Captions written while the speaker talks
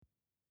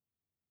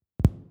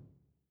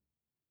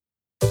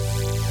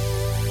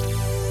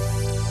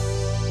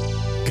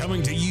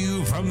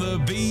from the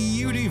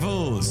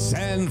beautiful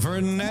San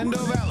Fernando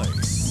Valley,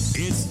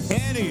 it's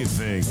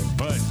Anything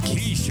But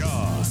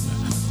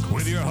Keyshawn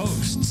with your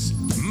hosts,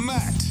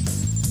 Matt,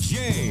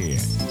 Jay,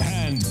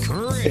 and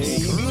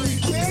Chris.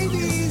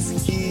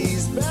 Katie's,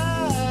 he's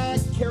back.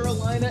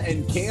 Carolina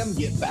and Cam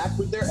get back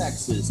with their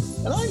exes,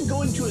 and I'm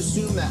going to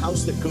assume the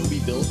house that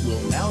Kobe built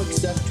will now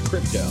accept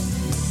crypto.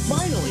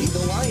 Finally,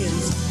 the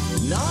Lions,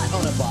 not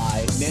on a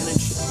bye,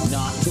 managed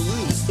not to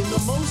lose in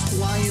the most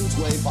Lions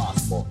way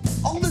possible.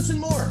 All this and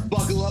more.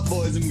 Buckle up,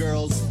 boys and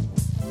girls.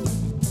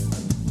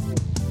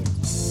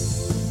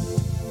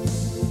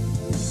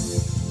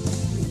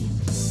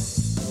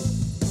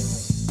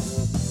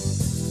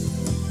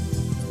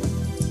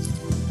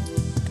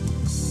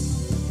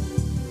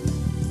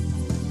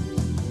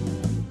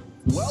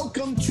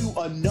 Welcome to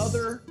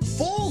another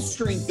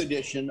full-strength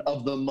edition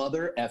of the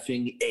mother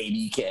effing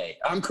ABK.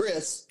 I'm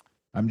Chris.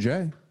 I'm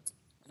Jay.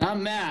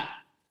 I'm Matt.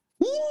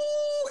 Woo!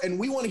 And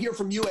we want to hear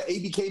from you at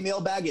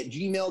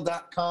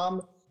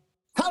abkmailbag@gmail.com.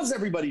 How's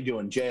everybody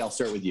doing? Jay, I'll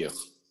start with you.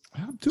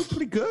 I'm doing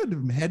pretty good.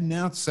 I'm heading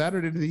out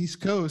Saturday to the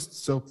East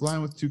Coast, so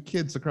flying with two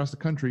kids across the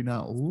country.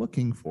 Not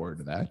looking forward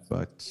to that,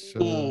 but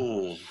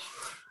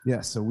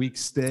yes, a week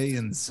stay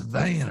in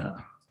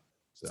Savannah.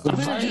 So. I'm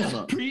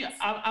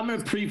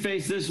gonna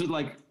preface this with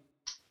like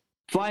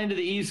flying to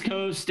the East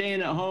Coast,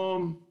 staying at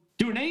home,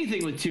 doing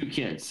anything with two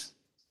kids.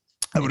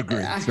 I would agree.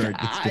 It's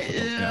difficult.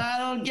 I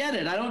don't get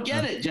it. I don't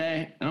get it,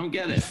 Jay. I don't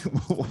get it.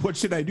 What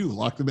should I do?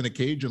 Lock them in a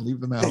cage and leave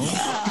them at home?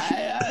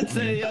 I'd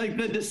say like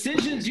the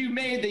decisions you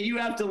made that you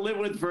have to live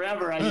with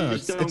forever. I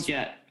just don't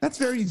get. That's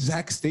very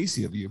Zach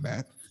Stacy of you,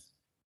 Matt.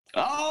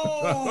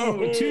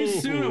 Oh, too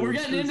soon. We're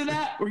getting into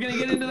that. We're gonna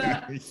get into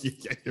that. I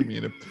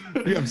mean, if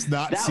you have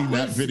not seen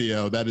that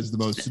video, that is the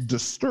most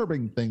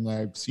disturbing thing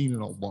I've seen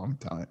in a long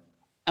time.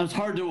 It was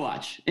hard to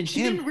watch, and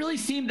she didn't really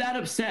seem that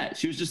upset.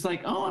 She was just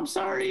like, "Oh, I'm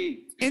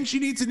sorry." And she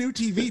needs a new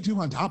TV too.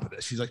 On top of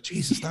this, she's like,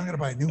 "Jesus, now I gotta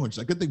buy a new one." She's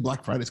like, "Good thing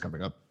Black Friday's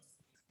coming up."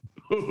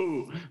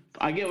 Ooh,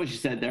 I get what you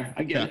said there.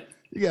 I get it.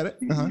 You get it.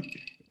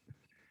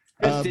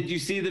 Chris, did you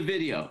see the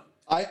video?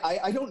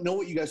 I don't know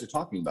what you guys are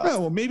talking about.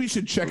 Oh, well, maybe you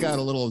should check out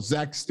a little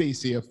Zach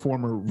Stacy, a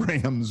former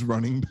Rams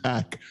running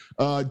back,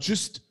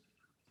 just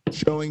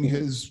showing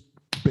his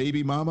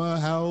baby mama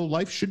how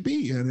life should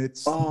be. And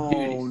it's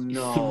throwing.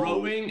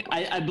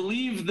 I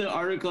believe the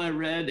article I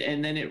read,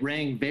 and then it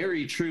rang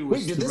very true.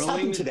 Wait, did this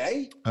happen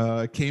today?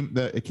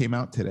 It came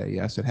out today.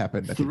 Yes, it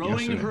happened.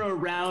 Throwing her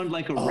around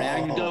like a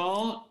rag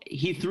doll.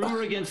 He threw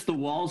her against the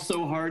wall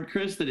so hard,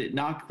 Chris, that it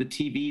knocked the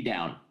TV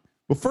down.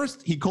 Well,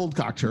 first he cold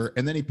cocked her,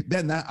 and then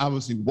that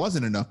obviously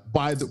wasn't enough.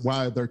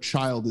 While their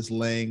child is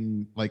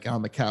laying like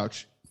on the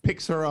couch,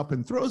 picks her up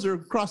and throws her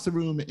across the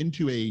room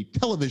into a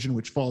television,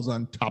 which falls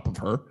on top of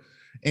her.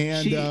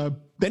 And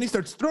then he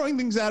starts throwing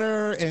things at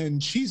her,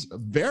 and she's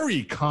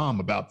very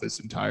calm about this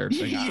entire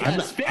thing.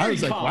 Yes, I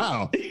was like, calm.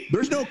 wow,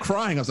 there's no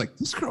crying. I was like,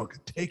 this girl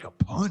could take a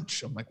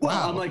punch. I'm like, wow.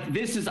 Well, I'm like,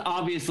 this has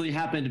obviously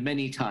happened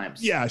many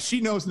times. Yeah, she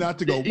knows not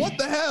to go, what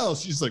the hell?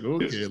 She's like,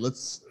 okay,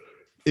 let's.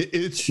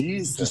 It's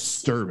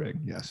disturbing.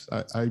 Yes,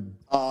 I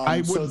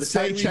would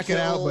say check it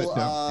out, but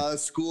no.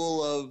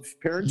 School of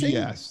Parenting.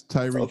 Yes,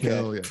 Tyreek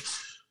Hill. Yeah.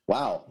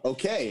 Wow.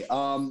 Okay,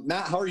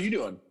 Matt, how are you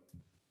doing?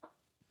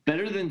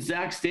 Better than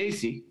Zach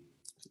Stacy.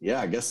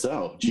 Yeah, I guess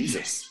so.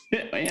 Jesus.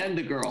 And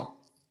the girl.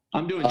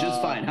 I'm doing just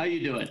fine. How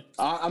you doing?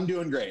 I'm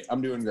doing great.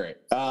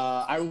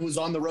 I was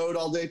on the road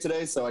all day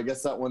today, so I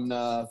guess that one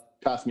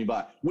passed me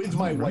by with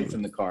my wife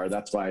in the car.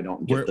 That's why I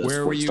don't get this.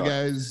 Where were you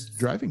guys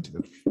driving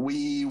to?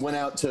 We went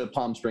out to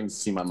Palm Springs to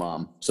see my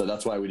mom, so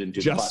that's why we didn't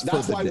do the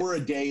That's why we're a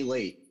day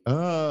late.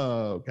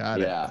 Oh,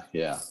 got it.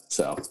 Yeah.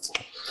 So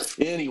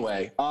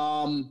anyway,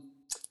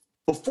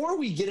 before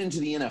we get into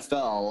the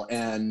NFL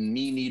and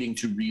me needing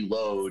to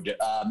reload,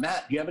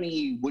 Matt, do you have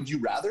any would you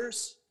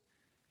rathers?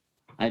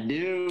 I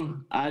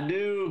do.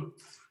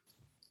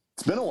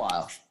 It's been a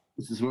while.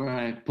 This is where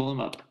I pull them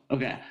up.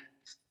 Okay,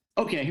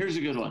 here's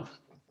a good one.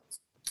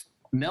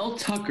 Mel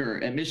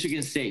Tucker at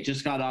Michigan State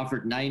just got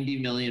offered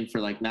 $90 million for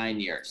like 9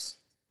 years,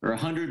 or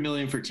 $100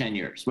 million for 10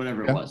 years,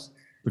 whatever it was.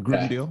 The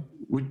Gruden deal.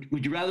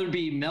 Would you rather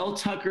be Mel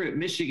Tucker at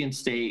Michigan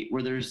State,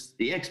 where there's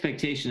the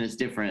expectation is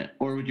different,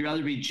 or would you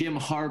rather be Jim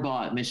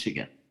Harbaugh at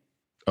Michigan?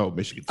 Oh,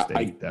 Michigan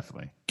State,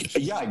 definitely.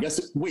 Yeah, I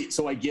guess. Wait,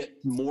 so I get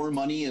more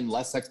money and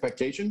less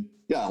expectation?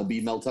 Yeah, I'll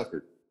be Mel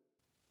Tucker.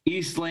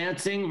 East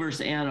Lansing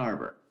versus Ann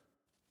Arbor.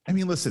 I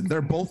mean, listen,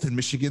 they're both in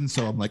Michigan,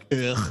 so I'm like,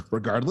 ugh,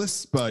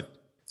 regardless. But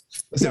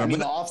listen,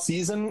 the off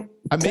season,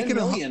 I'm making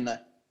 $100 million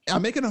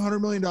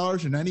or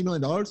 $90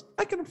 million.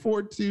 I can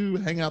afford to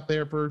hang out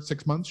there for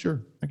 6 months.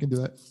 Sure, I can do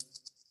that.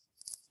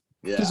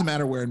 Yeah. Doesn't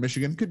matter where in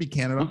Michigan. Could be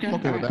Canada. Okay, I'm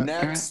okay with that.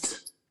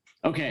 Next.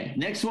 Okay,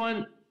 next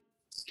one.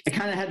 I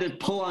kind of had to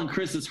pull on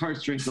Chris's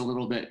heartstrings a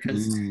little bit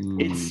because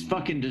it's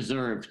fucking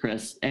deserved,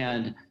 Chris.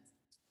 And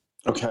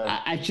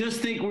I just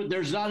think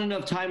there's not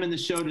enough time in the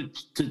show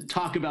to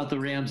talk about the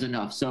Rams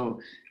enough. So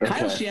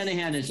Kyle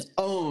Shanahan has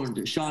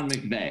owned Sean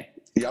McVay.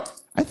 Yep.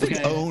 I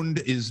think owned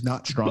is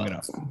not strong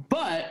enough.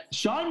 But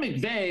Sean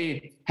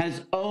McVay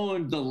has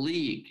owned the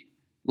league.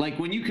 Like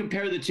when you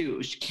compare the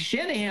two,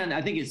 Shanahan,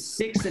 I think, is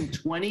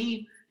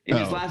 6-20 in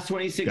his last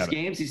 26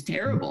 games. He's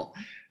terrible.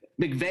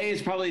 McVay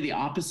is probably the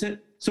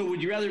opposite. So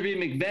would you rather be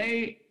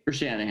McVay or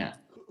Shanahan?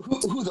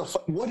 Who the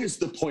fuck? What is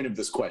the point of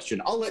this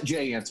question? I'll let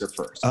Jay answer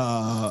first.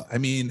 I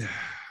mean,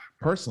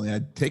 personally,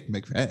 I'd take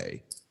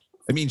McVay.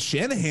 I mean,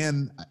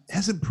 Shanahan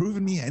hasn't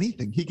proven me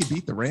anything. He could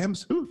beat the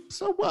Rams.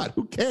 So what?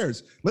 Who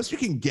cares? Unless you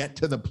can get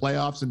to the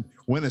playoffs and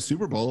win a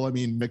Super Bowl. I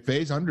mean,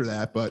 McVay's under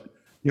that, but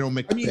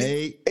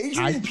McVay.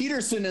 Adrian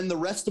Peterson and the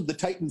rest of the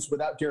Titans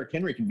without Derrick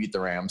Henry can beat the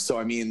Rams. So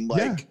I mean,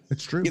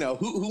 it's true.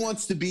 Who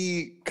wants to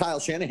be Kyle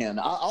Shanahan?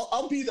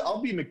 I'll be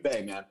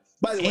McVay, man.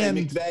 By the way,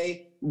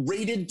 McVay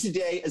rated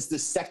today as the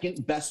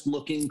second best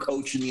looking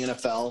coach in the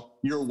NFL.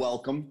 You're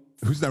welcome.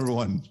 Who's number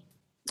one?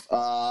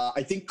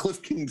 I think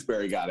Cliff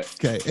Kingsbury got it.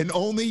 Okay, and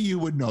only you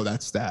would know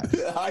that stat.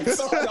 I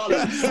saw it on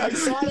a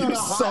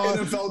hot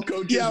NFL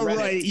coaches. Yeah, Reddit.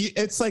 right.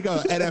 It's like a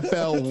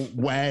NFL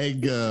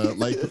WAG,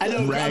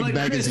 rag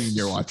magazine Chris,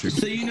 you're watching.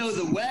 So you know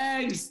the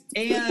WAGs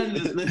and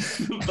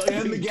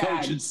the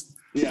gags.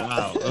 Yeah.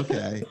 Wow.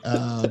 Okay.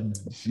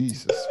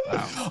 Jesus.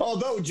 Wow.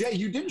 Although Jay,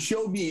 you did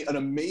show me an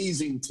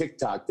amazing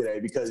TikTok today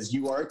because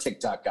you are a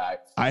TikTok guy.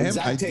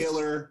 Zach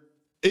Taylor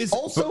is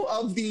also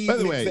of the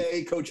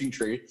McVay coaching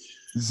tree.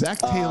 Zach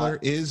Taylor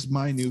is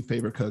my new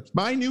favorite coach.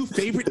 My new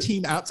favorite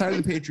team outside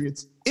of the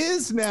Patriots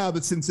is now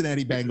the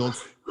Cincinnati Bengals.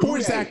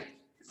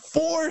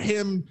 For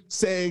him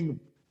saying,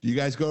 "Do you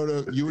guys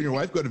you and your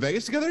wife go to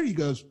Vegas together?" He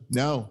goes,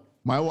 "No,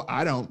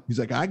 I don't." He's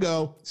like, "I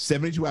go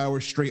 72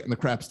 hours straight in the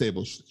crap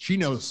stables." She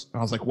knows. I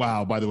was like,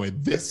 "Wow, by the way,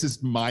 this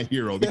is my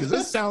hero," because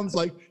this sounds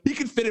like he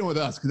could fit in with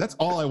us because that's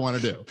all I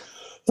want to do.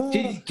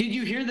 Did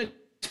you hear the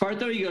part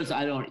though? He goes,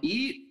 "I don't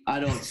eat, I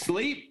don't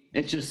sleep.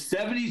 It's just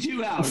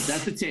 72 hours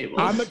at the table."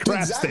 On the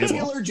crap Did table. Zach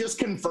Taylor just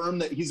confirm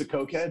that he's a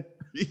cokehead?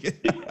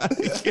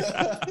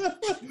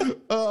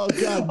 Oh,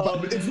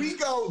 God. If we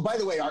go, by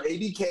the way, our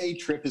ABK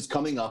trip is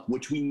coming up,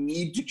 which we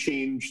need to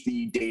change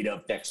the date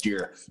of next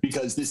year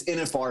because this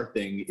NFR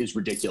thing is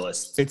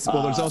ridiculous. There's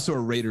also a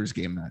Raiders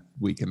game that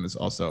weekend.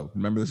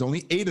 Remember, there's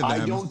only 8 of them.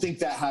 I don't think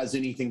that has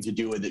anything to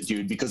do with it,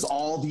 dude, because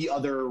all the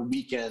other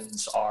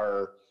weekends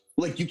are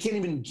like you can't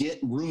even get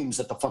rooms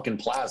at the fucking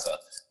plaza.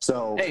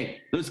 So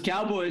hey, those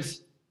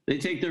Cowboys, they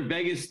take their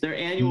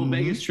annual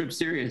Vegas trip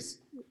serious.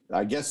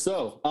 I guess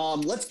so.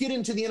 Let's get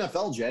into the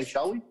NFL, Jay,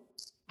 shall we?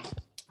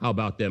 How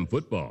about them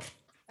football?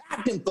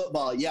 Acting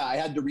football. Yeah, I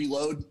had to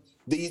reload.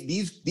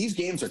 These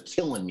games are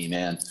killing me,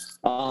 man.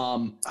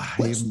 I'm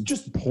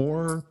just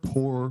poor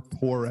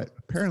at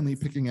apparently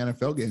picking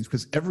NFL games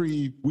because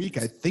every week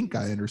I think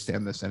I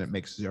understand this and it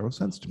makes zero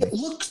sense to me. It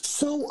looks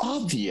so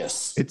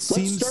obvious. It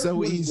seems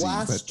so easy.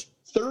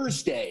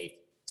 Thursday,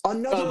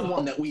 another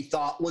one that we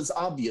thought was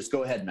obvious.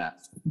 Go ahead,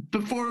 Matt.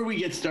 Before we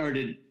get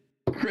started,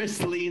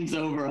 Chris leans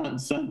over on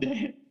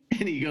Sunday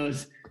and he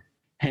goes,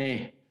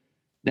 "Hey,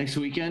 next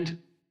weekend,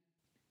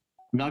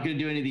 I'm not going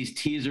to do any of these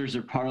teasers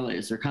or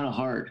parlays. They're kind of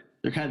hard.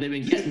 They've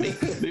been getting me."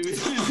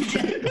 This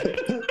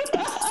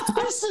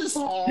is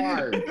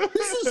hard.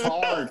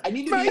 I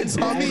need to be My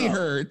tummy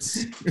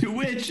hurts. To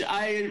which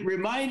I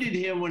reminded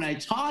him when I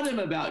taught him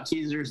about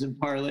teasers and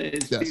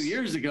parlays a few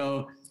years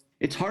ago,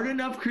 it's hard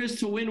enough, Chris,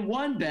 to win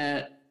one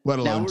bet. Let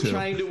alone now we're 2.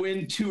 Trying to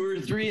win 2 or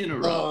 3 in a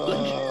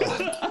row.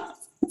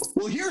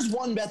 Well, here's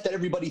one bet that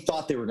everybody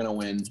thought they were going to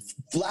win.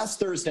 Last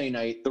Thursday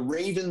night, the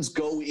Ravens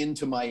go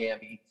into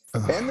Miami.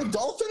 And the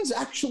Dolphins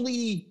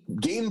actually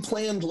game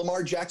planned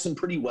Lamar Jackson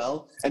pretty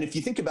well. And if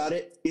you think about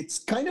it, it's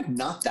kind of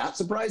not that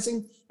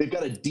surprising. They've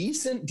got a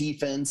decent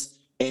defense,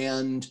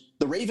 and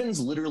the Ravens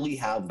literally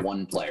have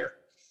one player.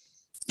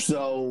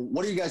 So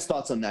what are you guys'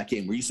 thoughts on that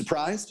game? Were you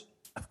surprised?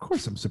 Of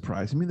course I'm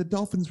surprised. I mean, the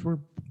Dolphins were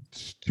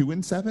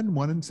 2-7,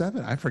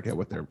 1-7. I forget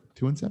what they're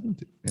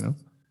 2-7, you know.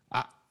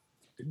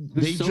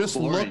 They so just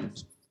boring.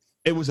 Looked.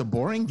 It was a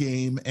boring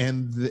game,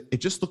 and it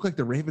just looked like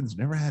the Ravens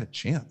never had a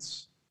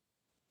chance.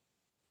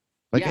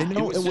 Like, I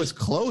know it was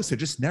close. It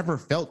just never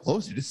felt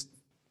close. It just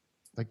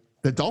like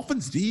the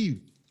Dolphins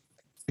D,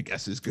 I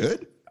guess, is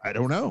good. I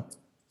don't know.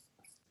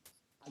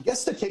 I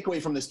guess the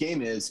takeaway from this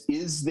game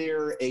is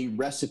there a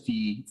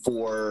recipe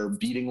for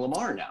beating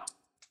Lamar now?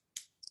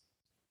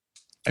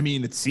 I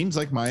mean, it seems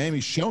like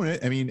Miami's shown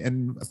it. I mean,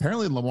 and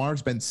apparently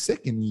Lamar's been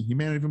sick, and he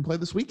may not even play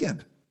this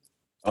weekend.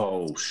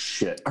 Oh,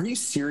 shit. Are you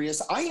serious?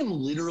 I am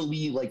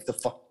literally like the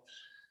fuck.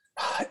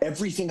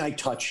 Everything I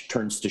touch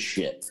turns to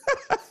shit.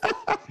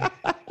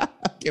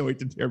 Can't wait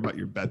to hear about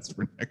your bets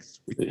for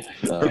next week.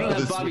 You don't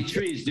have Bobby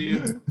Trees, do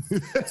you?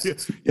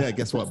 Yeah,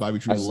 guess what? Bobby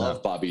Trees. I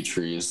love Bobby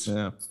Trees.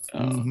 Yeah.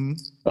 I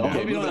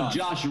hope you don't have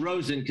Josh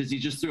Rosen because he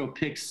just threw a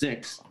pick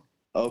 6.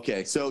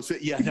 Okay, so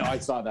yeah, no, I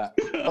saw that.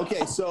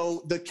 Okay,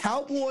 so the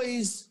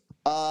Cowboys,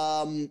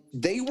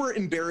 they were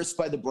embarrassed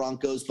by the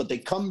Broncos, but they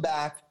come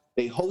back.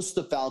 They host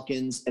the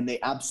Falcons, and they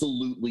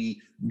absolutely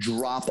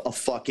drop a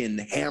fucking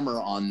hammer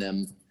on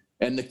them.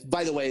 And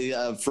by the way,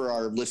 for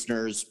our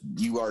listeners,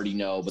 you already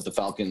know, but the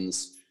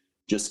Falcons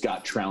just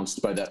got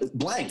trounced by that.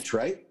 Blanked,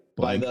 right?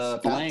 by the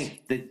Pats.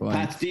 Blank. The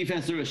Pats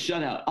defense threw a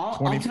shutout. I'll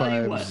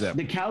tell you what. zip.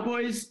 The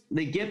Cowboys,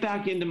 they get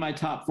back into my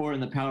top 4 in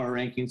the power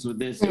rankings with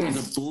this. It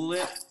was a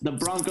blip. The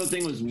Bronco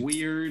thing was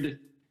weird.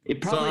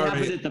 It probably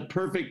happened at the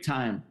perfect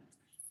time.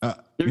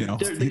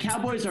 The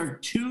Cowboys are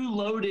too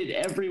loaded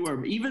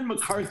everywhere. Even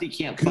McCarthy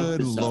can't fuck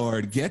Good this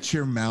Lord, up. get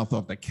your mouth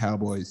off the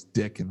Cowboys'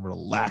 dick and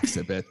relax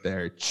a bit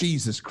there.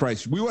 Jesus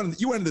Christ.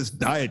 You went this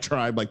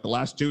diatribe like the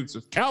last 2 weeks.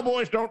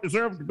 Cowboys don't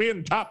deserve to be in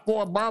the top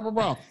 4, blah, blah,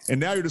 blah. And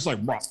now you're just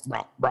like, brop.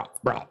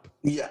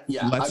 Yeah.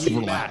 Let's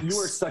relax. Matt, you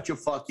are such a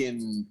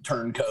fucking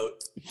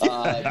turncoat.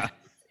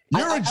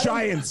 You're a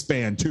Giants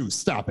fan too.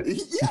 Stop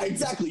it. Yeah,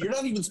 exactly. You're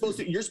not even supposed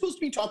to. You're supposed to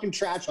be talking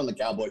trash on the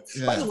Cowboys.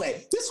 Yeah. By the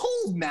way, this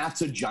whole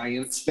Matt's a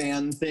Giants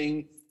fan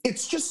thing,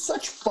 it's just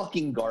such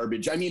fucking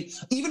garbage. I mean,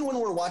 even when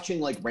we're watching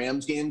like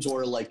Rams games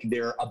or like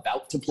they're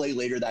about to play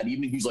later that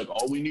evening, he's like,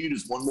 all we need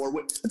is one more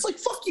win. It's like,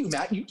 fuck you,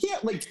 Matt. You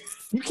can't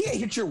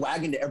hitch your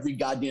wagon to every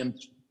goddamn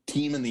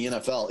team in the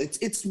NFL.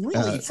 It's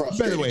really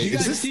frustrating. By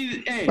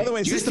the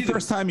way, is this the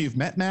first time you've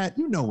met Matt?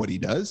 You know what he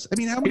does. I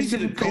mean, how many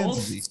different fans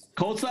is he?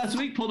 Colts last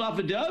week pulled off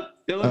a dub.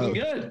 They're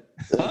looking good.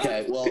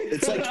 Okay, well,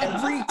 it's like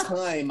every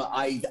time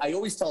I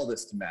always tell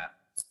this to Matt.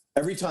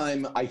 Every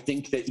time I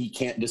think that he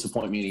can't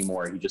disappoint me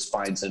anymore, he just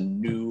finds a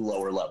new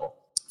lower level.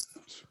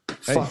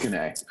 Hey, fucking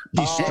A.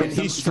 He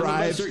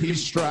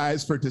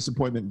strives for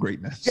disappointment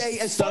greatness. Jay,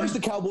 as far as the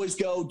Cowboys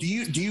go,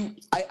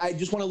 I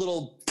just want a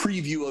little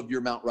preview of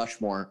your Mount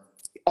Rushmore.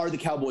 Are the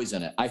Cowboys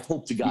in it? I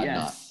hope to God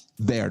not.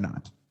 They are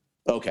not.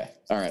 Okay.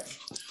 All right.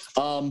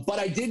 But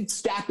I did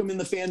stack them in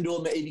the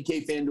FanDuel, the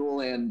ABK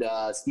FanDuel, and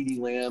CeeDee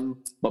Lamb,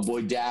 my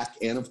boy Dak,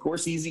 and of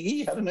course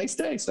Eazy-E had a nice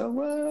day.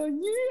 So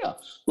yeah.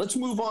 Let's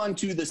move on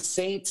to the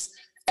Saints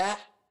at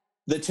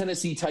the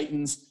Tennessee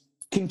Titans.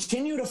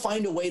 Continue to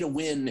find a way to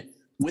win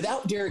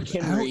without Derrick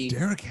Henry.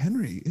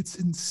 It's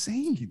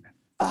insane.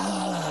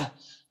 Now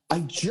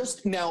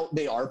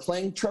they are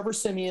playing Trevor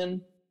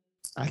Siemian.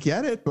 I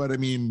get it, but I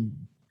mean,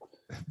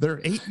 they're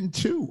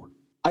 8-2.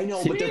 I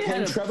know, but they're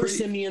playing Trevor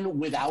Siemian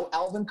without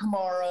Alvin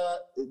Kamara.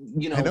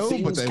 I know,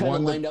 but they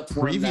won the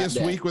previous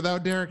week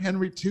without Derrick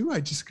Henry too. I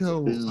just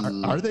go,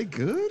 are they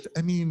good?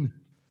 I mean,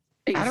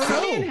 I don't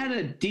know. Siemian had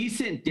a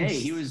decent day.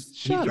 He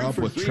threw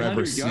for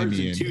 300 yards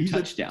and 2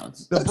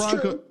 touchdowns. The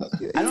Bronco.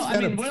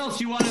 What else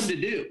do you want him to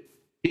do?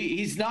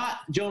 He's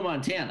not Joe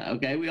Montana.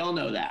 Okay, we all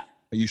know that.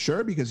 Are you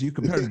sure? Because you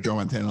compared to Joe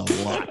Montana a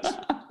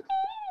lot.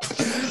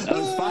 That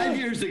was 5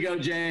 years ago,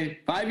 Jay.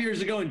 5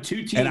 years ago and 2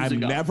 teams ago. And I'm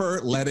ago.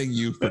 never letting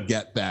you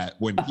forget that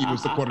when he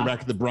was the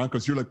quarterback of the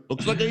Broncos. You're like,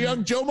 looks like a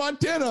young Joe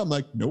Montana. I'm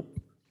like, nope.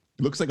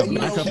 Looks like a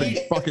backup in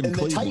fucking and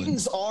Cleveland. The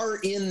Titans are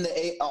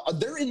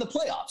they're in the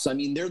playoffs. I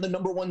mean, they're the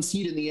number 1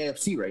 seed in the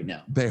AFC right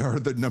now. They are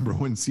the number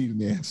 1 seed in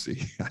the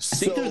AFC. I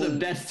think they're the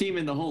best team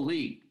in the whole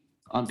league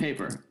on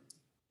paper.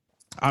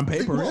 On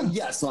paper, well,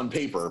 yes, on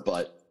paper,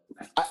 but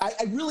I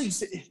really.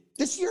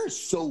 This year is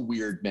so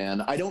weird,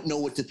 man. I don't know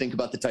what to think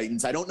about the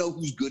Titans. I don't know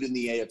who's good in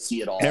the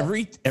AFC at all.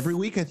 Every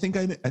week, I think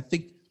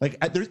like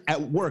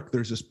at work,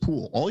 there's this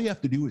pool. All you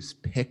have to do is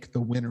pick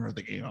the winner of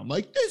the game. I'm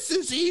like, this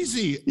is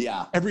easy.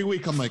 Yeah. Every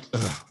week, I'm like,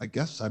 I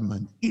guess I'm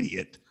an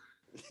idiot.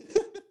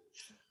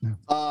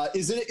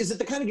 Is it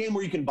the kind of game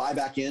where you can buy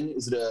back in?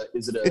 Is it a?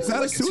 It's not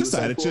like a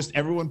suicide. It's just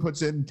everyone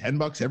puts in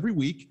 $10 every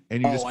week,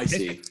 and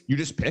you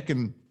just pick,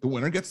 and the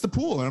winner gets the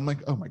pool. And I'm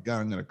like, oh my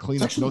god, I'm gonna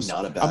clean up.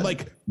 I'm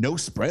like, no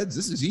spreads.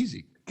 This is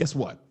easy. Guess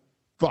what?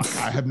 Fuck,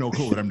 I have no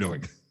clue what I'm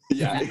doing.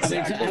 Yeah,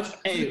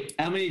 exactly.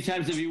 How many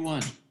times have you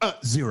won?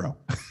 0.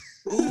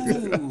 Ooh.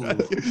 0.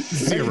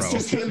 It's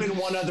just him and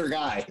one other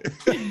guy.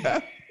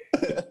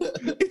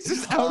 It's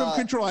just out of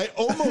control. I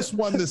almost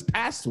won this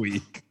past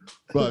week,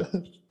 but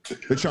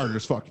the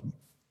Chargers fucked me.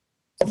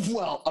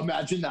 Well,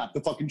 imagine that.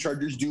 The fucking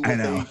Chargers do what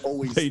they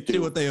always do. They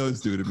do what they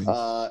always do to me.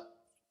 All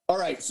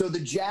right, so the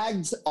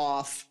Jags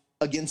off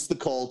against the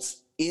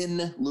Colts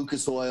in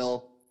Lucas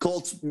Oil.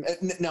 Colts.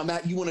 Now,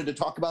 Matt, you wanted to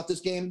talk about this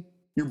game?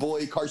 Your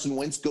boy Carson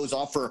Wentz goes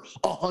off for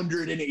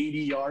 180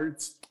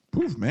 yards.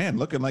 Poof, man,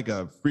 looking like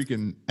a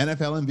freaking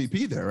NFL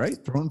MVP there, right?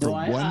 Throwing for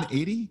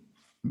 180.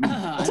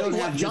 I'll tell you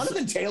what,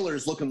 Jonathan Taylor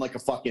is looking like a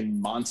fucking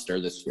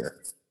monster this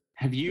year.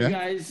 Have you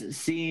guys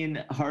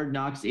seen Hard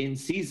Knocks in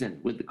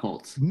season with the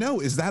Colts? No,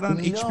 is that on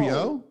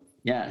HBO?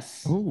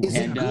 Yes. Ooh. Is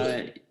it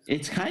good?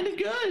 It's kind of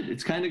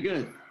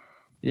good.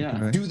 Yeah.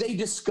 Okay. Do they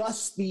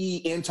discuss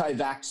the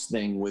anti-vax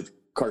thing with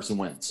Carson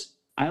Wentz?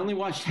 I only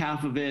watched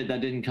half of it.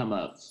 That didn't come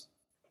up.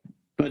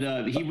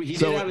 But he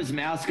did have his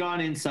mask on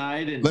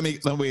inside. And let me.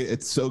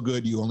 It's so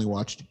good. You only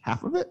watched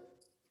half of it.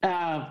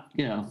 But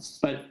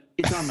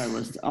it's on my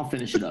list. I'll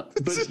finish it up.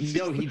 But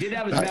no, he did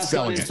have his mask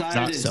on inside.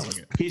 Not selling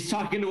it. He's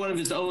talking to one of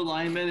his O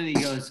linemen, and he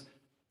goes,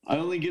 "I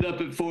only get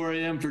up at 4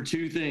 a.m. for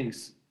 2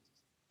 things."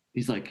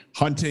 He's like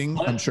hunting.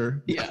 I'm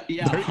sure. Yeah,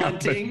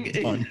 hunting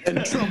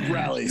and Trump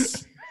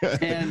rallies.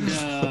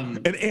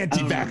 And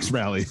anti-vax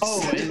rallies.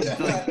 Oh,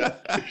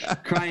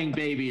 and crying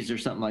babies or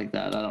something like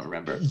that. I don't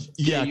remember.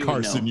 Yeah,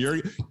 Carson,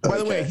 by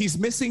the way, he's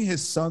missing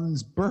his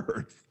son's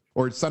birth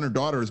or son or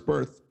daughter's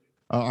birth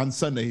On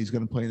Sunday, he's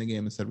going to play in the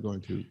game instead of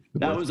going to.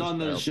 That was on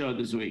the show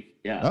this week.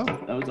 Yeah,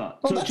 that was on.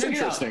 Oh, so that's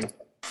interesting.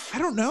 I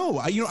don't know.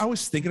 I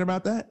was thinking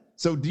about that.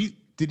 So did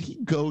he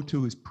go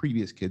to his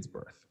previous kid's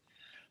birth?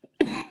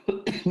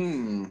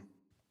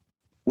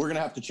 We're going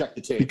to have to check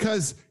the tape.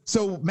 Because,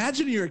 so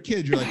imagine you're a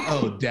kid. You're like,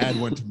 oh, dad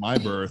went to my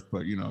birth,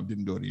 but,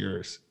 didn't go to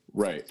yours.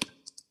 Right.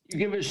 You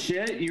give a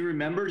shit? You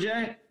remember,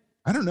 Jay?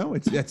 I don't know.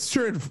 It's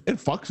sure it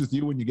fucks with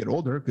you when you get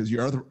older because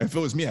if it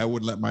was me, I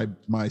wouldn't let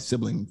my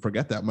sibling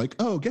forget that. I'm like,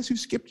 oh, guess who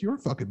skipped your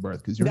fucking birth?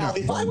 Because you're now, not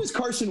if born. I was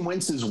Carson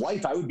Wentz's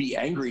wife, I would be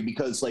angry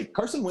because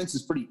Carson Wentz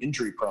is pretty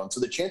injury prone. So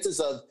the chances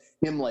of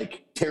him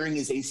tearing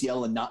his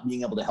ACL and not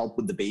being able to help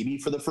with the baby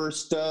for the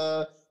first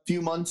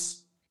few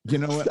months, you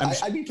know what?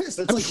 I'd be pissed.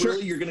 That's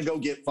really, you're gonna go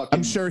get fucking.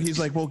 I'm sure he's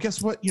like, well,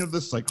 guess what?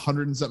 This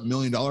 $100 and something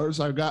million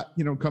I've got,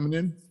 coming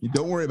in. You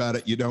don't worry about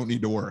it. You don't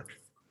need to work.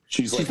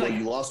 She's like, well,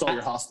 you lost all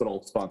your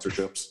hospital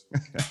sponsorships.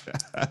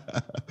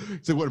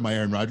 So what am I,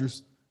 Aaron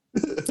Rodgers?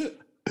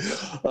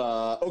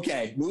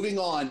 Okay, moving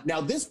on.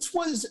 Now, this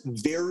was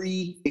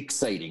very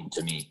exciting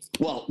to me.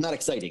 Well, not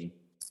exciting.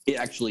 It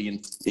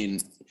actually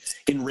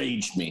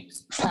enraged me.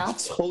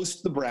 Pats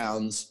host the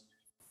Browns.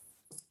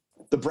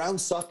 The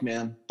Browns suck,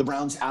 man. The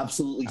Browns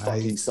absolutely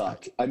fucking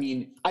suck. I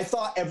mean, I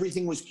thought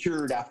everything was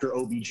cured after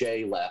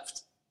OBJ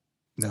left.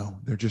 No,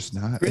 they're just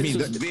not. Chris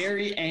was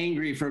very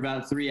angry for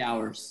about 3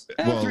 hours.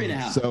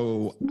 3.5.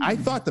 So I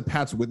thought the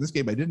Pats would win this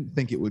game. I didn't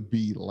think it would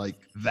be like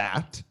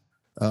that.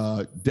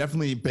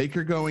 Definitely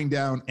Baker going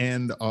down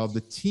and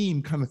the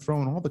team kind of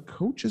throwing all the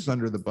coaches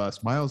under the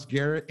bus. Myles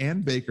Garrett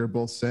and Baker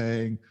both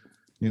saying,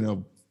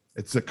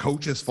 it's the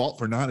coach's fault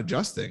for not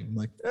adjusting. I'm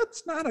like,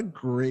 that's not a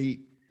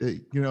great,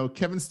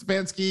 Kevin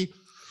Stefanski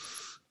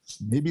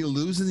maybe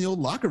losing the old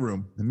locker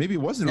room. And maybe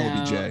it wasn't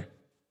OBJ.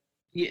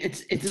 Yeah,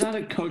 it's not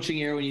a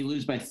coaching error when you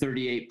lose by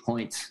 38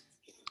 points.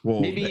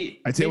 Well,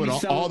 I tell you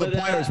what, all the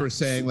players were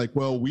saying,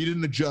 well, we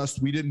didn't adjust.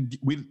 We didn't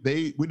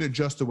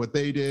adjust to what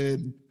they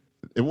did.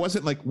 It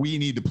wasn't like we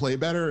need to play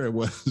better. It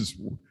was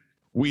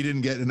we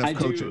didn't get enough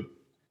coaching.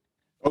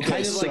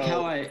 Okay,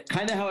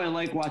 kind of how I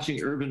like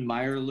watching Urban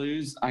Meyer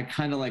lose. I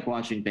kind of like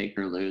watching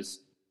Baker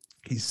lose.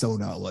 He's so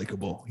not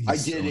likable. I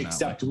did,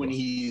 except when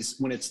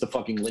it's the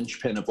fucking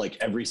linchpin of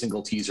every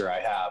single teaser I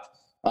have.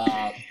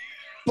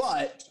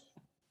 But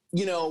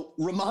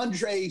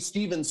Ramondre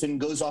Stevenson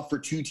goes off for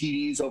 2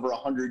 TDs over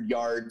 100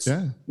 yards.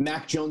 Yeah.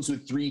 Mac Jones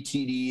with 3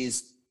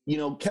 TDs.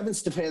 Kevin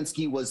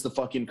Stefanski was the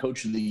fucking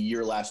coach of the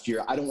year last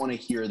year. I don't want to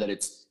hear that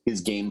it's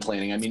his game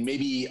planning. I mean,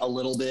 maybe a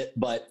little bit,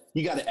 but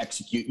you got to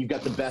execute. You've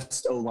got the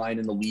best O-line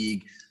in the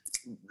league.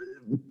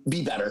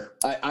 Be better.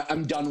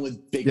 I'm done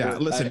with Baker. Yeah,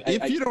 listen,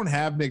 if you don't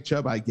have Nick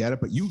Chubb, I get it,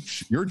 but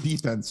your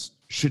defense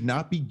should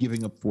not be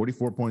giving up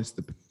 44 points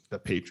to the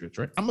Patriots,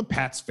 right? I'm a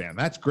Pats fan.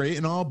 That's great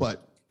and all,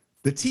 but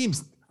the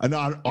team's an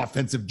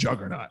offensive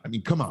juggernaut. I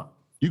mean, come on.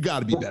 You got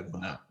to be better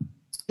than that.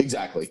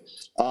 Exactly.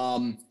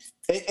 And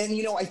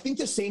I think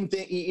the same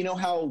thing,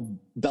 how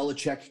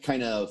Belichick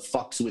kind of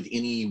fucks with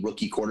any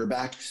rookie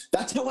quarterback.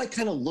 That's how I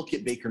kind of look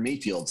at Baker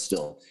Mayfield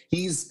still.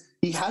 He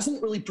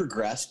hasn't really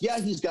progressed. Yeah,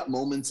 he's got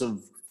moments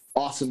of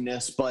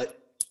awesomeness,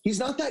 but he's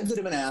not that good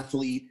of an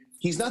athlete.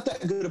 He's not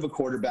that good of a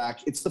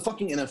quarterback. It's the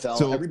fucking NFL.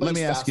 So Everybody's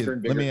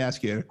let me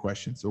ask you a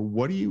question. So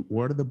what do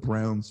the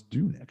Browns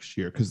do next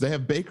year? Because they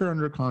have Baker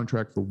under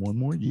contract for 1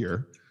 more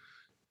year.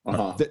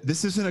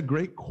 This isn't a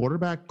great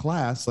quarterback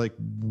class.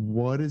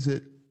 What is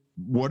it?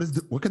 What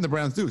can the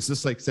Browns do? It's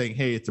just like saying,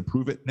 hey, it's a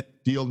prove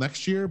it deal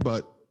next year,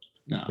 but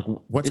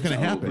what's going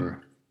to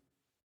happen?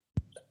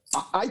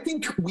 I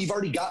think we've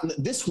already gotten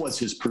this was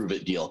his prove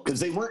it deal because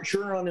they weren't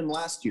sure on him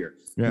last year.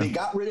 Yeah. They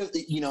got rid of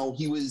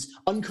he was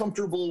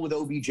uncomfortable with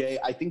OBJ.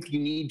 I think you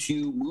need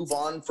to move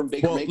on from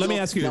Baker Mayfield. Let me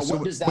ask you this.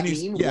 What does that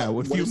mean? Yeah,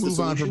 if you move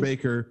on from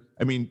Baker,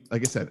 I mean,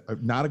 like I said,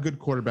 not a good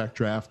quarterback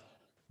draft.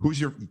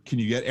 Can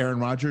you get Aaron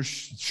Rodgers?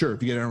 Sure.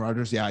 If you get Aaron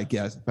Rodgers, yeah, I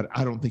guess, but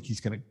I don't think he's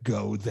going to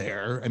go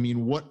there. I mean,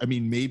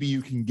 maybe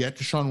you can get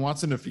Deshaun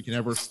Watson if he can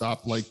ever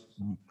stop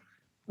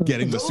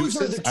getting those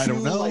masseuses. I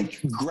don't know.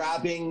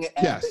 Grabbing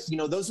at,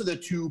 those are the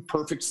 2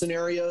 perfect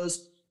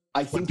scenarios.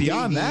 I think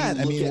beyond that,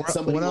 I mean,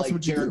 what else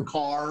would you Derek do?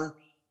 Carr.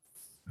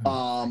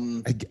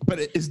 But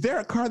is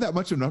Derek Carr that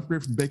much of an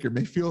upgrade from Baker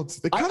Mayfield?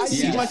 They kind of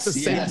seem like the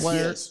same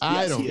player.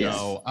 I don't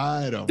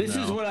know. This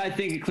is what I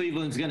think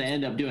Cleveland's going to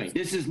end up doing.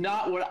 This is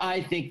not what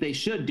I think they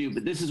should do,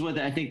 but this is what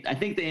I think. I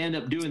think they end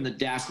up doing the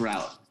Dak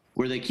route,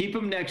 where they keep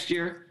him next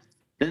year,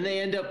 then they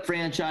end up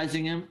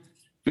franchising him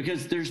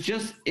because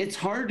it's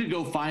hard to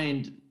go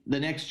find the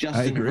next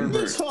Justin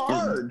Herbert. It's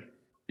hard.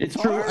 It's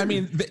true. hard. I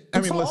mean,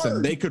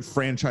 listen, they could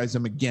franchise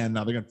him again.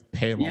 Now they're going to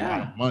pay him a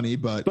lot of money,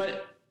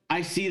 but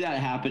I see that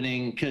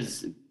happening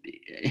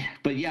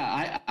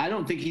I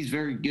don't think he's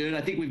very good.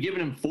 I think we've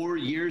given him 4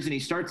 years and he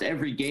starts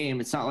every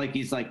game. It's not like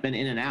he's been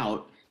in and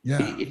out.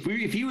 Yeah.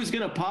 If he was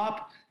going to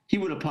pop, he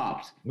would have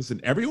popped. Listen,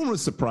 everyone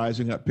was surprised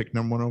when got picked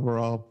number 1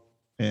 overall.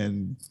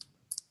 And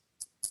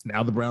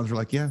now the Browns are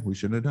like, yeah, we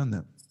shouldn't have done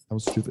that. That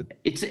was stupid.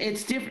 It's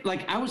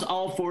different. I was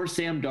all for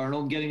Sam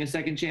Darnold getting a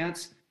second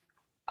chance.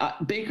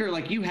 Baker,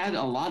 you had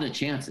a lot of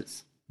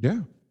chances. Yeah.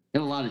 You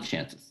had a lot of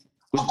chances.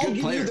 with I'll good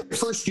give players. you the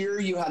first year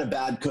you had a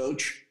bad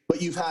coach,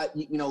 but you've had,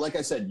 like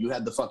I said, you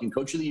had the fucking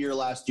coach of the year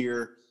last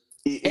year.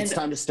 It's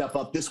time to step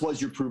up. This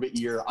was your prove it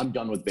year. I'm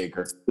done with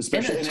Baker,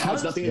 especially, and it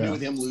has nothing to do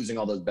with him losing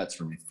all those bets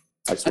for me.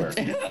 I swear.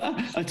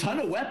 A ton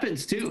of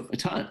weapons too. A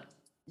ton.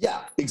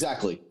 Yeah,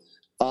 exactly.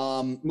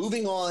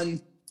 Moving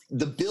on,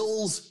 the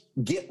Bills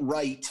get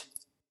right.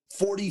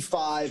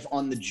 45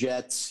 on the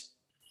Jets.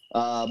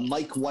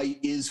 Mike White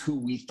is who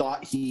we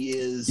thought he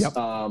is. Yep.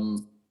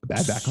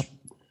 Bad backup.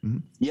 Mm-hmm.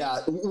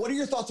 Yeah. What are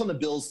your thoughts on the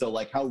Bills, though?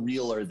 Like, how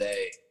real are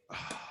they?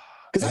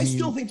 Because I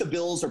still think the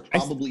Bills are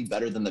probably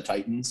better than the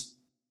Titans.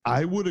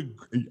 I would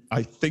agree.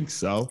 I think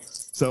so.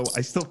 So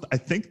I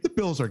think the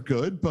Bills are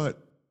good,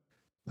 but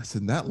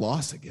listen, that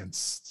loss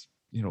against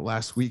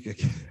last week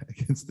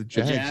against the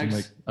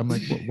Jags. I'm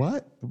like,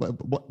 what?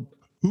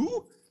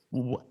 Who?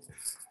 What?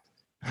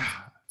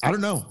 I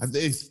don't know.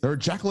 They're a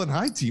Jekyll and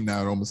Hyde team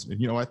now. It almost,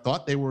 I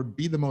thought they would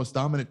be the most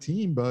dominant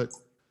team, but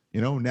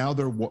now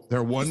they're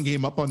one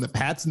game up on the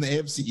Pats in the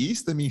AFC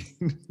East. I mean,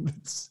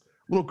 it's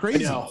a little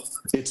crazy. I know.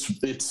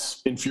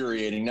 It's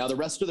infuriating. Now the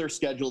rest of their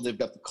schedule, they've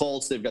got the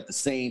Colts, they've got the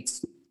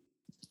Saints.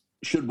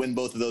 Should win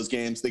both of those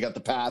games. They got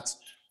the Pats.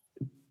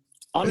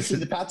 Honestly,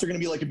 the Pats are going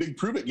to be like a big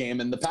prove-it game,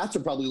 and the Pats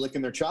are probably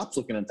licking their chops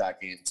looking at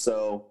that game.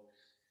 So,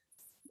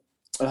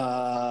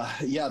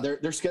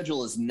 their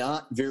schedule is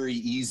not very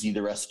easy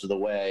the rest of the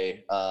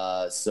way.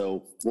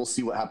 So we'll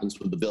see what happens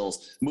with the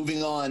Bills.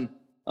 Moving on.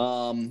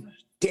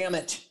 Damn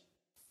it.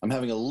 I'm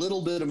having a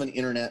little bit of an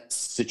internet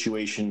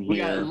situation here. We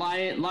got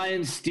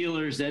Lions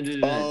Steelers ended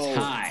in a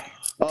tie.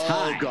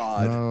 Oh,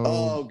 God. No.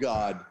 Oh,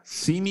 God.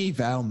 Simi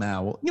Val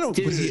Mao. Do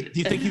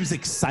you think he was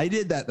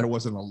excited that there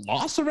wasn't a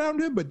loss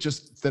around him, but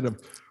just instead of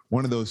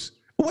one of those,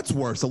 what's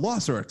worse, a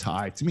loss or a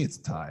tie? To me, it's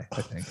a tie,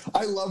 I think.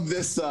 I love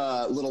this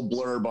little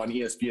blurb on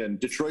ESPN.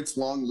 Detroit's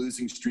long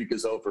losing streak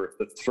is over.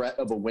 The threat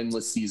of a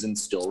winless season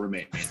still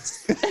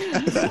remains.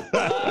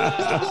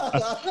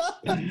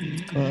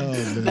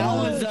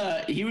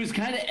 He was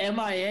kind of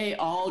MIA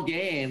all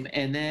game,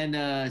 and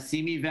then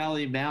Simi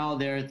Valley Mal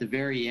there at the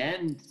very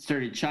end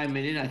started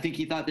chiming in. I think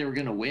he thought they were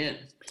going to win.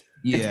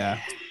 Yeah,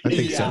 I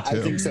think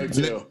so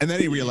too. And then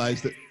he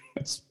realized that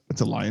it's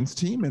a Lions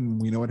team, and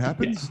we know what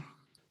happens.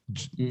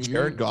 Yeah.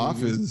 Jared Goff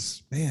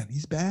he's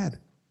bad.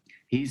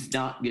 He's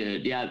not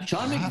good. Yeah,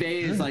 Sean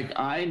McVay is like,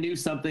 I knew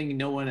something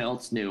no one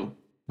else knew.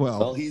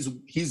 Well, he's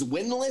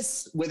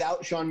winless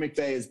without Sean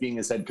McVay as being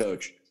his head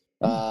coach.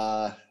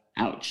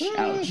 Ouch.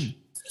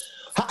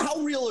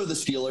 How real are the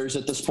Steelers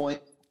at this point?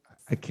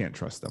 I can't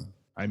trust them.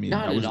 I mean,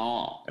 not at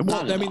all.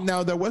 Well,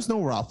 now there was no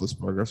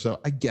Roethlisberger, so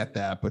I get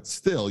that, but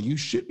still, you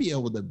should be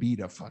able to beat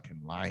a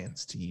fucking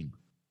Lions team.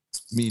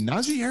 I mean,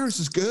 Najee Harris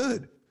is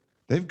good.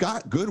 They've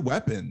got good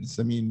weapons.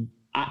 I mean,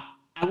 I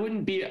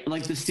wouldn't be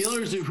like the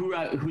Steelers are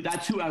who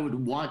that's who I would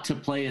want to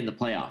play in the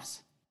playoffs.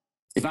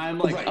 If I'm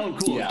like, right. Oh,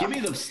 cool, give me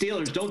the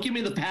Steelers. Don't give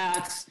me the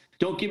Pats.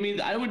 Don't give me.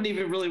 I wouldn't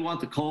even really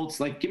want the Colts.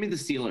 Like, give me the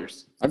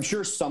Steelers. I'm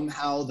sure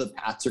somehow the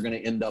Pats are going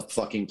to end up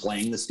fucking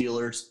playing the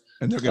Steelers.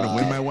 And they're going to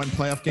win my one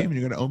playoff game, and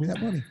you're going to owe me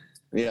that money.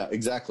 Yeah,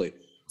 exactly.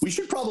 We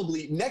should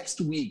probably next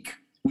week.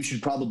 We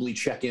should probably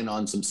check in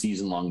on some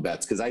season-long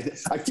bets because I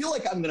feel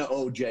like I'm going to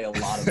owe Jay a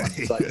lot of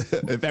money. But,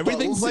 if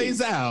everything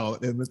plays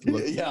out, and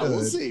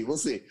we'll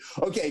see.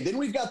 Okay, then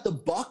we've got the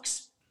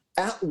Bucs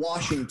at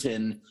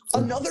Washington.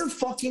 Another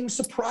fucking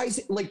surprise.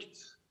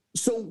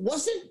 So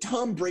wasn't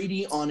Tom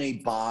Brady on a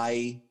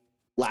bye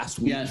last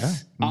week?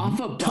 Yes, off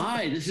a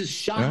bye. This is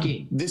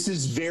shocking. Yeah. This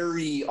is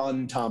very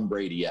un-Tom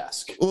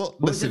Brady-esque. Well,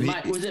 was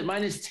it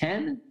minus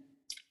 10?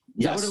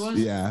 Yes. Is that what it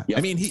was? Yeah. Yep.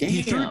 I mean,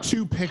 he threw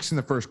 2 picks in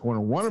the first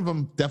quarter. One of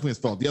them definitely his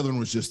fault. The other one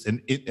was just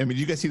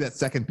you guys see that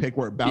second pick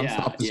where it bounced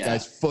off this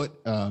guy's foot?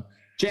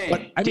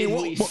 Jay, did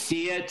we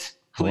see it?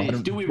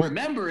 Please, do we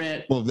remember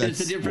it? Well,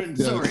 it's a different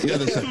story.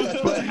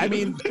 But I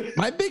mean,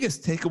 my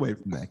biggest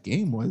takeaway from that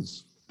game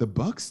was the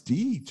Bucs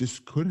D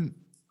just couldn't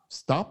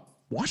stop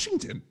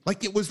Washington.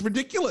 Like, it was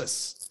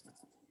ridiculous.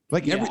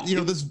 Like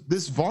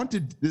this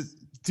vaunted this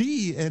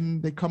D,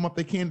 and they come up,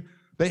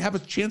 they have a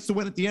chance to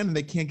win at the end, and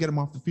they can't get them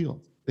off the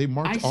field. They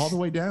march all the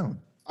way down.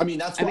 I mean,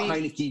 that's what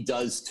Heineke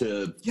does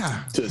to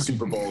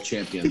Super Bowl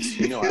champions.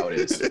 You know how it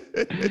is.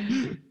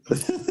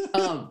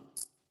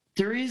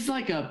 There is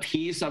like a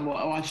piece I'm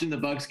watching the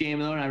Bucs game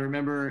though, and I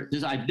remember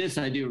this. I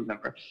do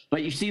remember,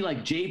 but you see like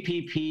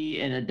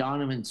JPP and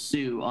Donovan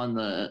Sue on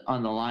the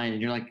line,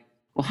 and you're like,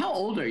 well, how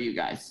old are you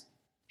guys?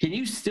 Can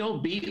you still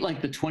beat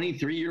like the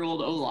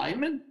 23-year-old O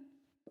lineman?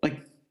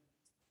 Like,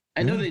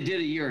 I know they did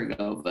a year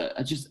ago, but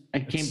I think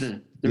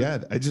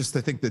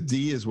the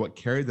D is what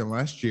carried them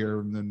last year,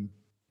 and then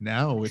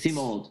now it seems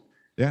old.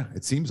 Yeah,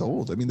 it seems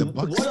old. I mean, the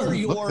Bucs. What are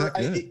your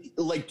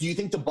do you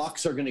think the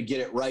Bucs are going to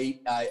get it right?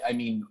 I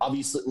mean,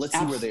 obviously, let's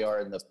see where they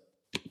are in the.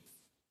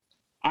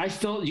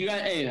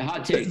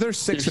 Hot take. They're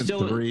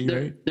 6-3,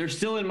 right? They're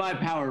still in my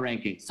power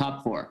rankings,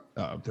 top 4.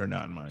 Oh, they're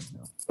not in mine.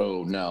 No.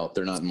 Oh no,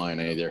 they're not in mine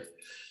either.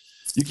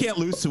 You can't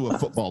lose to a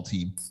football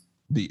team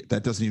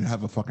that doesn't even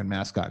have a fucking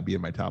mascot and be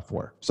in my top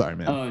 4. Sorry,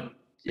 man.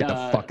 Get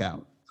the fuck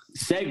out.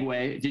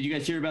 Segue. Did you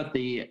guys hear about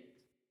the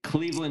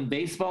Cleveland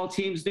baseball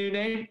team's new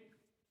name?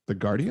 The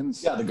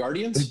Guardians? Yeah, the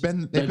Guardians. They've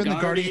been the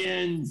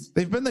Guardians.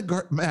 They've been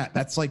Matt,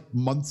 that's like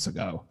months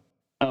ago.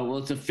 Oh, well,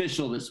 it's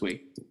official this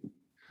week.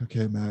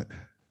 Okay, Matt.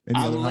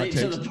 I'm late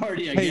to the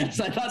party, I guess.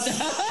 I thought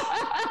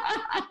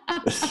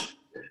that.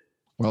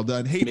 Well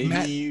done. Hey, Maybe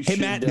Matt.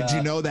 Matt, did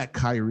you know that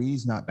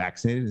Kyrie's not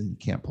vaccinated and he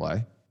can't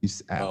play?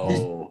 He's at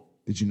home.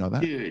 Did you know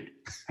that? Dude,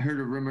 I heard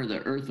a rumor the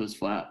earth was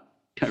flat.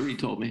 Kyrie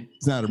told me.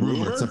 It's not a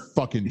rumor. It's a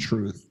fucking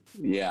truth.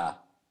 Yeah.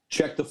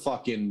 Check the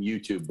fucking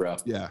YouTube, bro.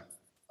 Yeah.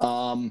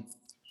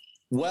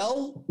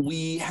 Well,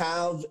 we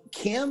have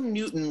Cam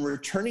Newton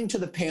returning to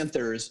the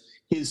Panthers.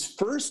 His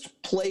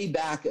first play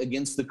back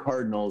against the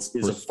Cardinals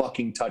is a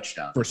fucking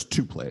touchdown. First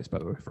 2 plays, by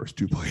the way. First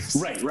 2 plays.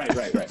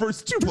 Right.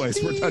 First 2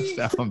 plays were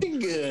touchdown. Pretty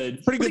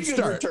good. Pretty good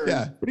start. Return.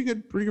 Yeah. Pretty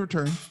good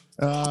return.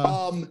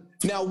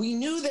 Now we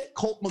knew that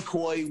Colt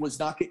McCoy was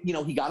not,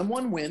 he got him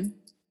 1 win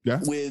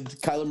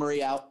with Kyler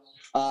Murray out.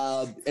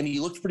 And he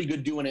looked pretty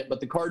good doing it,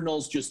 but the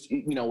Cardinals just,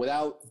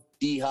 without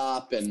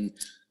D-Hop and,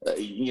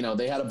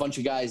 they had a bunch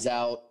of guys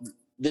out.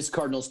 This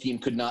Cardinals team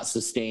could not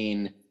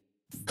sustain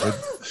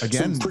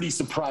again some pretty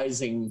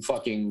surprising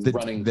fucking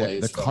running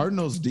plays. The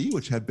Cardinals D,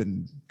 which had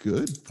been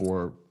good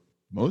for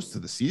most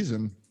of the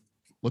season,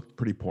 looked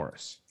pretty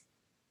porous.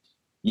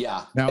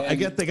 Yeah. Now I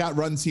get they got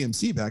Run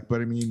CMC back,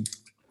 but I mean,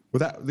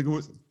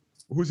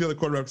 who's the other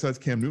quarterback besides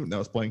Cam Newton that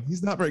was playing?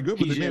 He's not very good.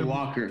 PJ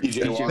Walker.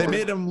 They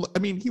made him. I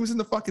mean, he was in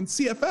the fucking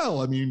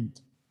CFL. I mean,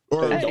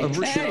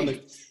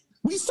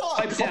 we saw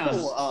a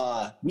couple.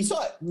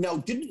 Now,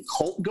 didn't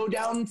Colt go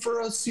down for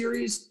a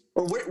series?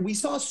 Or we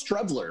saw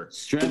Strebler.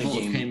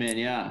 Came in,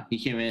 yeah. He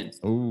came in.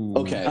 Ooh.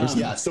 Okay.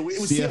 Yeah. So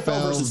it was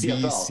CFL versus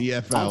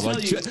CFL. CFL.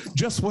 Like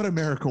just what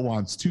America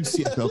wants. 2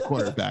 CFL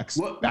quarterbacks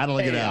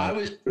battling it out.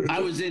 I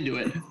was into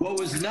it. What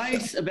was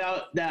nice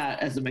about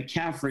that as a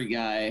McCaffrey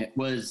guy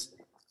was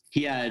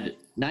he had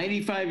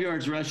 95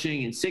 yards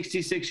rushing and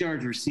 66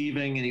 yards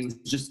receiving, and he was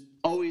just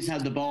always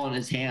had the ball in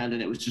his hand,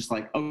 and it was just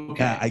like,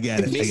 okay. Yeah, I get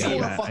it. Did he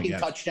score a fucking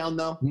touchdown,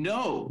 though?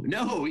 No,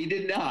 he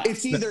did not.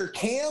 It's either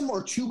Cam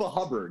or Chuba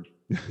Hubbard.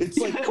 It's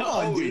like, come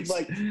on, dude.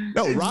 Like,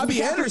 no,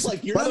 Robbie Anderson.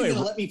 Like, you're not going to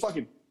let me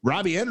fucking.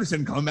 Robbie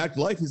Anderson coming back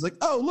to life. He's like,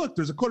 oh, look,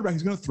 there's a quarterback.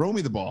 He's going to throw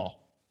me the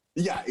ball.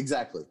 Yeah,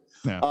 exactly.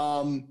 Yeah.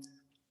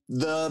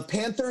 The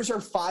Panthers are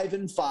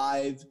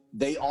 5-5.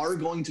 They are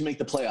going to make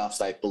the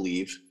playoffs, I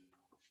believe,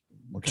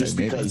 just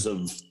because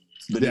of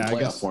the new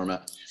playoff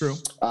format. True.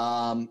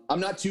 I'm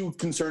not too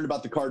concerned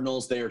about the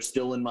Cardinals. They are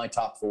still in my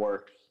top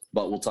 4,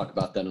 but we'll talk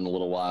about that in a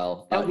little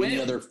while. Oh,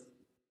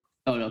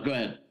 no, go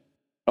ahead.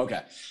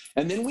 Okay.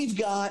 And then we've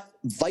got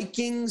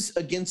Vikings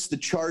against the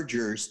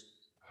Chargers.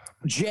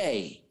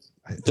 Jay,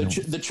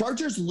 the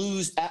Chargers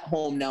lose at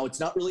home. Now, it's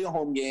not really a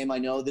home game. I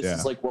know this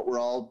is like what we're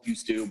all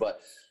used to, but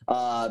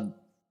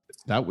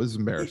that was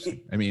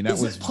embarrassing. I mean, that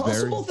was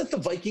possible that the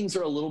Vikings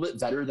are a little bit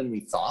better than we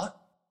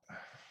thought.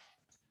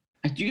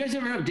 Do you guys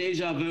ever have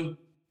deja vu?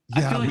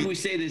 Yeah, I feel like we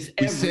say this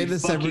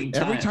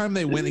every time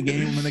they win a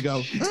game, and they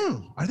go,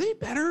 "Oh, are they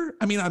better?"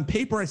 I mean, on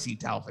paper, I see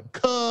Dalvin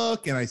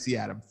Cook, and I see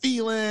Adam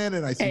Thielen,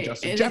 and I see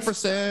Justin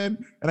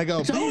Jefferson, and I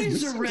go, "Man,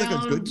 this seems like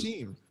a good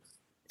team."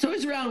 It's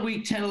always around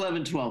week 10,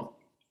 11, 12,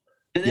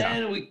 and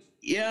then we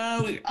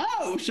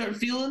start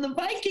feeling the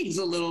Vikings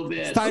a little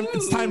bit.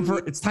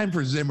 It's time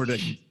for Zimmer to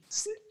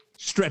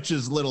stretch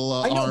his little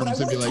arms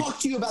and be like,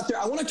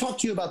 I want to talk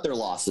to you about their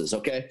losses.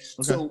 Okay.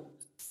 So.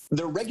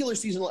 Their regular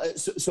season,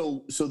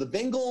 so the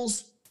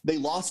Bengals, they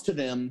lost to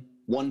them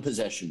 1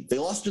 possession. They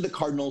lost to the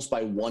Cardinals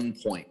by 1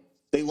 point.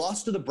 They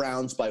lost to the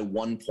Browns by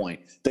 1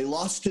 point. They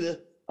lost to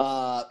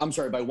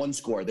by 1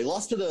 score. They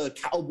lost to the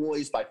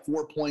Cowboys by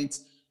 4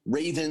 points.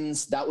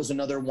 Ravens, that was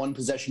another 1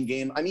 possession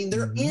game. I mean,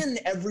 they're in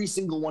every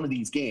single one of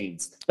these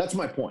games. That's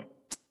my point.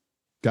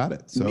 Got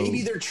it. So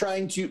maybe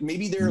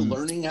they're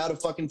learning how to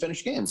fucking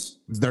finish games.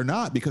 They're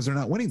not, because they're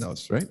not winning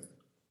those, right?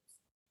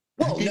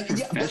 Well,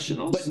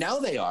 but now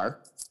they are.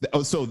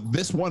 Oh, so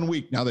this 1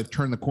 week, now they've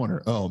turned the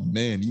corner. Oh,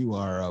 man, you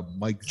are a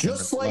Mike.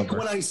 Just like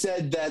when I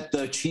said that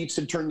the Chiefs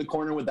had turned the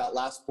corner with that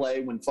last play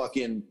when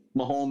fucking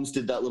Mahomes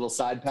did that little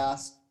side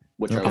pass,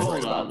 which I was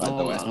right about, by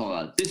the way. Hold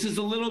on. This is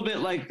a little bit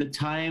like the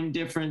time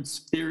difference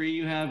theory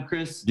you have,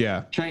 Chris.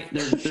 Yeah.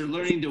 They're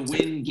learning to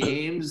win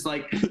games.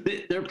 Like,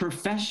 they're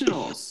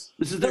professionals.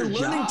 This is their job.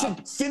 They're learning to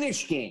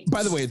finish games.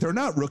 By the way, they're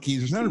not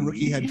rookies. There's not a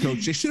rookie head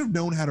coach. They should have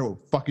known how to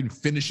fucking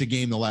finish a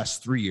game the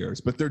last 3 years,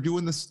 but they're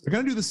doing this. They're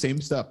going to do the same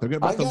stuff. They're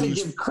about to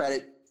lose. Give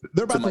credit.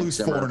 They're about to lose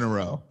 4 in a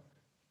row.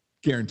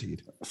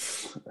 Guaranteed.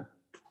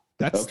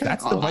 That's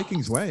the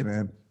Vikings way,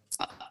 man.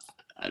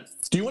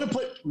 Do you want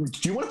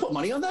to put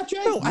money on that,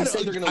 Jay? No, I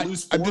say they're going to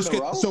lose 4 in a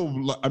row? So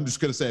I'm just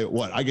going to say,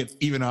 what? I get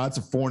even odds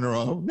of 4 in a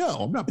row? No,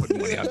 I'm not putting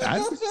money on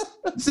that.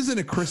 This isn't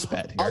a Chris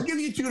bet here. I'll give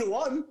you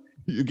 2-1.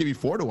 You give me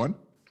 4-1.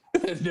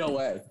 No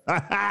way.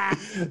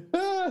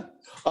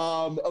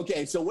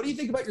 Okay, so what do you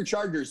think about your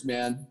Chargers,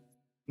 man?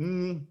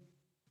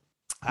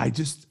 I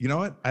just, you know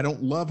what? I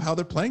don't love how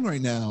they're playing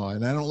right now,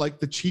 and I don't like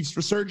the Chiefs'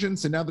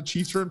 resurgence, and now the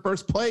Chiefs are in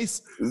first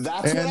place.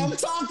 That's what I'm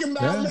talking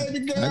about,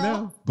 baby girl. I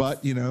know,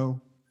 but,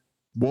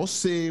 we'll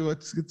see.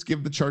 Let's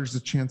give the Chargers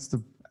a chance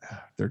to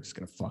they're just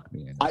gonna fuck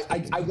me.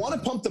 I want to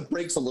pump the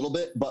brakes a little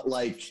bit, but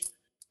like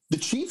the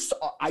Chiefs,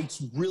 I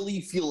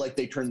really feel like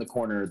they turned the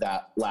corner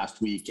that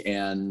last week,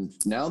 and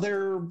now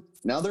they're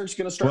just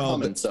gonna start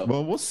humming.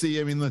 Well, we'll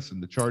see. I mean, listen,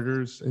 the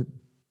Chargers.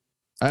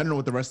 I don't know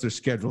what the rest of their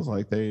schedule's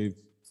like.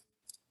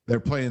 They're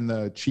playing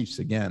the Chiefs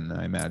again,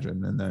 I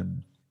imagine, and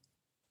then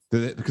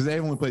because they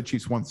only played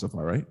Chiefs once so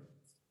far, right?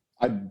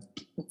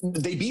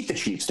 They beat the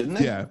Chiefs, didn't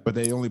they? Yeah, but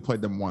they only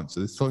played them once. So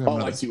they still have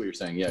I see what you're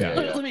saying. Yeah.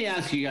 Let me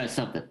ask you guys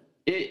something.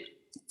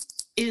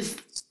 Is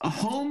a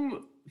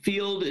home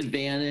field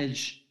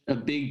advantage a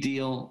big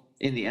deal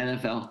in the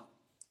NFL?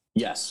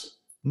 Yes.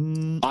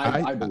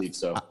 I believe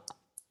so.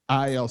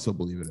 I also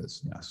believe it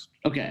is, yes.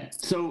 Okay,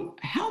 so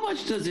how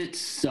much does it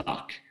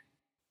suck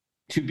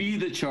to be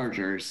the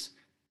Chargers,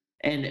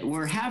 and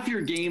where half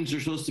your games are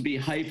supposed to be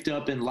hyped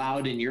up and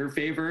loud in your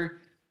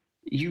favor,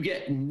 you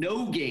get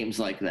no games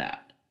like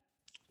that?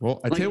 Well,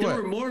 I tell you what,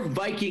 there were more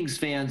Vikings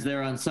fans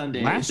there on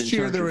Sunday. Last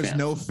year there was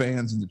no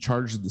fans, and the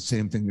Chargers did the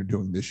same thing they're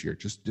doing this year,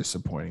 just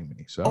disappointing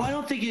me. So I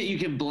don't think you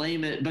can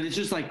blame it, but it's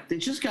just like it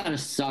just gotta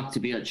suck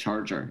to be a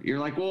Charger. You're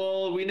like,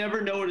 well, we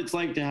never know what it's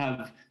like to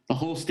have the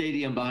whole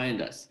stadium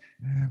behind us.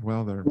 Yeah,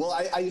 well,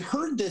 I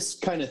heard this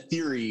kind of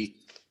theory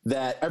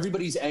that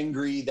everybody's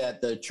angry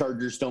that the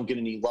Chargers don't get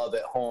any love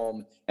at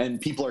home,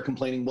 and people are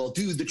complaining, well,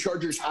 dude, the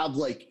Chargers have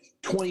like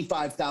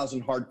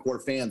 25,000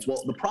 hardcore fans.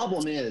 Well, the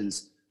problem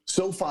is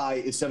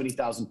SoFi is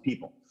 70,000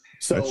 people.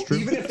 So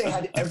even if they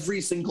had every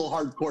single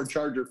hardcore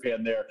Charger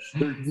fan there,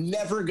 they're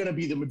never going to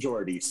be the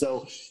majority.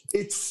 So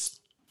it's,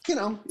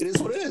 it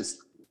is what it is.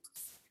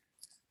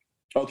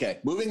 Okay,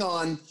 moving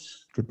on.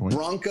 Good point.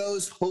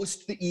 Broncos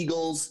host the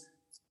Eagles.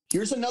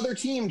 Here's another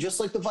team,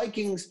 just like the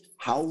Vikings.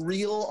 How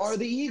real are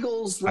the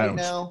Eagles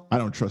now? I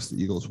don't trust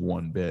the Eagles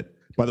one bit.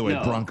 By the way,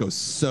 Broncos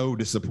so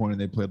disappointed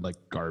they played like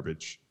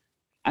garbage.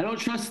 I don't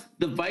trust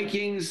the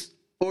Vikings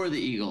or the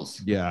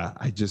Eagles. Yeah,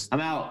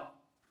 I'm out.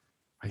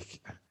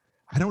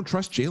 I don't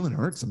trust Jalen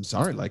Hurts. I'm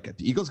sorry. Like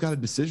the Eagles got a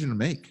decision to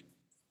make.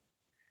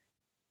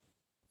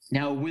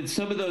 Now, with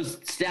some of those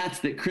stats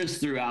that Chris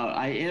threw out,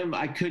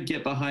 I could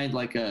get behind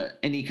like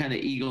any kind of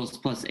Eagles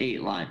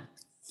 +8 line.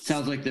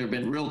 Sounds like they've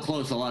been real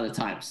close a lot of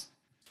times.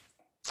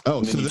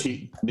 Oh, so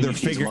they're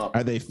figuring?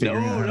 Are they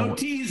figuring? No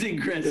teasing,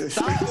 Chris.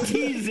 Stop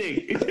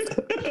teasing.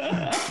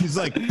 He's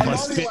like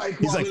plus.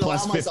 He's like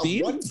plus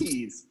 15. One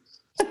tease.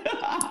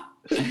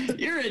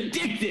 You're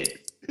addicted.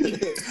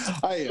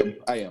 I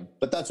am,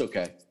 but that's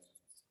okay.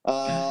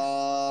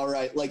 All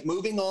right, like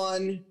moving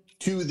on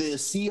to the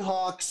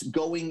Seahawks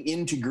going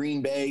into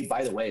Green Bay.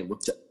 By the way, it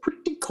looks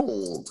pretty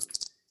cold.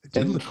 It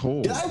did look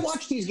cold. Did I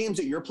watch these games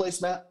at your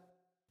place, Matt?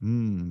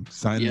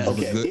 Sign of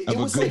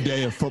a good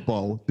day of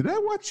football. Did I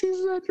watch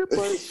these at your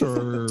place,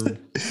 or did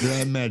I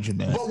imagine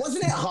that? But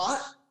wasn't it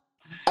hot?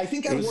 I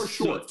think I wore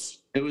shorts.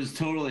 It was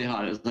totally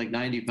hot. It was like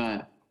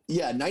 95.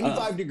 Yeah,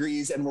 95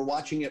 degrees, and we're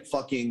watching it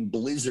fucking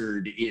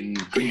blizzard in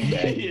Green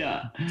Bay.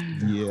 Yeah.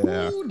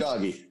 Ooh,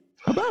 doggy.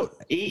 How about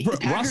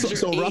Russell?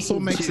 So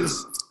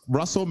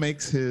Russell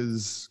makes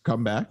his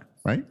comeback,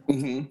 right?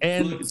 Mm-hmm.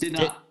 And it did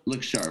not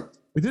look sharp.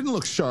 It didn't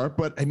look sharp,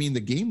 but I mean, the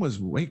game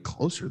was way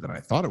closer than I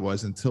thought it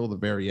was until the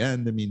very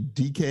end. I mean,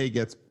 DK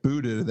gets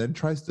booted and then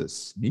tries to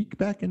sneak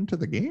back into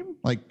the game.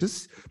 Like,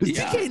 does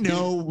DK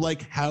know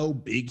like how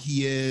big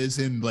he is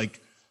and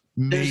like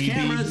maybe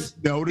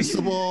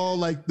noticeable?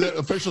 Like the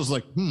officials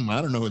like,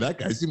 I don't know who that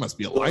guy is. He must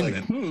be a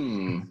lineman.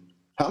 Like,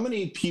 How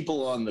many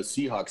people on the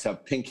Seahawks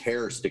have pink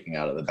hair sticking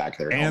out of the back of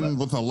their helmet? And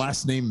with a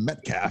last name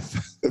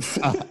Metcalf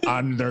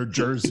on their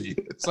jersey.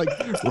 It's like,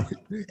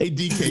 hey,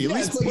 DK, at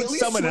least put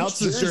someone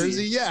else's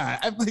jersey. Yeah.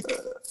 I'm like,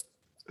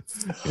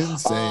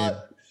 insane.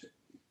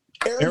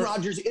 Aaron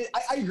Rodgers,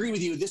 I agree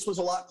with you. This was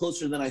a lot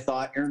closer than I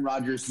thought. Aaron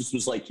Rodgers, this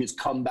was like his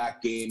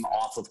comeback game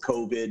off of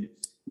COVID.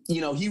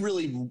 He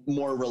really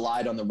more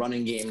relied on the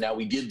running game. Now,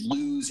 we did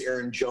lose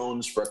Aaron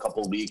Jones for a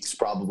couple of weeks,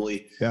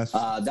 probably. Yes.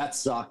 That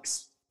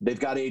sucks. They've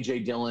got A.J.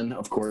 Dillon,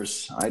 of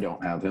course. I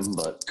don't have him,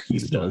 but he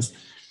does.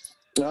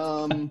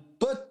 Yeah,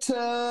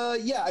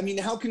 I mean,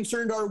 how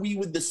concerned are we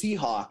with the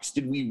Seahawks?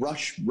 Did we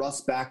rush Russ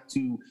back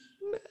too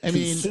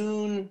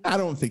soon? I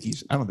don't think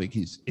he's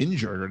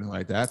injured or anything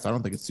like that. So I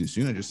don't think it's too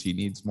soon. He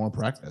needs more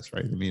practice,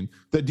 right? I mean,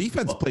 the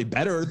defense played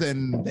better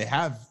than they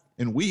have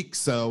in weeks,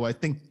 so I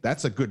think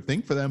that's a good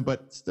thing for them.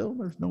 But still,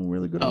 there's no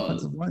really good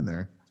offensive line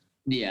there.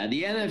 Yeah,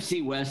 the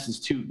NFC West is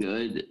too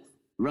good.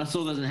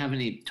 Russell doesn't have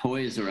any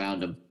toys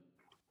around him.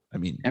 I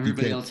mean,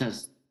 everybody else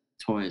has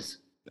toys.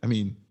 I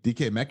mean,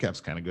 DK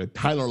Metcalf's kind of good.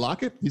 Tyler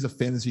Lockett, he's a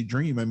fantasy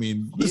dream. I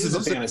mean, this is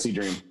a fantasy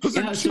dream. Those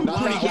are two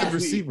pretty good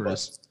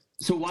receivers.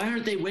 So why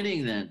aren't they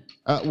winning then?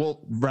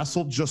 Well,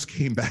 Russell just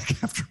came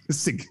back after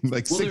missing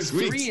like 6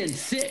 weeks. 3 and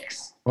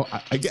 6. Well,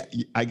 I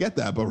get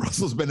that, but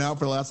Russell's been out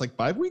for the last like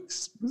 5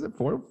 weeks. Was it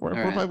four or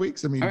 5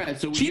 weeks? I mean, all right.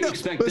 So you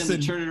expect them to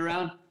turn it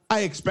around?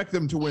 I expect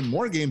them to win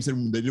more games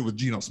than they did with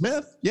Geno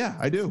Smith. Yeah,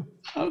 I do.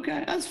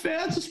 Okay, that's fair.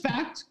 That's a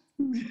fact.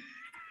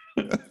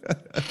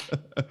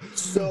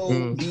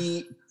 So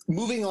the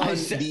moving on.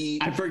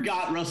 I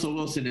forgot Russell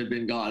Wilson had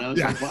been gone. I was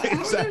like, wow,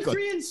 exactly.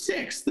 They're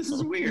 3-6. This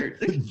is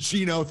weird.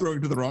 Gino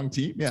throwing to the wrong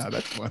team. Yeah,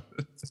 that's one.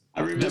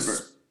 I remember.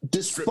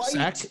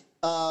 Despite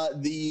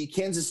the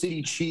Kansas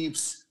City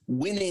Chiefs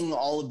winning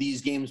all of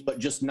these games, but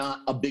just not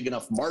a big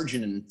enough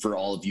margin for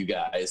all of you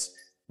guys,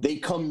 they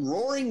come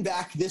roaring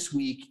back this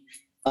week.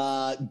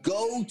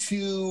 Go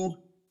to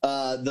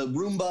the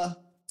Roomba,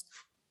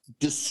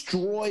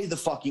 destroy the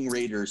fucking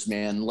Raiders,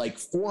 man. Like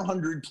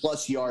 400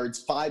 plus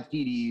yards, 5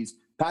 TDs.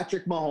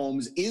 Patrick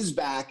Mahomes is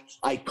back.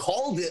 I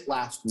called it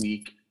last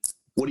week.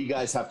 What do you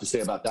guys have to say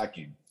about that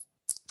game?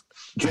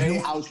 Jay,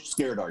 how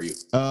scared are you?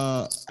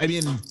 I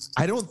mean,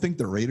 I don't think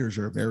the Raiders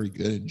are very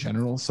good in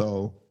general.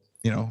 So,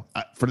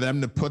 for them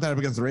to put that up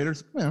against the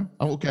Raiders, yeah,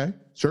 okay,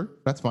 sure,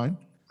 that's fine.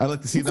 I'd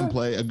like to see them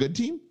play a good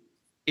team.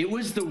 It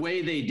was the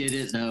way they did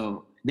it,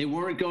 though. They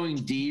weren't going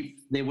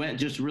deep. They went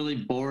just really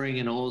boring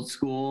and old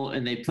school,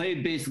 and they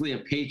played basically a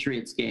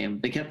Patriots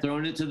game. They kept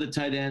throwing it to the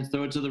tight ends,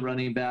 throw it to the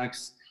running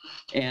backs,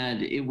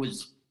 and it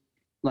was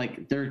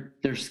like their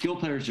skill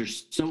players are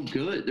so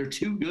good. They're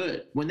too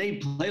good. When they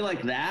play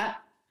like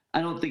that, I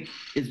don't think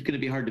it's going to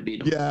be hard to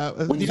beat them. Yeah,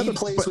 when he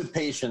plays with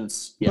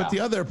patience. Yeah. But the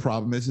other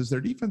problem is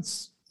their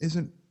defense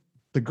isn't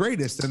the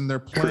greatest, and they're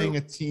playing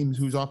a team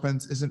whose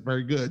offense isn't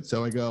very good.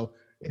 So I go,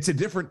 it's a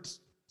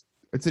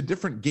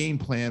different game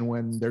plan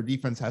when their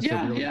defense has to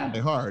really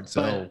play hard.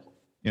 So,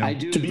 I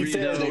do. To be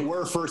fair, they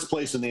were first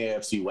place in the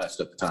AFC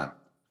West at the time.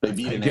 They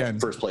beat a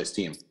first place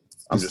team.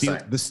 I'm just saying.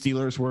 The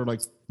Steelers were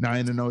like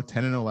 9-0,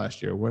 10-0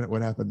 last year.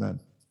 What happened then?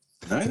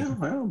 I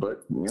know,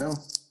 but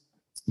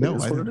no,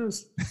 what it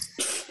is.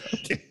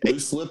 Okay.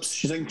 Loose lips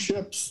sink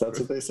ships. That's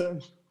what they say.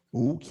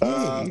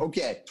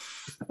 Okay.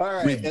 All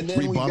right. And then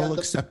rebuttal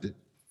accepted.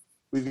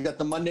 We've got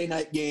the Monday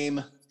night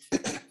game.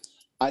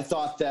 I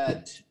thought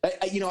that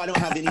I don't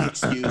have any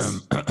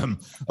excuse.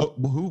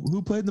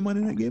 Who played the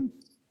Monday night game?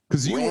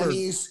 Because you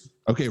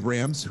were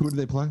Rams. Who did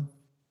they play?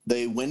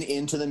 They went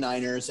into the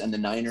Niners, and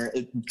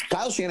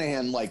Kyle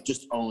Shanahan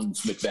just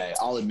owns McVay.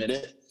 I'll admit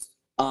it.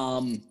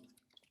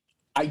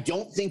 I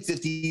don't think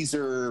that these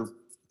are.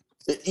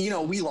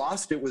 We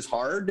lost. It was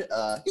hard.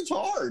 It's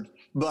hard,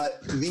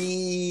 but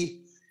the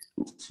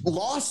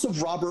loss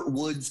of Robert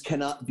Woods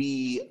cannot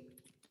be.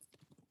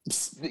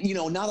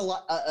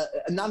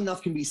 Not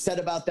enough can be said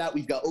about that.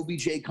 We've got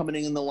OBJ coming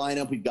in the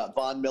lineup. We've got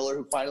Von Miller,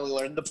 who finally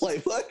learned the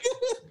playbook.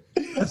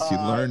 Yes, you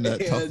learned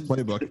that tough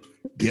playbook.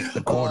 Get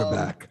the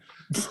quarterback.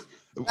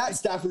 Matt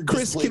Stafford.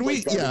 Chris, can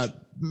we? Yeah,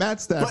 Matt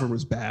Stafford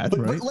was bad,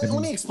 right? But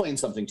let me explain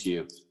something to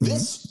you.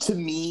 This, to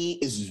me,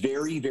 is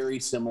very, very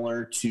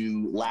similar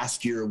to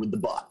last year with the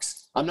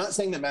Bucs. I'm not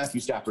saying that Matthew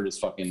Stafford is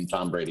fucking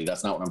Tom Brady.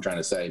 That's not what I'm trying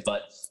to say.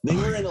 But they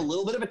were in a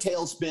little bit of a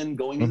tailspin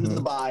going into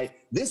the bye.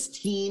 This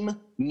team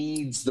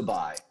needs the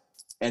bye,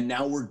 and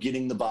now we're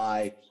getting the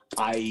bye.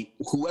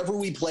 Whoever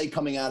we play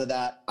coming out of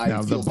that,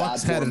 now the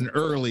Bucs had an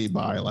early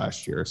bye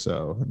last year,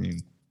 so I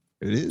mean,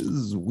 it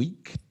is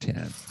week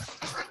 10.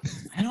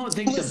 I don't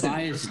think the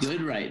bye is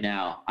good right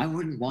now. I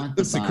wouldn't want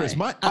the bye. Chris,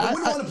 I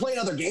wouldn't want to play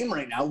another game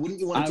right now. Wouldn't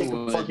you want to take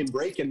a fucking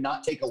break and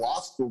not take a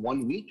loss for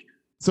 1 week?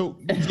 So,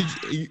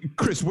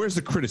 Chris, where's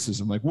the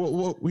criticism? Like,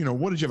 what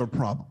did you have a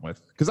problem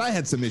with? Because I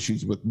had some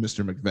issues with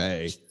Mr.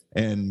 McVay,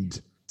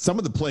 and some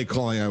of the play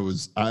calling I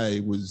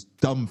was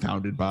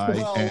dumbfounded by.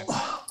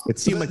 Well, it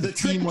seemed like the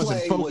team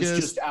wasn't focused. Was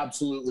just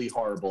absolutely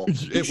horrible.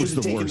 It was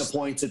the taken worst. The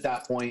points at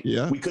that point.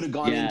 Yeah. We could have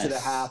gone into the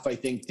half, I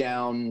think,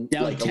 down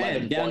like 10,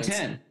 11 down points.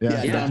 10.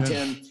 Yeah, down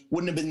 10.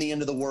 Wouldn't have been the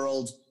end of the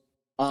world.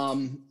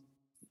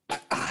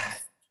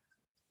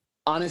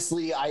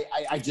 Honestly,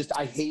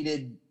 I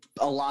hated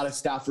a lot of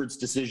Stafford's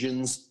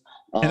decisions.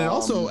 And it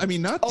also, I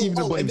mean, not even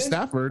to blame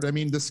Stafford. I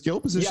mean, the skill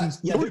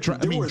positions, they were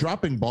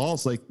dropping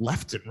balls like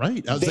left and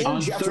right. I was Van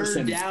like,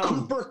 Jefferson,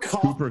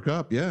 Cooper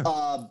Kupp, yeah.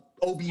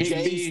 OBJ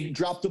Higbee.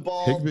 dropped the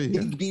ball.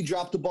 Higbee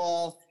dropped the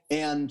ball,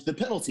 and the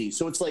penalty.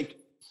 So it's like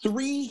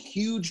 3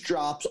 huge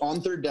drops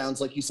on third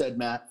downs, like you said,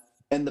 Matt,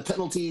 and the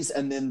penalties,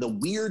 and then the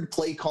weird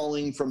play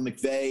calling from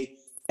McVay.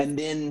 And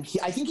then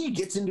I think he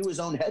gets into his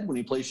own head when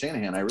he plays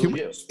Shanahan. I really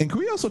do. And can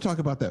we also talk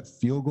about that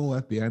field goal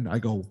at the end? I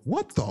go,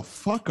 what the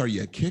fuck are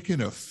you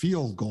kicking a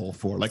field goal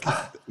for? Like,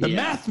 the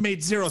math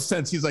made 0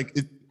 sense. He's like,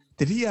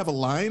 did he have a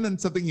line and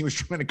something he was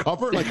trying to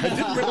cover? Like, I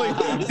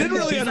didn't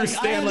really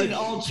understand. Like, an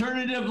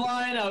alternative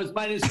line. I was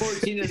minus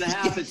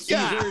 14.5 at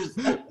Caesars.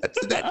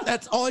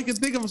 That's all I could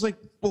think of. I was like,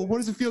 well, what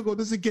is a field goal?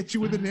 Does it get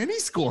you within any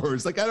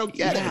scores? Like, I don't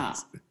get it.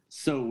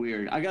 So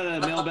weird. I got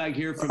a mailbag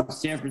here from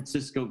San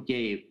Francisco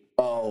Gabe.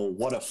 Oh,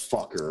 what a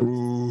fucker.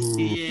 Ooh.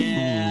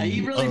 Yeah,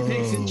 he really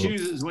picks and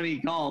chooses when he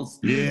calls.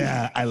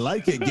 Yeah, I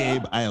like it,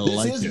 Gabe.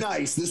 This is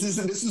nice. This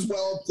is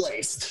well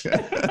placed.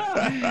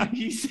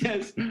 He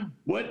says,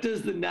 what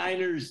does the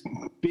Niners'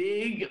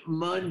 big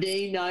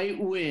Monday night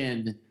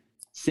win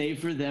say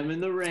for them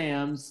and the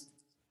Rams?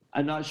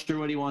 I'm not sure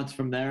what he wants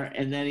from there.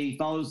 And then he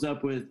follows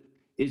up with,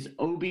 is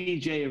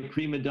OBJ a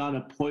prima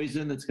donna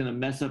poison that's going to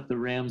mess up the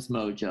Rams'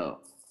 mojo?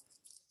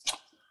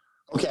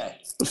 Okay,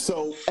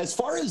 so as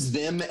far as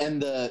them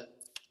and the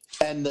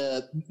And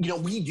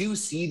we do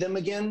see them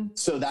again,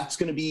 so that's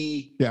going to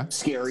be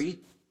scary.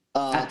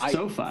 At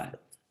SoFi.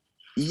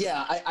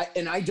 Yeah,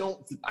 I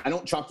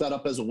don't chalk that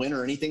up as a win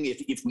or anything.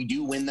 If we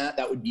do win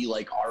that would be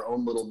like our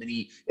own little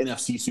mini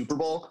NFC Super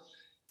Bowl.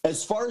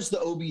 As far as the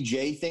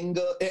OBJ thing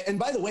goes, and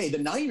by the way, the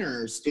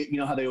Niners,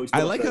 how they always.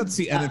 I like how it's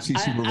the NFC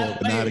Super Bowl,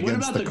 but not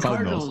against the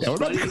Cardinals. What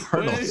about the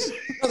Cardinals?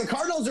 No, the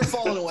Cardinals are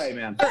falling away,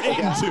 man. They're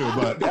 8-2,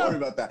 but don't worry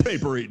about that.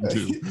 Paper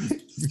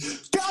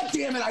 8-2. God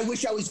damn it! I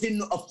wish I was in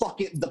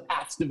the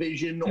Pats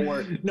division,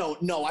 or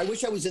no. I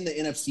wish I was in the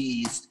NFC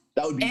East.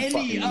 That would be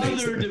any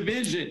other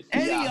division.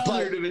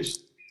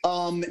 Division.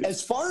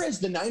 As far as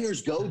the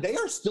Niners go, they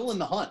are still in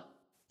the hunt.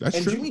 That's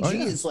and true. Jimmy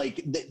G is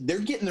like, they're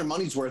getting their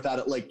money's worth out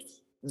of it. Like,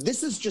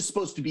 this is just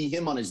supposed to be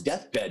him on his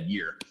deathbed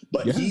year,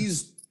 but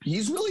he's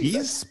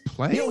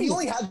playing. He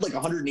only had like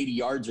 180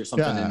 yards or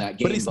something in that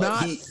game, but he's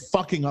not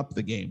fucking up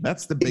the game.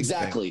 That's the big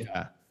thing.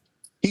 Yeah.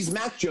 He's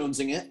Mac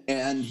Jonesing it,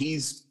 and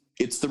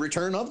it's the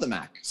return of the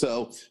Mac.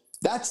 So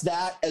that's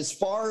that. As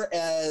far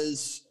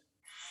as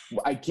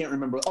I can't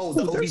remember. Oh,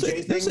 the OBJ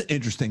thing. There's an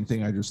interesting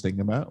thing I just thinking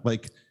about.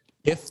 Like,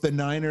 if the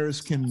Niners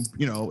can,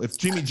 if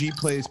Jimmy G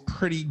plays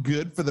pretty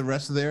good for the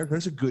rest of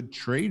there's a good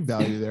trade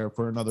value there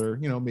for another,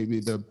 maybe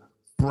the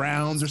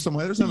Browns or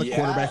somewhere. There's another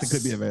quarterback that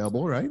could be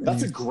available, right?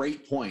 That's a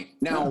great point.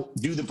 Now,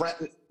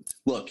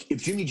 look,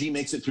 if Jimmy G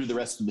makes it through the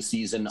rest of the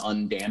season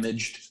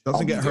undamaged,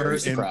 doesn't get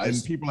hurt,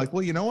 and people are like,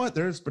 well, you know what?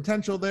 There's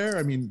potential there.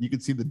 I mean, you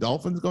could see the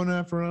Dolphins going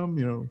after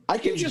him. I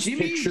can just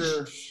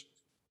picture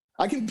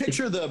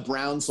the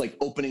Browns like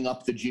opening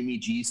up the Jimmy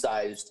G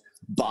sized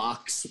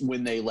box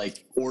when they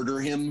like order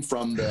him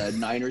from the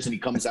Niners, and he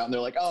comes out and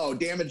they're like, oh,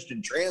 damaged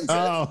in transit.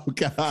 Oh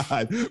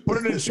God, put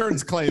an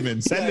insurance claim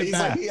in, send it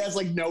back. He has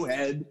like no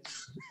head.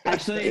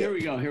 Actually, here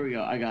we go.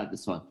 I got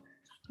this one.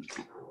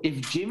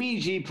 If Jimmy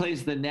G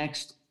plays the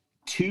next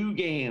 2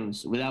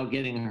 games without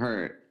getting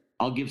hurt,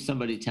 I'll give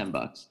somebody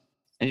 $10.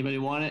 Anybody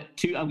want it?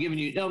 I'm giving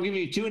you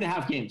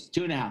 2.5 games.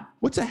 2.5.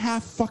 What's a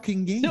half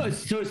fucking game? No,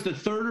 it's the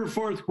third or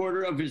fourth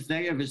quarter of his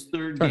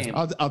third game.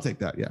 I'll take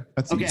that. Yeah.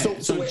 That's okay.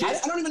 So wait, I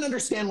don't even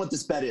understand what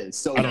this bet is.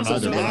 So I don't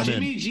know.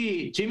 Jimmy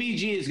G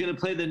is going to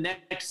play the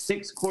next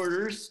 6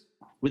 quarters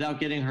without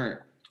getting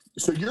hurt.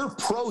 So you're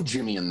pro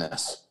Jimmy in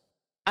this?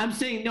 I'm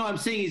saying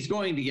he's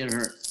going to get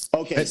hurt.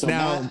 Okay. So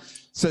now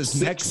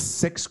says next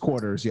 6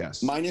 quarters.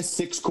 Yes. Minus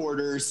 6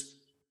 quarters.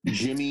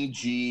 Jimmy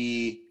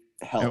G.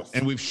 Health.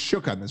 And we've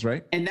shook on this,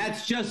 right? And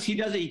that's just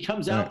he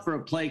comes out for a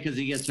play because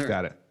he gets hurt.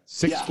 Got it.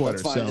 6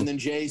 quarters. That's fine. And then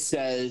Jay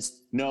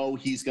says, no,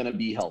 he's going to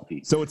be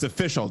healthy. So it's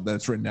official.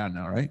 That's written down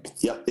now, right?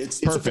 Yep. It's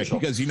perfect official.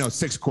 because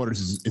 6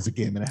 quarters is a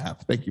game and a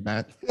half. Thank you,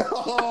 Matt.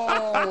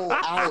 Oh,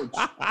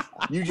 ouch.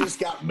 You just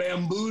got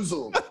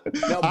bamboozled.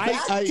 Now I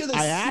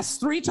asked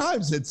 3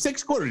 times. It's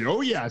 6 quarters.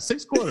 Oh yeah,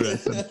 6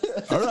 quarters.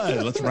 All right,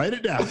 let's write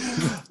it down.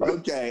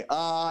 Okay.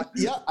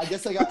 I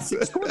guess I got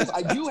 6 quarters.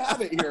 I do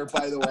have it here,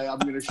 by the way. I'm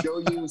going to show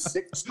you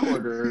 6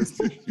 quarters.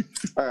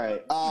 All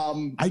right.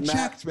 Matt,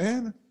 checked,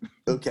 man.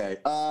 Okay.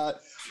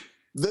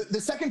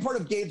 The second part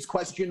of Gabe's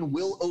question: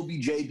 will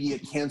OBJ be a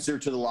cancer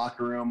to the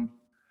locker room?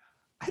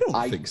 I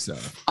don't think so.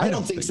 I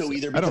don't think so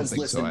either. Because, I don't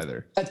think so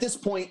either. At this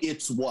point,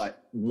 it's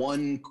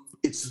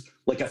it's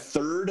like a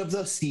third of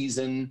the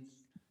season.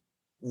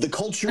 The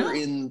culture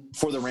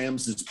for the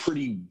Rams is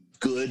pretty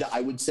good, I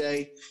would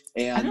say.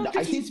 And I don't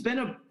think he's been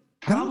a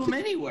problem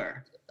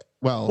anywhere.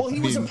 Well, he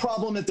was a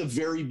problem at the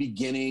very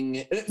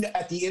beginning,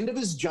 at the end of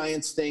his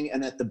Giants thing,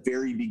 and at the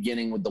very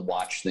beginning with the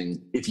watch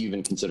thing, if you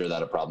even consider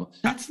that a problem.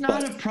 That's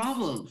not a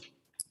problem.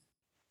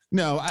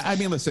 No, I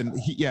mean, listen,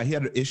 he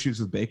had issues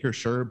with Baker,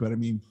 sure, but I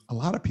mean, a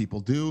lot of people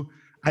do.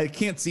 I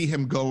can't see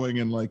him going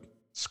and like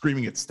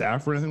screaming at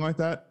Stafford or anything like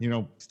that.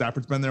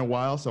 Stafford's been there a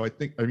while, so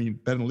been in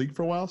the league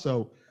for a while,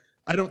 so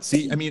I don't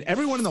see. I mean,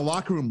 everyone in the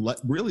locker room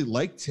really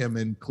liked him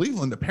in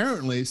Cleveland,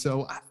 apparently.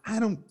 So I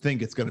don't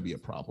think it's going to be a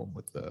problem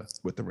with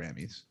the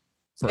Rammies.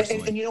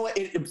 And you know what?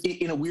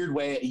 In a weird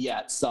way,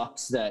 it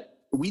sucks that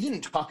we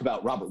didn't talk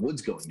about Robert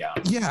Woods going down.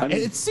 Yeah, and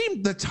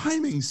the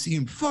timing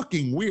seemed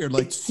fucking weird.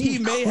 Like he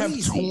may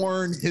have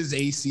torn his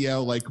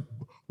ACL like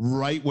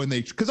right when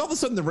because all of a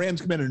sudden the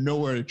Rams come out of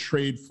nowhere to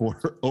trade for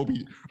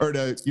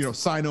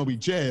sign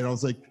OBJ, and I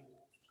was like,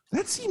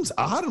 that seems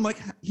odd. I'm like,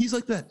 he's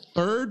like that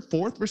 3rd,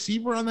 4th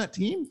receiver on that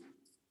team.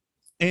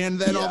 And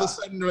then all of a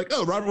sudden they're like,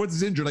 oh, Robert Woods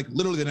is injured. Like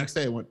literally the next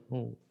day I went,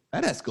 oh,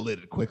 that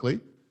escalated quickly.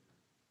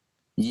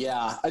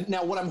 Yeah.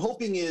 Now what I'm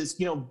hoping is,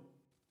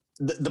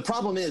 the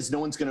problem is no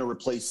one's going to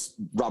replace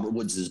Robert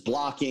Woods'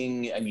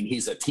 blocking. I mean,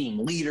 he's a team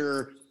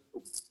leader.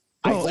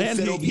 Oh, and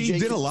he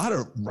did a lot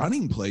of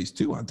running plays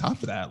too on top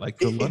of that.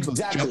 Like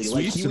exactly.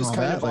 Like he was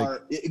kind of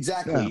our,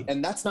 exactly. Yeah.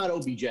 And that's not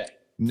OBJ.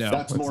 No,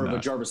 that's more of a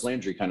Jarvis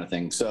Landry kind of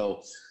thing.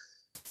 So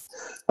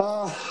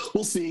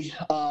we'll see.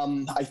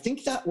 I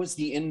think that was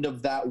the end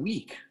of that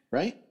week,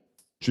 right?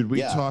 Should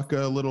we talk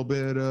a little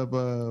bit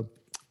of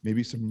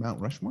maybe some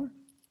Mount Rushmore?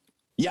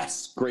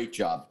 Yes. Great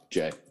job,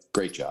 Jay.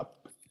 Great job.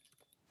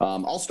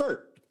 I'll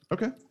start.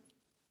 Okay.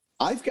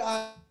 I've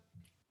got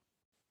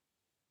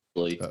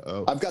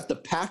the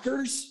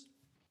Packers,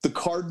 the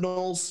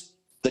Cardinals,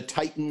 the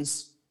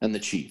Titans, and the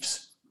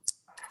Chiefs.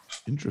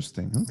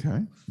 Interesting.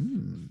 Okay.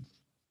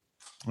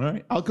 All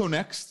right. I'll go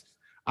next.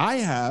 I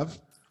have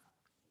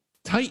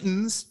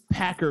Titans,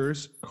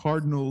 Packers,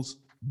 Cardinals,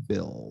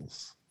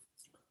 Bills.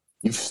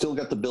 You've still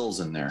got the Bills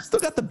in there. Still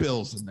got the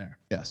Bills in there.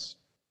 Yes.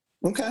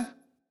 Okay.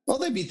 Well,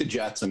 they beat the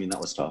Jets. I mean,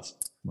 that was tough.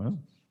 Well,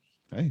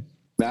 hey.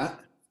 Matt?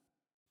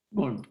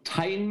 Well,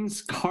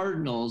 Titans,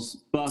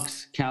 Cardinals,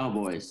 Bucks,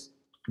 Cowboys.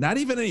 Not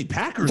even any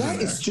Packers in That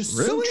there. is just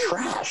really so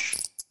trash.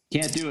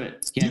 Can't do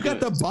it. Can't You got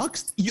the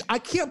Bucks. I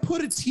can't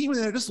put a team in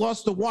there that just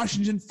lost the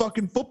Washington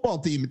fucking football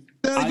team.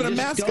 Not even a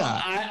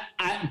mascot.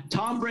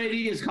 Tom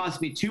Brady has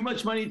cost me too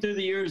much money through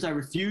the years. I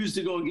refuse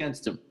to go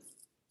against him.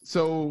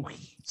 So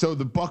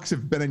the Bucks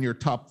have been in your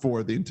top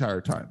 4 the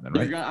entire time, then,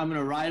 right? I'm going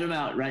to ride them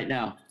out right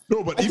now.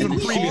 No, but even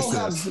previous to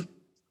this.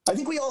 I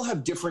think we all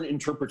have different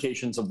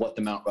interpretations of what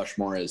the Mount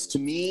Rushmore is. To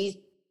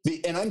me,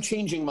 and I'm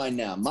changing mine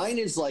now. Mine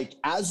is like,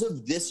 as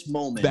of this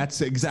moment. That's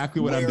exactly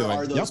what I'm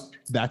doing. Yep.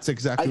 That's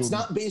exactly It's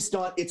not based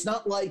on, it's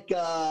not like.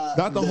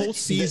 Not the whole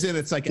season.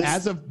 It's like,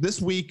 as of this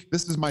week,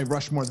 this is my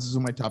Rushmore. This is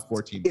my top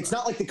 14. It's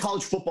not like the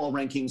college football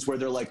rankings where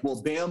they're like,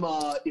 well,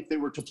 Bama, if they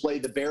were to play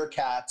the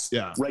Bearcats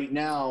right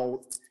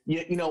now,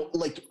 you know,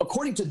 like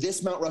according to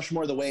this Mount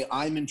Rushmore, the way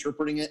I'm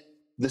interpreting it,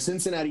 the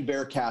Cincinnati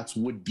Bearcats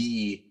would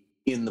be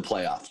in the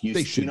playoff.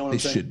 They should. You know what they I'm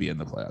saying? should be in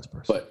the playoffs.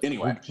 But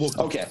anyway, we'll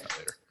okay.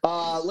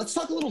 Let's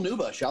talk a little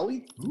Nuba, shall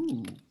we?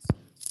 Ooh.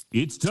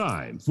 It's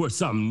time for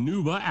some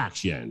Nuba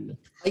action.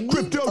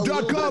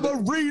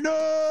 Crypto.com arena.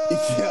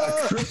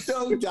 Yeah,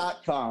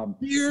 crypto.com.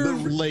 Dear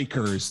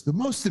Lakers, the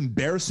most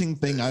embarrassing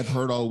thing I've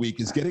heard all week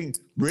is getting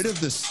rid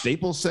of the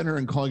Staples Center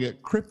and calling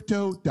it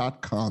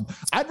crypto.com.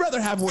 I'd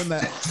rather have one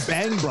that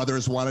Bang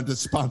Brothers wanted to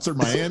sponsor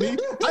Miami.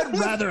 I'd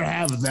rather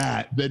have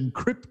that than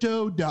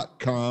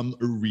crypto.com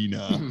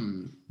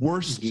arena.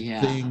 Worst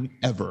thing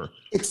ever.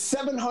 It's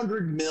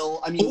 $700 million.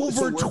 I mean,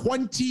 over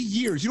 20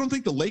 years. You don't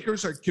think the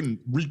Lakers can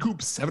recoup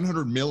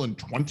 $700 million in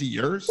 20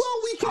 years?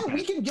 Well,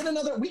 we can get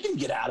another. We can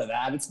get out of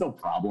that. It's no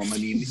problem. I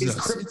mean, is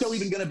crypto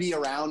even going to be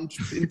around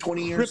in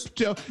 20 years?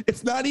 Crypto.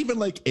 It's not even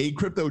like a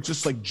crypto. It's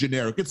just like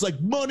generic. It's like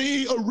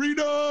money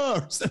arena.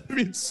 I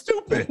mean, it's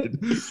stupid.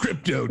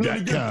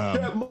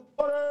 Crypto.com.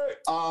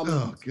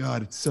 Oh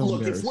God, it's so.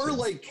 Look, if we're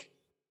like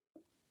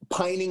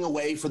pining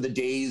away for the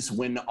days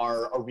when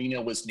our arena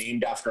was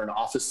named after an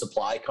office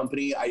supply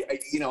company, I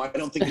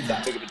don't think it's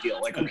that big of a deal.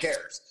 Like, who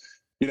cares?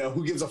 You know,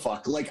 who gives a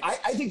fuck? Like, I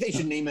think they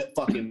should name it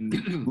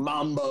fucking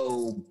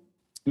Mambo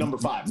number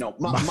 5. No,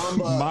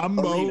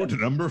 Mambo to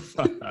number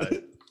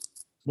 5.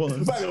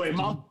 Well, by the way,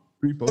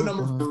 Mambo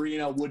number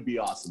arena would be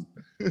awesome.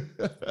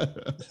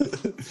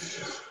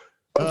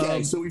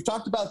 Okay, so we've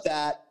talked about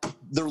that.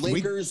 The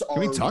Lakers are.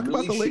 Can we talk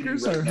really about the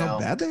Lakers right or now. how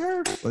bad they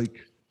are? Like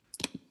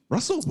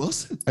Russell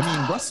Wilson. I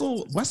mean,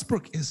 Russell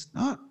Westbrook is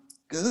not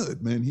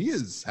good, man. He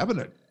is having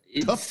a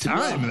tough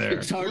time there.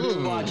 It's hard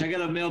to watch. I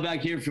got a mail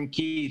back here from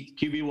Keith,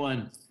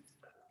 QB1.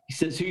 He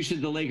says, who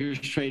should the Lakers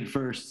trade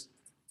first?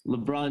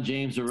 LeBron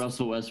James or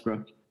Russell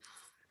Westbrook?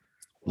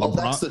 Well,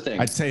 that's the thing.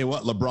 I tell you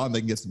what, LeBron, they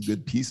can get some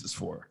good pieces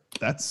for.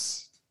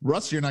 That's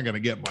Russ, you're not going to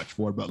get much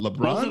for, but LeBron.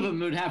 Both of them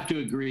would have to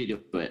agree to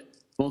it.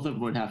 Both of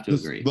them would have to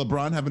agree.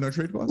 LeBron have a no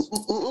trade clause?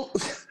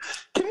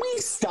 Can we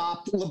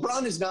stop?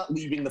 LeBron is not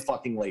leaving the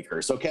fucking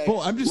Lakers, okay?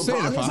 Well, I'm just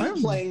saying, if I'm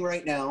playing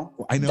right now,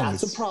 I know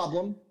that's a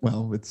problem.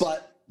 Well,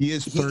 he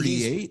is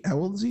 38. How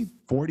old is he?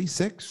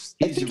 46?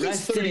 He's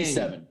resting. He's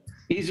 37.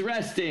 He's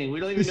resting. We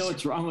don't even know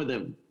what's wrong with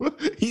him.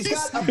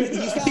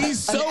 He's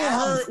so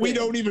hurt. We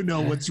don't even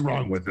know what's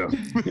wrong with him.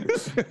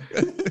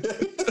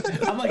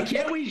 I'm like,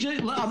 can't we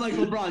just? I'm like,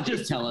 LeBron,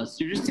 just tell us.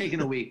 You're just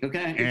taking a week,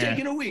 okay? You're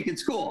taking a week.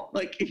 It's cool.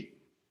 Like,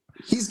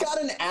 he's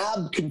got an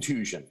ab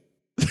contusion.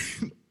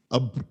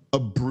 a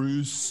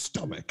bruised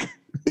stomach.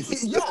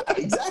 Yeah,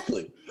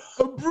 exactly.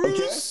 A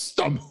bruised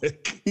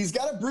stomach. He's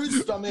got a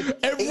bruised stomach.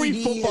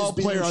 Every football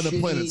player on the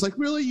planet. It's like,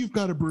 really? You've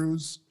got a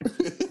bruise?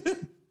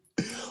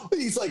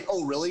 He's like,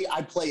 oh, really?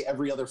 I play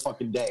every other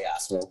fucking day,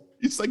 asshole.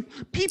 He's like,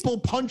 people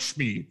punch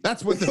me.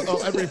 That's what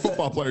every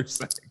football player's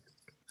saying.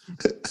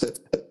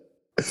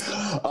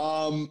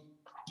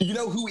 You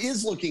know who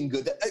is looking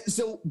good?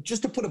 So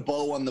just to put a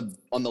bow on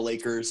the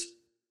Lakers,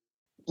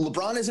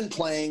 LeBron isn't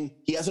playing.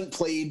 He hasn't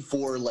played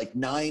for like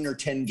 9 or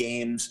 10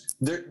 games.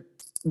 The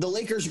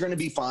Lakers are going to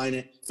be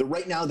fine.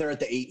 Right now they're at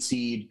the 8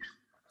 seed.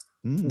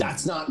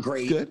 That's not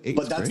great,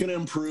 but that's going to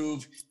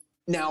improve.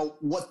 Now,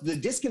 what the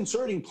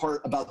disconcerting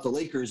part about the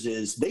Lakers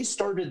is they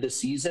started the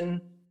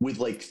season with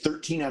like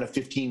 13 out of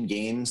 15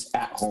 games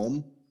at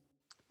home.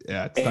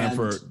 Yeah, it's time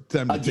for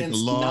them to take a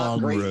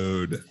long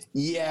road.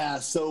 Yeah,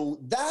 so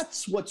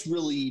that's what's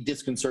really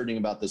disconcerting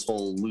about this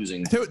whole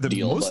losing deal.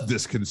 The most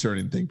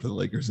disconcerting thing for the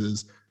Lakers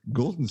is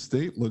Golden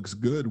State looks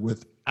good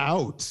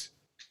without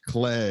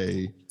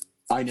Clay.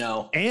 I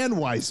know. And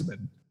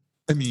Wiseman.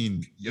 I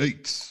mean,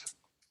 yikes.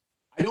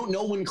 I don't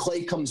know when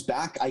Clay comes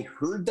back. I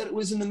heard that it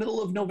was in the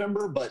middle of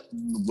November, but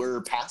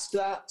we're past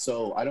that,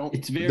 so I don't.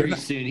 It's very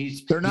soon.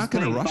 They're not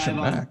going to rush him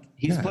back.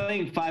 He's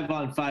playing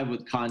 5-on-5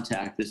 with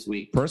contact this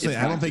week. Personally,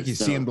 I don't think you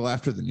see him till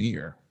after the new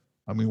year.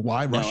 I mean,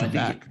 why rush him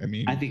back?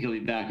 I think he'll be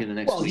back in the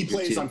next. Well, he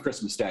plays on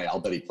Christmas Day. I'll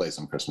bet he plays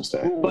on Christmas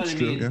Day. But I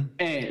mean,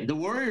 hey, the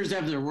Warriors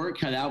have their work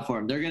cut out for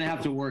them. They're going to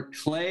have to work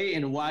Clay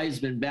and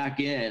Wiseman back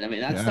in. I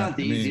mean, that's not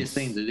the easiest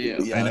thing to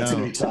do. Yeah, that's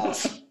going to be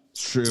tough.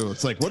 It's true.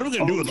 It's like, what are we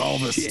going to do with all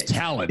this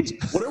talent?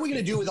 What are we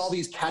going to do with all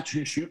these catch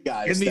and shoot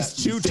guys? And these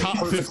 2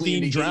 top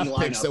 15 draft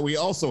picks that we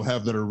also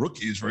have that are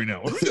rookies right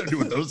now. What are we going to do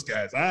with those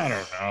guys? I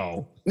don't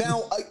know.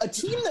 Now, a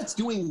team that's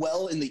doing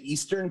well in the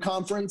Eastern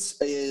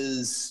Conference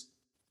is...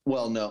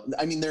 Well, no.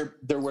 I mean,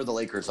 they're where the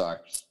Lakers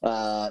are.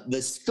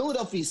 The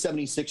Philadelphia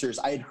 76ers,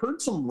 I had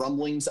heard some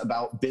rumblings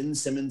about Ben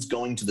Simmons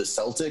going to the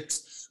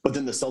Celtics, but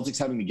then the Celtics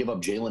having to give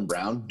up Jaylen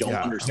Brown. Don't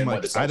understand why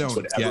the Celtics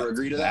would ever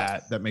agree to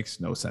that. That makes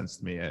no sense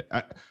to me.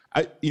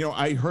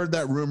 I heard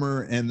that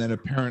rumor, and then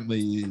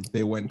apparently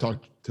they went and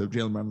talked to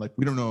Jaylen Brown, like,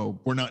 we don't know.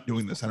 We're not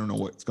doing this. I don't know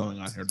what's going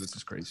on here. This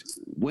is crazy.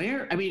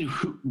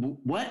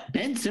 What?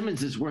 Ben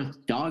Simmons is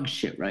worth dog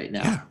shit right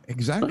now. Yeah,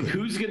 exactly. Like,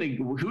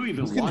 who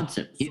even wants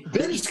him?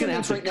 Ben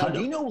Simmons right now,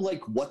 do you know,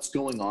 like, what's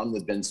going on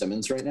with Ben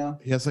Simmons right now?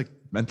 He has, like,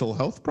 mental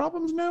health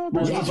problems now?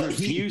 Well, he's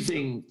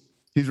refusing.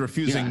 He's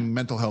refusing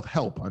mental health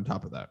help on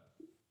top of that.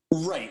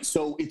 Right.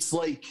 So it's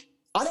like,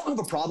 I don't have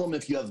a problem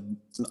if you have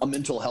a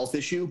mental health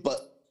issue,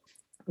 but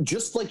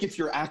just like if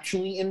you're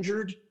actually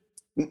injured,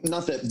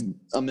 not that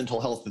a mental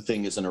health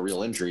thing isn't a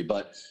real injury,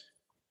 but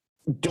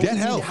don't you need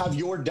to have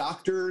your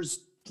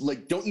doctors,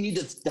 like, don't you need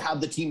to have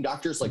the team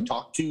doctors, like,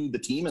 talk to the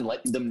team and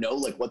let them know,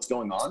 like, what's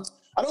going on?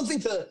 I don't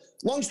think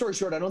long story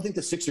short, I don't think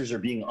the Sixers are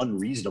being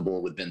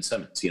unreasonable with Ben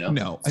Simmons, you know?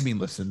 No, I mean,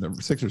 listen, the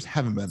Sixers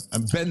haven't been,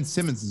 Ben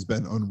Simmons has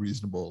been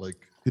unreasonable. Like,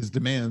 his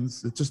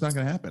demands, it's just not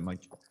going to happen.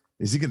 Like,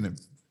 is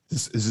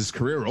his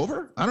career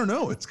over? I don't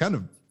know. It's kind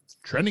of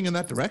trending in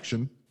that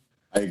direction.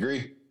 I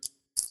agree.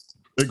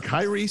 And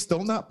Kyrie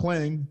still not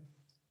playing.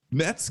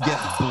 Nets get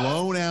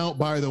blown out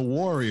by the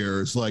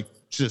Warriors, like,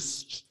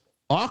 just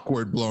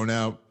awkward blown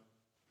out.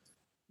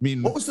 I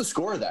mean, what was the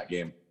score of that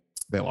game?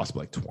 They lost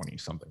by like 20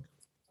 something.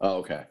 Oh,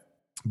 okay.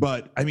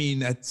 But I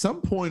mean, at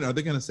some point, are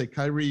they going to say,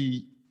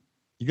 Kyrie,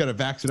 you got to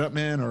vax it up,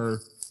 man?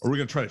 Or are we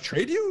going to try to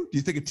trade you? Do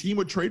you think a team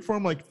would trade for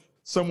him, like,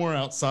 somewhere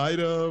outside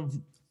of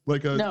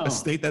like a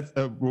state that's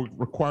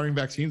requiring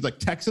vaccines, like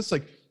Texas?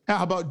 Like,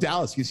 how about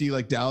Dallas? You see,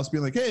 like, Dallas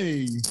being like,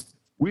 hey,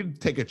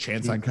 we'd take a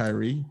chance on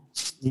Kyrie.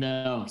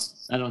 No,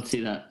 I don't see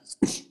that.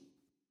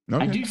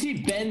 Okay. I do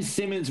see Ben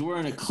Simmons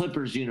wearing a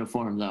Clippers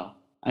uniform, though.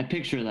 I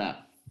picture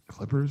that.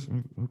 Clippers?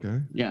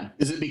 Okay. Yeah.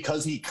 Is it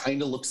because he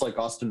kind of looks like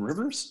Austin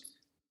Rivers?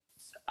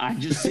 I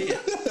just see it.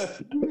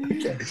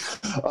 Okay.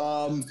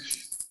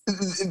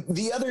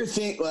 The other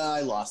thing, well, I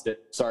lost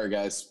it. Sorry,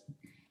 guys.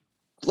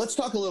 Let's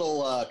talk a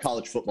little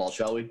college football,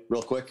 shall we?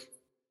 Real quick.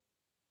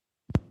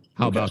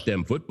 How about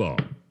them football?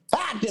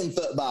 Them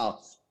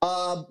football.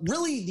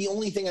 Really, the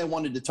only thing I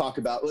wanted to talk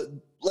about,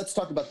 let's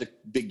talk about the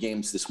big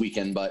games this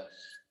weekend, but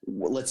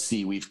let's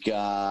see. We've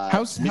got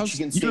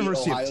Michigan State,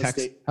 Ohio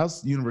State.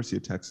 How's University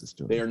of Texas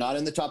doing? They are not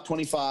in the top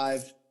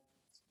 25.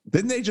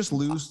 Didn't they just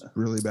lose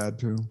really bad,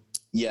 too?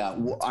 Yeah,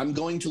 well, I'm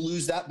going to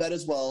lose that bet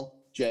as well,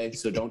 Jay,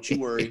 so don't you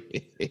worry.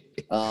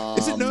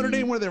 Is it Notre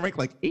Dame where they're ranked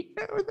like 8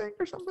 now, I think,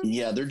 or something?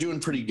 Yeah, they're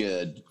doing pretty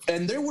good.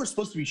 And they were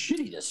supposed to be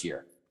shitty this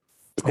year.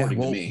 Yeah,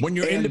 well, when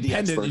you're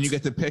independent and you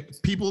get to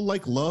pick, people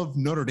love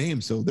Notre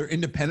Dame, so they're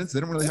independents. They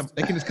don't really have.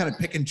 They can just kind of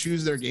pick and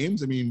choose their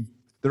games. I mean,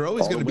 they're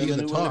always going to be in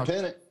the top.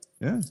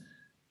 Yeah.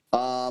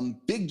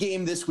 Big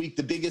game this week.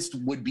 The biggest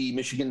would be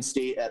Michigan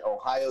State at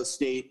Ohio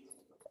State,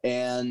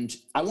 and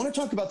I want to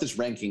talk about this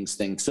rankings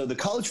thing. So the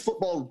college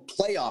football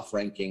playoff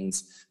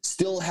rankings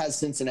still has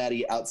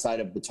Cincinnati outside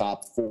of the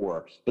top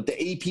 4, but the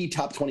AP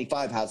top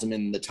 25 has them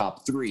in the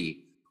top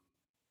 3.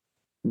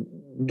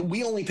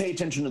 We only pay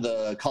attention to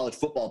the college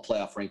football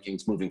playoff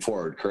rankings moving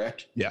forward,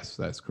 correct? Yes,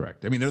 that's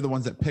correct. I mean, they're the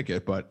ones that pick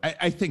it, but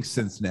I think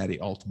Cincinnati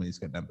ultimately is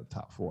going to end up the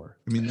top 4.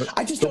 I mean,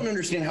 I just don't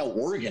understand how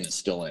Oregon is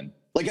still in.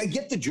 Like, I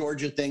get the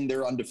Georgia thing;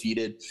 they're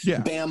undefeated.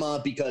 Yeah.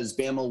 Bama, because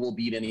Bama will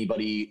beat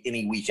anybody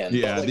any weekend.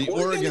 Yeah, but, like, the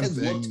Oregon has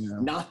thing,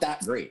 looked not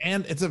that great,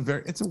 and it's a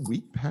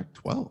weak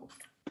Pac-12.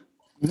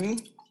 Mm-hmm.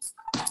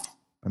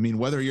 I mean,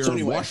 whether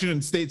you're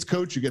Washington State's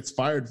coach who gets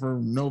fired for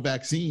no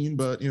vaccine,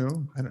 but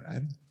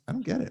I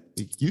don't get it.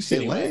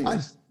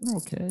 UCLA,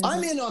 okay.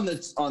 I'm in on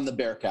the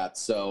Bearcats,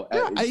 so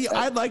yeah,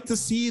 I'd like to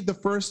see the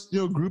first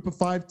group of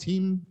 5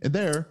 team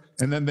there,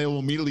 and then they will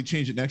immediately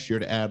change it next year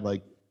to add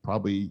like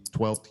probably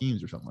 12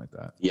 teams or something like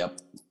that.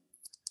 Yep.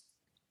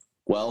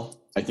 Well,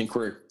 I think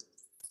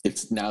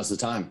now's the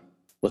time.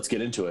 Let's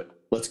get into it.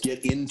 Let's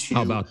get into.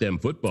 How about them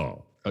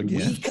football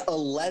again? Week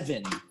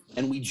 11,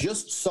 and we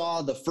just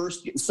saw the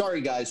first. Sorry,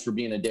 guys, for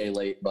being a day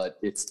late, but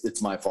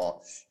it's my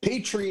fault.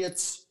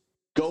 Patriots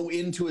go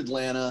into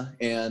Atlanta,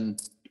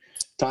 and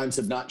times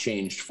have not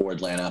changed for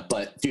Atlanta.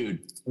 But,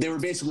 dude, they were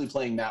basically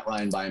playing Matt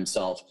Ryan by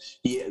himself.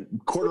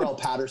 Cordarrelle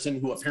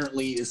Patterson, who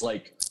apparently is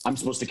like I'm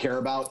supposed to care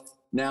about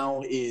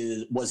now,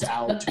 was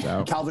out.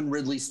 Calvin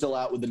Ridley's still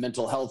out with the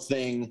mental health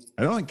thing.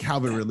 I don't think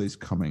Calvin Ridley's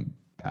coming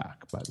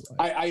back, by the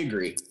way. I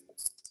agree.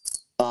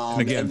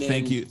 And again,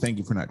 thank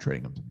you for not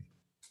trading him to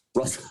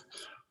me.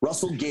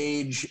 Russell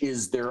Gage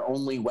is their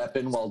only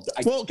weapon.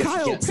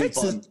 Kyle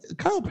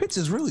Pitts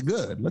is really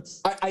good.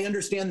 I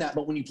understand that,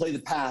 but when you play the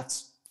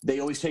Pats, they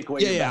always take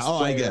away your best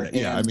player. I get it.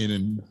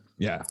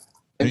 Yeah,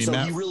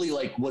 he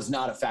really was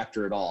not a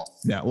factor at all.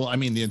 Yeah, well, I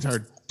mean, the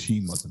entire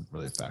team wasn't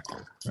really a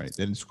factor, right?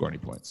 They didn't score any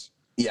points.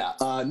 Yeah,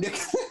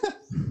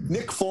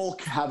 Nick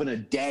Folk having a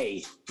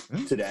day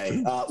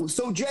today.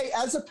 So Jay,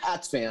 as a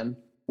Pats fan,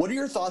 what are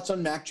your thoughts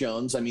on Mac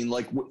Jones? I mean,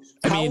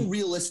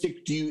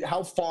 realistic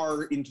how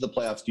far into the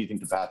playoffs do you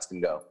think the Pats can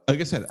go?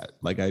 Like I said,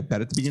 I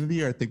bet at the beginning of the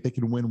year, I think they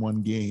can win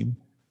one game.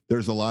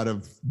 There's a lot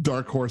of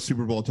dark horse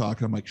Super Bowl talk,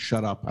 and I'm like,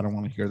 shut up. I don't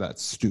want to hear that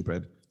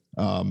stupid.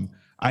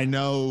 I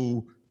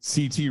know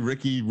CT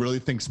Ricky really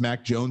thinks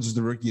Mac Jones is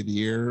the rookie of the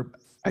year.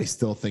 I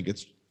still think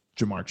it's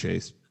Jamar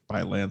Chase by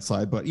a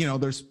landslide, but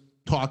there's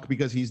talk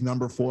because he's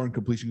number 4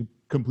 in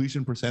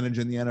completion percentage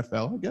in the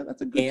NFL. Again,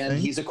 that's a good thing. And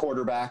he's a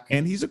quarterback.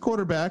 But he's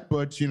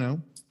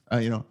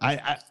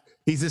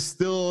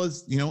still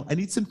I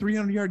need some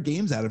 300-yard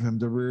games out of him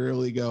to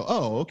really go,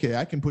 oh, okay,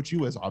 I can put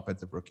you as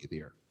offensive rookie of the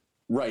year.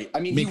 Right.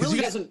 I mean, he really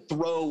doesn't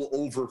throw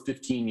over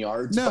 15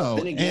 yards. No,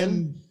 but then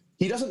again,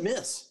 he doesn't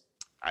miss.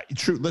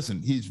 True.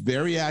 Listen, he's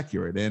very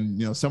accurate,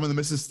 and some of the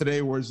misses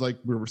today were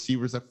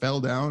receivers that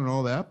fell down and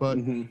all that. But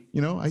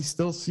I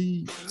still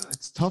see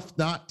it's tough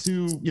not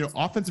to.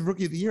 Offensive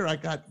rookie of the year. I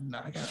got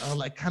kind of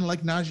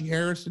like Najee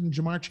Harris and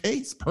Jamar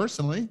Chase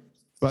personally,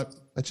 but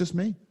that's just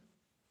me.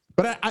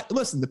 But I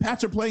listen. The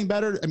Pats are playing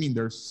better. I mean,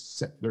 they're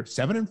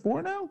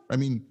 7-4 now. I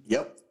mean,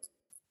 yep,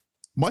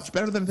 much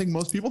better than I think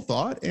most people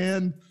thought,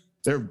 and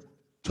they're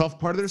tough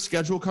part of their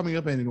schedule coming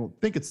up. And you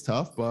don't think it's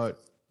tough,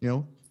 but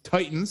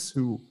Titans,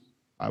 who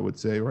I would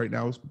say right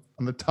now is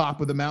on the top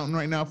of the mountain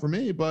right now for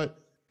me, but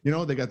they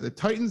got the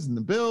Titans and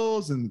the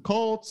Bills and the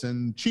Colts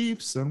and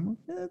Chiefs, and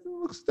it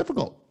looks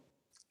difficult.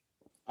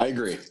 I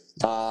agree.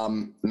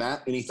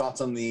 Matt, any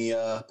thoughts on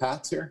the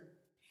Pats here?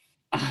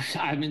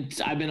 I've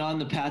been on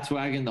the Pats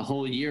wagon the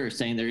whole year,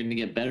 saying they're going to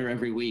get better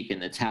every week,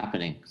 and it's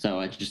happening. So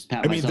I just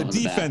pat myself on the back.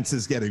 The defense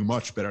is getting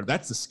much better.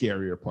 That's the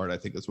scarier part. I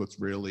think is what's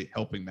really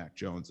helping Mac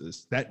Jones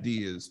is that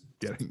D is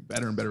getting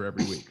better and better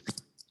every week.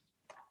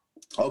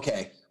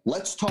 Okay.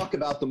 Let's talk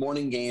about the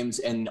morning games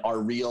and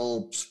our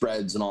real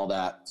spreads and all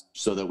that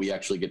so that we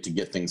actually get to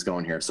get things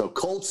going here. So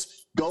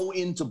Colts go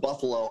into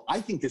Buffalo. I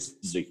think this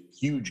is a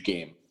huge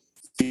game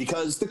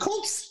because the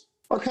Colts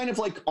are kind of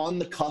on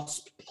the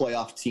cusp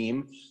playoff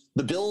team.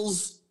 The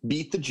Bills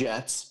beat the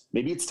Jets.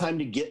 Maybe it's time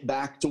to get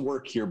back to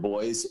work here,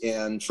 boys,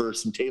 and for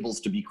some tables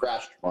to be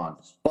crashed on.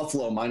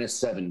 Buffalo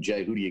 -7.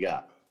 Jay, who do you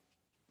got?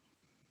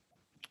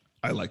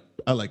 I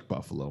like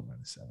Buffalo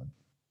 -7.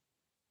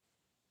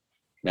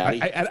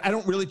 I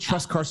don't really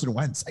trust Carson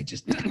Wentz.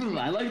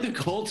 I like the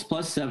Colts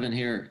 +7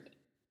 here.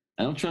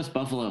 I don't trust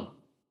Buffalo.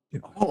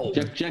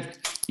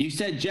 You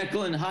said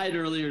Jekyll and Hyde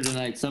earlier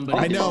tonight.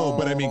 I know,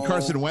 but I mean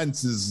Carson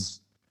Wentz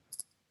is.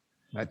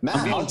 Matt,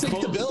 I'll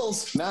take the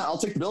Bills. Matt, I'll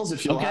take the Bills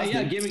if you want. Okay,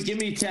 yeah, give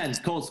me 10.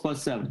 Colts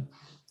 +7.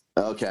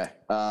 Okay,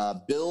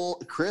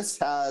 Chris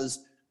has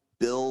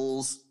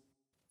Bills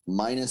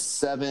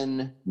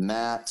 -7.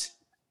 Matt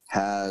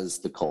has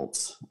the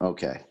Colts.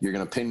 Okay. You're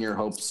going to pin your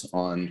hopes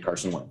on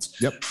Carson Wentz.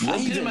 Yep.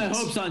 I'm pinning my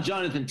hopes on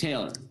Jonathan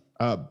Taylor.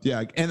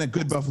 Yeah, and a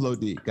good Buffalo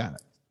D. Got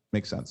it.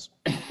 Makes sense.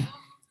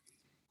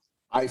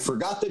 I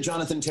forgot that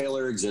Jonathan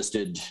Taylor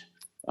existed.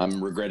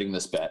 I'm regretting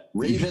this bet.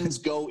 Ravens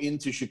go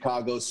into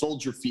Chicago,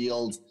 Soldier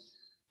Field.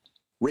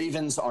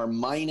 Ravens are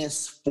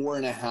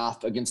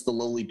 -4.5 against the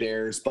lowly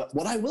Bears. But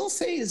what I will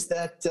say is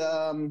that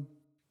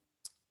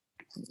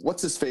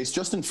what's his face?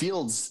 Justin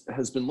Fields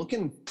has been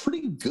looking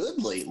pretty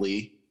good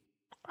lately.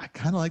 I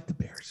kind of like the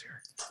Bears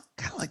here.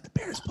 Kind of like the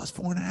Bears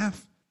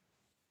 +4.5.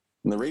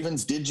 And the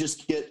Ravens did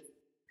just get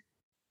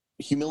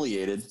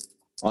humiliated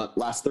on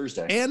last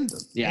Thursday. And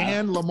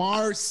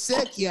Lamar's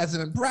sick. He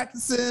hasn't been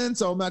practicing,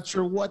 so I'm not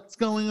sure what's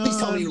going on. Please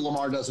tell me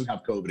Lamar doesn't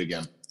have COVID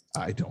again.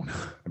 I don't know.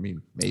 I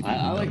mean, maybe.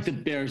 I like the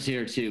Bears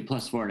here too,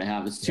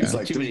 +4.5. It's too,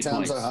 like too many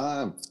points.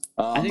 I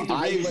think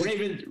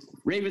the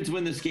Ravens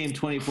win this game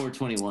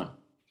 24-21.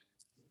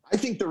 I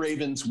think the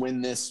Ravens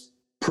win this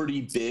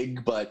pretty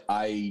big, but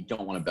I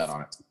don't want to bet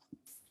on it.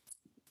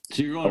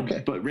 So you're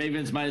going, but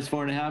Ravens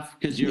 -4.5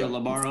 because you're a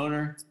Lamar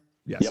owner?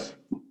 Yes.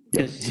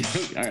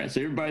 Yep. All right, so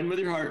you're biting with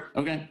your heart.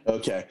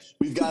 Okay.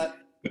 We've got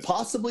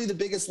possibly the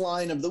biggest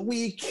line of the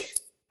week.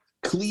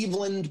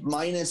 Cleveland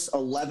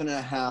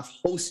 -11.5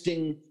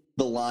 hosting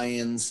the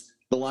Lions.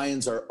 The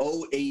Lions are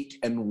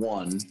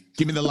 0-8-1.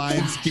 Give me the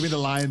Lions. Give me the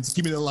Lions.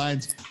 Give me the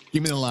Lions.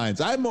 Give me the Lions.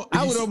 I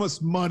would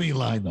almost money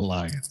line the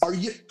Lions. Are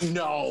you?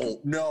 No.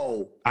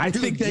 I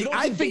think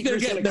they're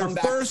getting their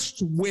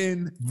first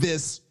win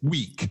this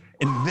week,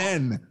 and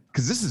then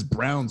because this is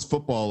Browns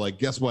football, like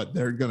guess what?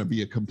 They're going to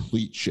be a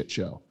complete shit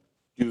show.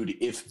 Dude,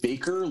 if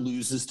Baker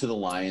loses to the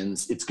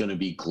Lions, it's going to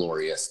be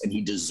glorious, and he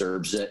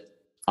deserves it.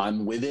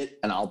 I'm with it,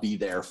 and I'll be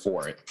there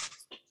for it.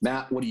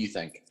 Matt, what do you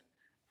think?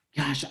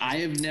 Gosh, I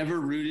have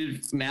never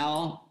rooted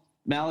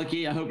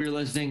Malachi. I hope you're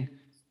listening.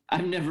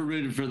 I've never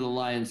rooted for the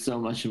Lions so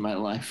much in my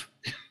life.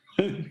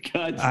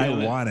 God damn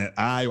I want it.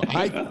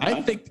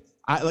 I think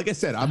like I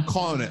said, I'm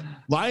calling it.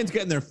 Lions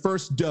getting their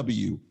first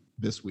W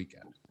this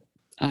weekend.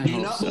 I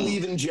do not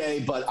believe in Jay,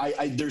 but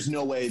I there's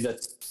no way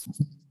that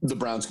the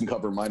Browns can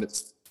cover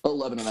minus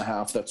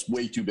 11.5. That's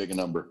way too big a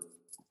number.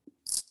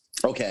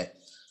 Okay.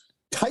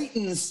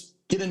 Titans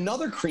get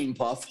another cream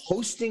puff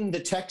hosting the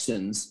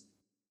Texans.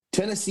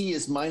 Tennessee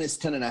is minus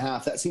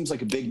 10.5. That seems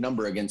like a big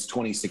number against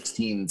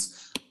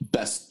 2016's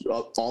best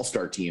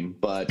all-star team,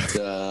 but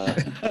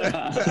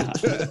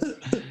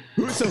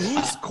so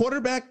who's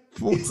quarterback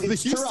for the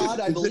Houston? Tyrod,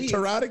 I believe. Is it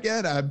Tyrod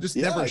again? I'm just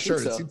never sure.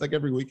 So. It seems like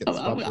every week it's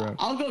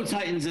I'll go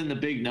Titans in the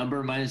big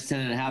number, minus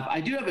 10.5.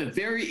 I do have a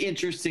very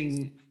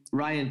interesting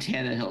Ryan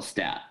Tannehill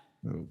stat.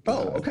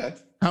 Oh, okay.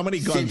 How many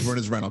guns were in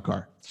his rental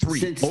car? 3.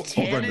 Since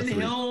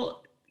Tannehill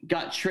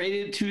got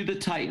traded to the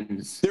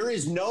Titans.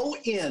 There's no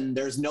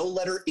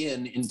letter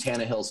in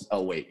Tannehill's.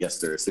 Oh, wait. Yes,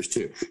 there is. There's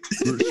 2.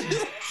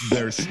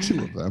 There's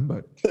 2 of them,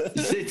 but.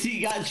 Since he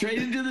got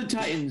traded to the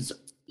Titans,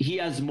 he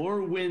has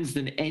more wins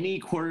than any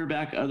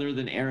quarterback other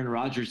than Aaron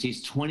Rodgers.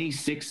 He's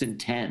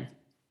 26-10.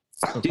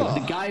 Dude,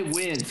 the guy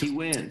wins. He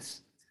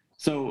wins.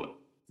 So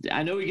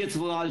I know he gets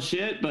a lot of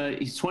shit, but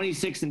he's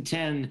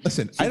 26-10.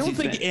 Listen, I don't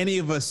think any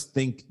of us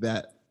think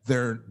that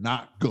they're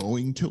not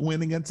going to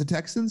win against the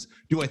Texans.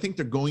 Do I think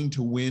they're going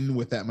to win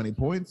with that many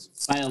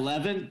points? By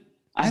 11?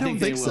 I don't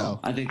think so.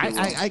 I think they will.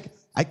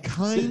 I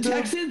kind of. The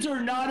Texans are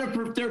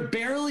not they're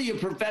barely a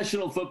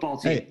professional football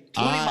team. Hey,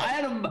 I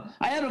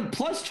had them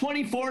plus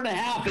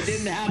 24.5. It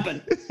didn't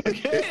happen.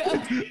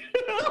 Okay.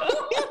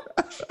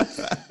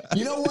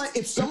 You know what?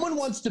 If someone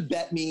wants to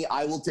bet me,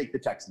 I will take the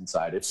Texan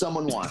side. If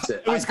someone wants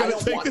it, I was going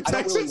to take the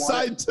Texan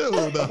side too,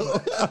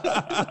 though.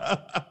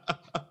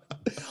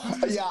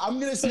 Yeah, I'm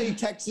going to say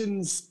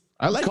Texans.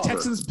 I like cover.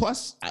 Texans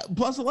plus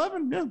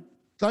 11. Yeah,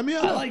 sign me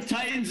up. I like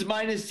Titans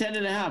minus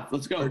 10.5.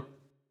 Let's go.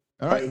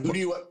 All right, who do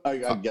you? I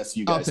guess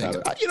you guys have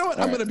it. You know what?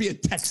 I'm going to be a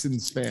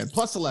Texans fan.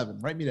 Plus 11.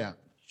 Write me down.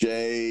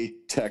 Jay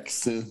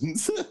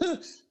Texans.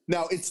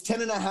 Now it's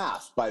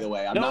 10.5. By the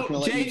way, I'm not going to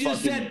let Jay you.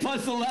 Just said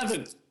plus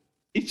 11.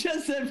 He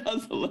just said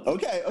plus 11.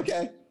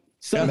 Okay.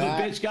 Son of a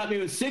bitch got me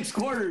with 6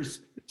 quarters.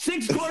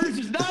 6 quarters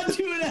is not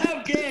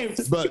 2.5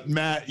 games. But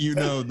Matt, you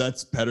know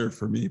that's better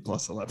for me.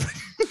 Plus 11.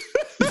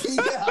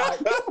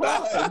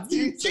 Yeah,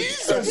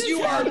 Jesus,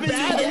 you are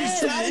bad. I was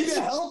trying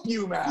to help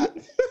you, Matt.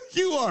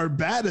 You are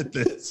bad at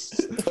this.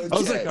 Okay. I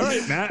was like, all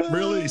right, Matt,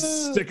 really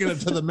sticking it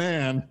to the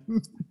man.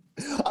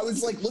 I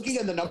was like looking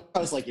at the number. I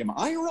was like, am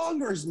I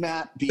wrong or is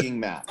Matt being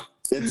Matt?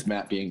 It's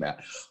Matt being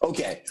Matt.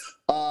 Okay.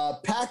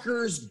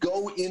 Packers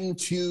go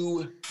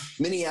into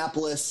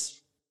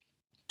Minneapolis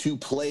to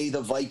play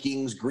the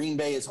Vikings. Green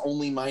Bay is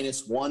only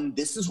 -1.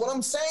 This is what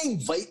I'm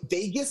saying.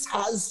 Vegas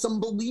has some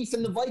belief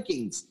in the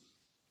Vikings.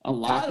 A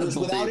lot Packers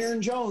of without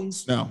Aaron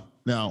Jones. No.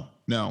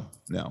 You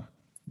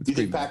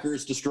think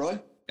Packers destroy?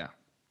 Yeah,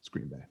 it's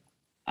Green Bay.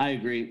 I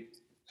agree.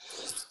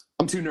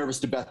 I'm too nervous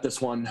to bet this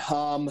one.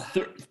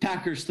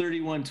 Packers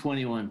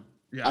 31-21.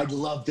 Yeah. I'd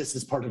love this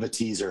as part of a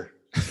teaser.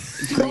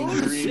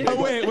 Wait.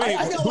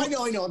 I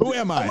know. Who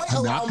am I?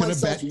 I'm not going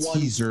to bet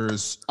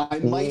teasers I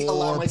might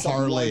allow myself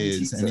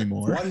parlays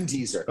anymore. One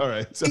teaser. All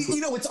right. So.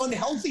 It's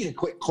unhealthy to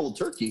quit cold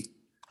turkey.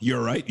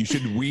 You're right. You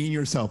should wean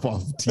yourself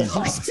off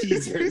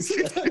teasers.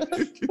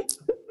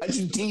 I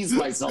should tease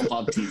myself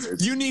off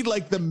teasers. You need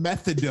like the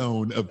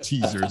methadone of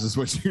teasers is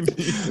what you need.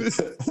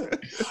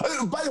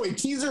 By the way,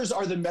 teasers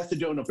are the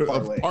methadone of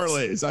parlays.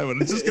 Parlays. I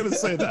was just going to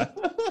say that.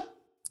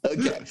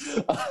 Okay.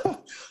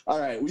 All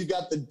right. We've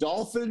got the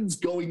Dolphins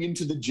going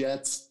into the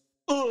Jets.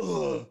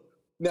 Ugh.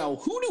 Now,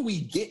 who do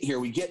we get here?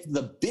 We get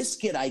the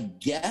biscuit, I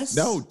guess.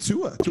 No,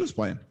 Tua's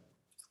playing.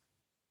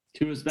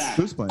 Tua's back.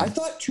 Tua's playing. I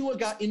thought Tua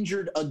got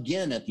injured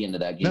again at the end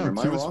of that game. Am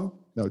I wrong?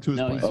 No, Tua's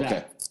playing. He's Okay.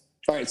 back.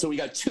 All right. So we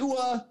got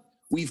Tua.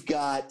 We've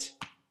got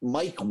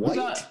Mike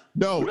White.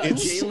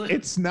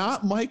 It's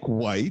not Mike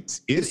White.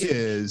 It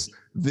is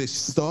the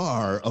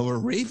star of a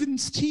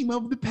Ravens team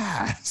of the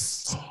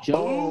past.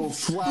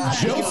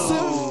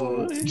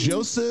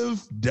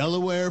 Joseph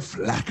Delaware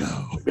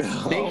Flacco.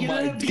 Making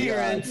an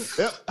appearance.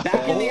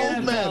 Back in the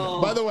NFL.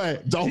 Man. By the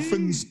way,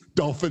 Dolphins.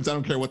 I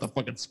don't care what the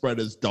fucking spread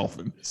is.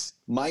 Dolphins.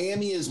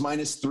 Miami is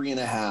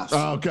 -3.5.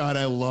 Oh God,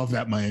 I love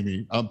that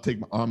Miami. I'll take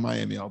on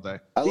Miami all day.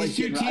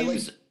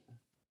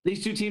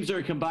 These two teams are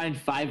a combined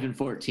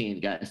 5-14,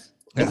 guys.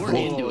 We're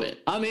into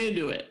it. I'm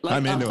into it.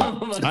 I'm into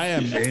it. I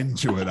am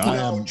into it.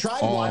 Try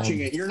watching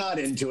it. You're not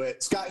into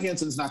it. Scott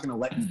Hansen's not going to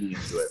let you be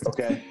into it.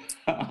 Okay.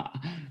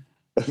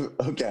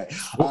 Okay.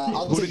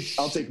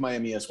 I'll take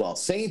Miami as well.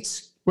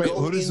 Saints. Wait,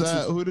 who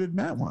did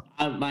Matt want?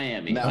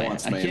 Miami. Matt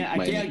wants Miami. I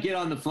can't get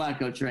on the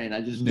Flacco train.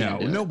 I just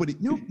nobody.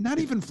 No, not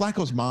even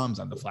Flacco's mom's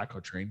on the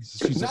Flacco train.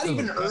 Not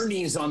even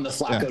Ernie's on the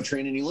Flacco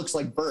train, and he looks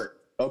like Bert.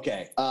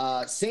 Okay.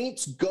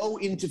 Saints go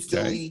into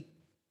Philly. Okay.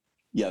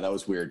 Yeah, that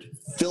was weird.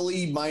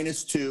 Philly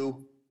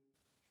 -2.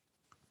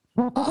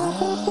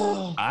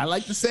 I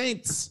like the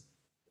Saints.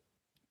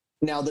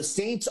 Now, the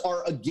Saints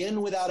are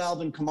again without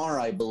Alvin Kamara,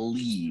 I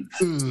believe.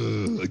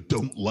 I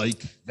don't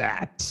like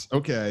that.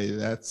 Okay,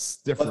 that's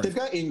different. But they've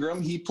got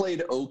Ingram. He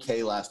played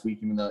okay last week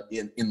in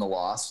the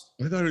loss.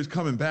 I thought he was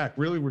coming back.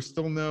 Really? We're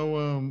still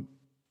no...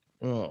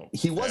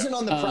 He wasn't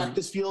on the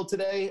practice field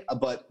today,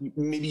 but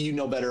maybe you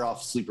know better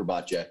off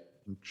Sleeperbot, Jay.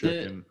 I'm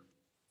checking.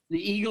 The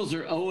Eagles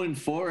are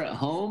 0-4 at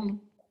home.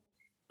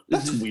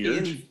 That's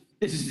weird.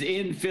 This is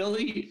in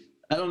Philly.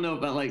 I don't know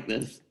if I like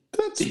this.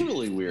 That's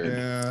really weird.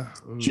 Yeah.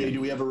 Jay,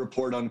 do we have a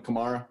report on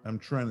Kamara? I'm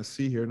trying to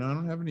see here. No, I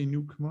don't have any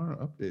new Kamara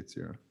updates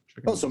here.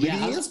 So maybe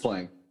he is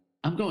playing.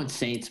 I'm going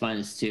Saints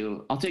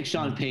 -2. I'll take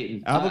Sean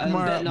Payton. Alvin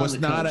Kamara was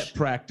not at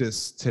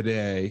practice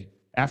today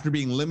after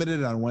being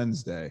limited on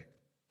Wednesday.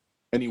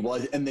 And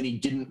then he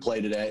didn't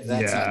play today.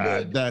 That's not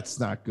good. That's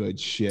not good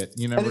shit.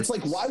 And it's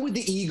like, why would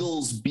the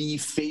Eagles be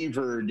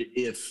favored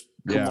if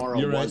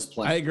Kamara was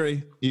playing? I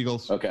agree.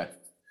 Eagles. Okay.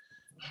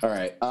 All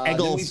right.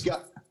 Eagles. We've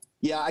got,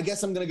 I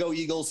guess I'm going to go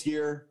Eagles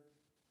here.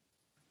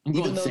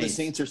 Even though the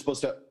Saints are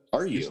supposed to.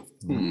 Are you?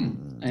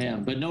 I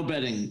am, but no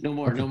betting. No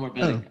more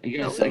betting. I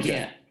guess I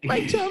can't.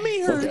 My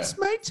tummy hurts.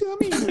 My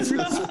tummy hurts.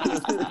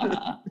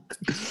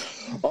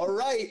 All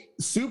right.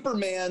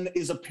 Superman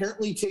is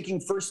apparently taking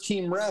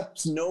first-team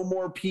reps. No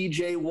more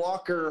PJ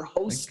Walker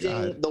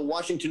hosting the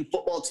Washington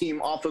football team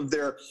off of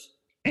their...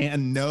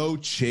 And no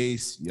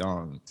Chase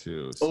Young,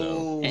 too. So.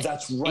 Oh,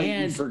 that's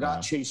right. We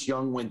forgot Chase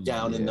Young went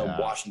down in the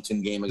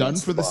Washington game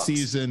against Done for the the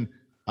season.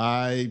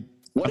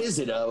 What is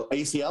it,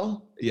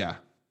 ACL? Yeah.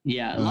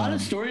 Yeah, a lot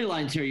of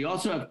storylines here. You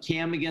also have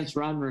Cam against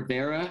Ron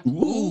Rivera.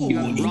 Ooh, you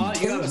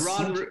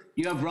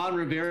have Ron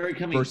Rivera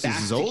coming versus back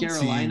his to old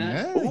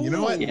Carolina. Team. Yeah, you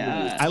know what?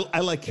 Yeah. I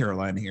like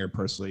Carolina here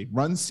personally.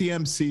 Run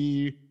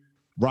CMC,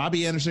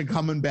 Robbie Anderson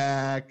coming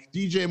back,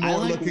 DJ Moore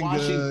looking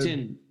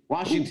good.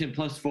 Washington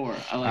 +4.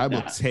 I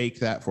will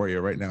take that for you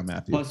right now,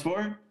 Matthew.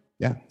 +4?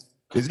 Yeah.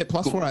 Is it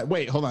 +4?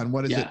 Wait, hold on.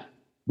 What is it?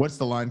 What's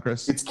the line,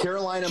 Chris? It's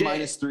Carolina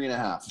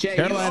 -3.5. Jay,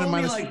 Carolina you owe me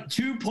minus like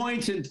 2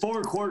 points in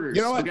 4 quarters.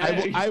 You know what?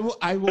 Okay? I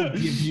will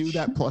give you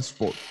that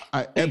 +4.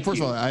 And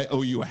first of all, I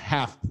owe you a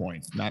half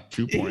point, not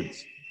 2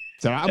 points.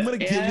 So I'm going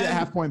to give you that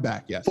half point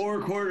back. Yes. 4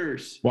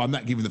 quarters. Well, I'm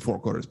not giving the 4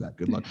 quarters back.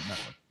 Good luck on that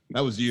one.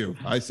 That was you.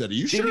 I said, "Are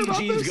you sure about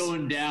Jimmy's this?"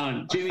 going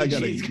down.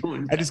 Jimmy's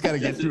going down. I just got to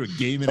get through a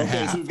game and a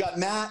half. So we've got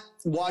Matt,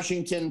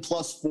 Washington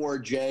 +4.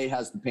 Jay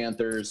has the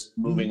Panthers.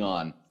 Moving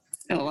on.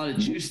 Got a lot of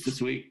juice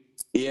this week.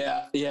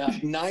 Yeah.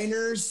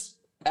 Niners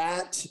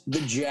at the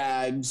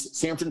Jags.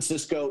 San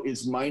Francisco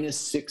is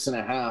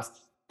 -6.5.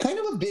 Kind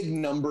of a big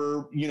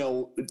number,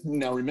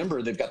 Now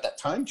remember, they've got that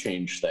time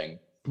change thing.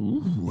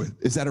 Ooh,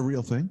 is that a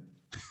real thing?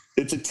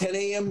 It's a 10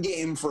 a.m.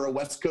 game for a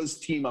West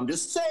Coast team. I'm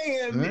just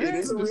saying, it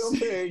is a real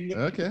thing.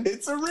 Okay,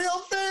 it's a real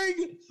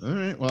thing. All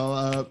right.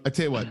 Well, I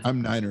tell you what,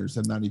 I'm Niners.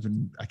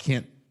 I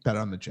can't bet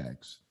on the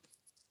Jags.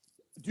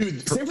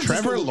 Dude,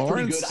 Trevor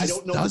Lawrence I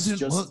don't know.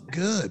 Doesn't look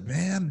good,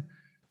 man.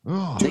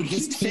 Oh, dude,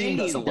 his team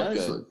doesn't look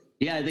good.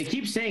 Yeah, they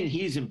keep saying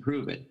he's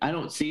improving. I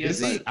don't see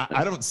it.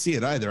 I don't see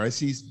it either. I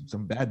see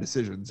some bad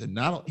decisions, and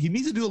he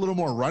needs to do a little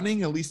more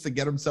running, at least to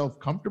get himself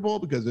comfortable,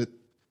 because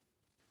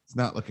it's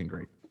not looking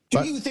great.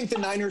 Do you think the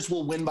Niners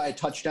will win by a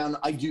touchdown?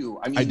 I do.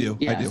 I do.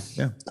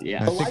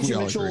 Yeah. Elijah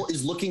Mitchell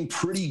is looking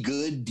pretty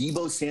good.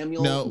 Deebo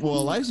Samuel. No, well,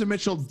 Elijah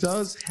Mitchell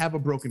does have a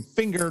broken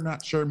finger.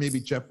 Not sure. Maybe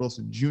Jeff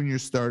Wilson Jr.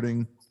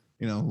 starting.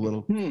 A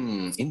little.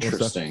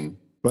 Interesting.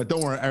 But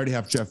don't worry. I already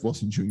have Jeff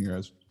Wilson Jr.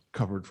 as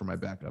covered for my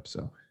backup.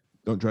 So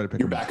don't try to pick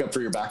your backup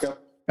for your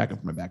backup. Backup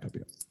for my backup.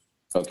 Yeah.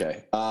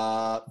 Okay.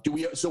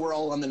 So we're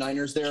all on the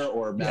Niners there,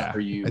 or Matt?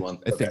 Are you on?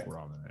 I think we're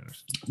all on the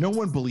Niners. No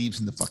one believes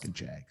in the fucking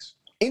Jags.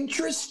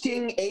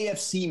 Interesting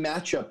AFC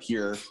matchup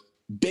here.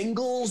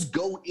 Bengals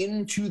go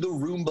into the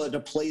Roomba to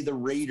play the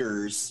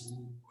Raiders.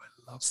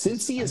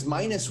 Cincy is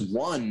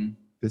 -1.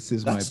 This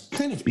is That's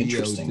kind of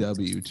interesting.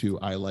 BOW too.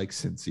 I like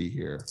Cincy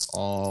here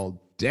all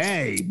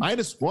day.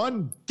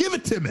 -1. Give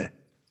it to me.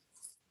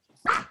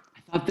 I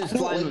thought this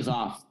line was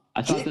off.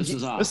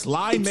 This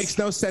line makes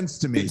no sense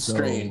to me. It's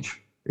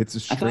strange. It's a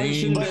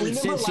strange. But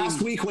remember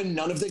last week when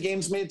none of the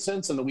games made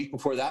sense, and the week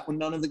before that when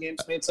none of the games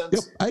made sense?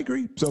 Yep, I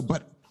agree. So,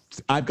 but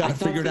I've got to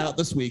figure it out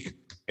this week.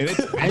 And it's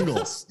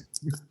Bengals.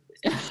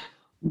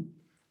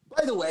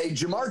 By the way,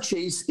 Jamar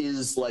Chase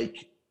is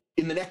like,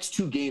 in the next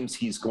 2 games,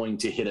 he's going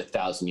to hit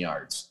 1,000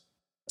 yards.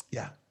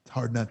 Yeah, it's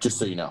hard not to. Just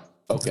so you know.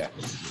 Okay.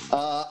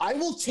 I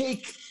will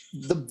take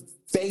the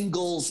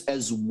Bengals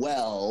as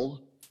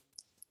well.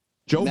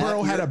 Joe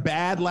Burrow had a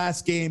bad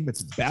last game.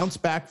 It's a bounce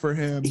back for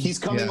him. He's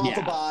coming off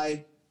a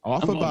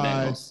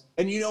bye.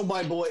 And your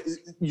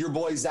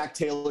boy, Zach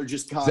Taylor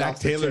just got Zach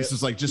Taylor's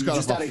just got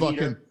off a fucking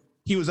heater.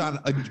 He was on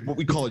what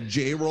we call a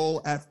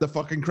J-roll at the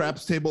fucking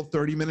craps table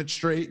 30 minutes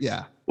straight.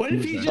 Yeah. What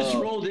if he just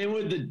rolled in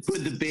with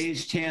the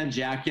beige tan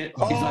jacket?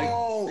 He's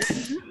oh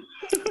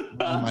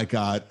my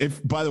God.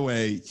 By the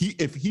way,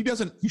 if he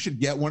doesn't, he should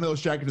get one of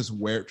those jackets, just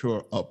wear it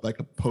to like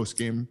a post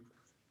game.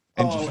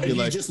 And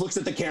he just looks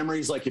at the camera.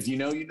 He's like, if you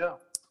know, you know.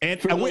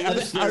 And wait,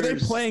 are they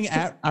playing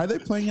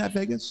at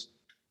Vegas?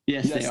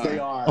 Yes, they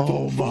are.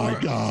 Oh my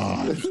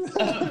God.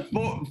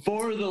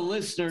 For the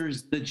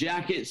listeners, the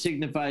jacket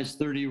signifies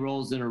 30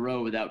 rolls in a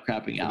row without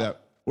crapping out.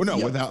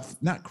 Without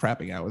not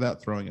crapping out,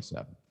 without throwing a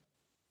 7.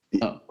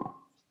 Oh.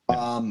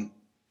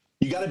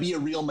 You got to be a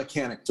real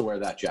mechanic to wear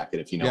that jacket,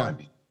 if you know what I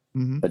mean.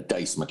 Mm-hmm. A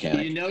dice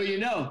mechanic. You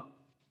know.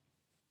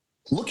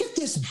 Look at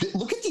this.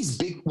 Look at these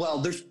big.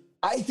 Well,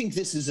 I think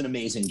this is an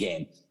amazing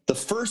game. The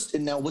first,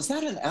 and now was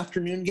that an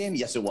afternoon game?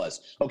 Yes, it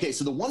was. Okay,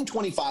 so the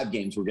 125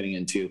 games we're getting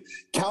into.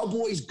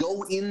 Cowboys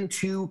go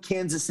into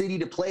Kansas City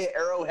to play at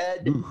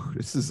Arrowhead. Ooh,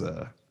 this is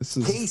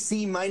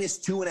KC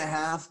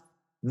 -2.5.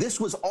 This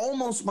was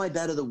almost my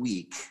bet of the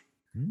week.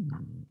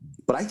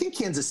 But I think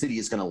Kansas City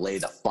is going to lay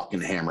the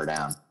fucking hammer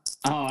down.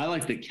 Oh, I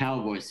like the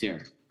Cowboys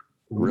here.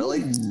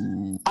 Really?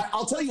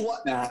 I'll tell you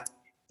what, Matt.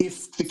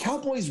 If the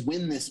Cowboys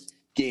win this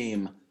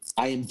game,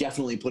 I am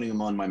definitely putting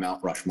them on my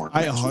Mount Rushmore.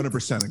 I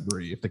 100%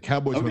 agree. If the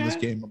Cowboys win this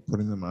game, I'm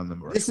putting them on the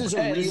Rushmore. This is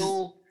a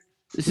real.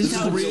 This is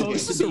how it's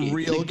supposed this to is a be.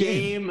 real the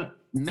game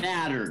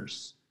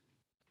matters.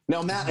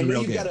 Now, Matt, I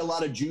know you've got a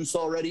lot of juice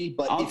already,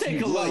 but I'll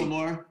take a little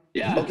more.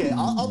 Yeah. Okay,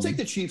 I'll take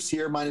the Chiefs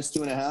here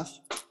 -2.5.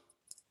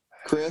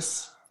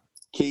 Chris,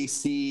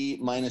 KC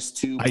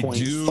 -2.5.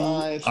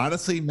 I do.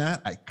 Honestly,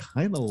 Matt, I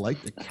kind of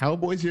like the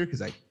Cowboys here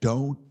because I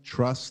don't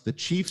trust the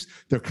Chiefs.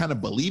 They're kind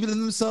of believing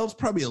in themselves,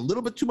 probably a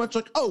little bit too much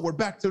like, oh, we're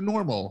back to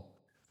normal.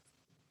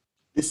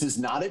 This is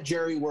not at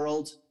Jerry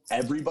World.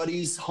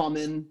 Everybody's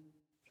humming.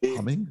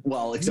 Humming?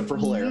 Well, except for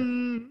Hilaire.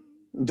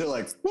 They're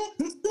like,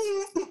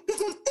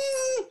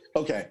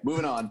 okay,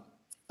 moving on.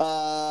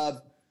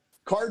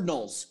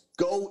 Cardinals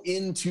go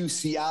into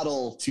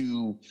Seattle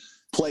to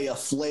play a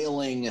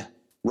flailing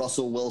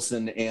Russell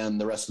Wilson and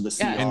the rest of the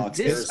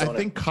Seahawks. I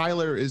think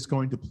Kyler is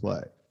going to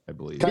play, I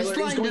believe.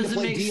 Kyler is going to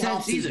play.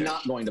 D-Hops is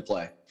not going to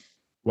play.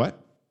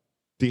 What?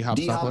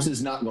 D-Hops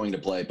is not going to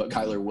play, but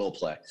Kyler will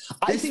play.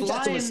 I think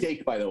that's a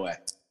mistake, by the way.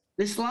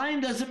 This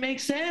line doesn't make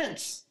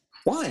sense.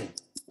 Why?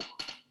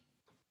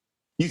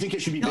 You think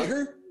it should be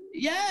bigger?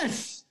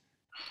 Yes.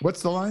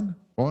 What's the line?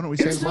 Why don't we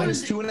say it's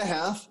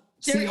 -2.5?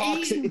 They're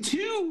Seahawks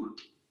 8-2.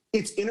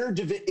 It's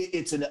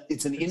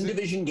it's an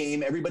in-division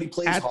game. Everybody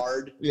plays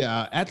hard.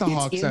 Yeah, at the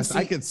Hawks Nest,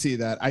 I could see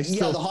that.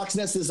 The Hawks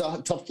Nest is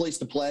a tough place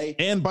to play.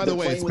 And by the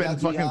way, it's been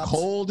fucking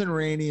cold and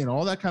rainy and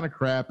all that kind of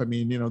crap. I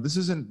mean, this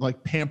isn't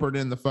like pampered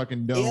in the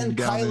fucking dome. And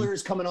Kyler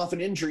is coming off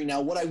an injury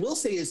now. What I will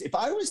say is, if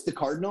I was the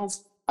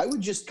Cardinals, I would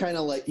just kind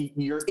of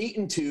you're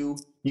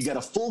 8-2. You got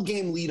a full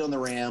game lead on the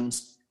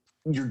Rams.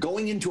 You're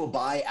going into a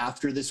bye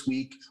after this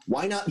week.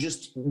 Why not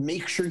just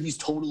make sure he's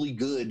totally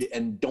good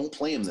and don't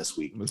play him this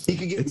week? Listen,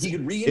 he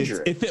could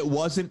re-injure it. If it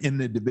wasn't in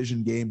the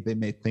division game, they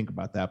may think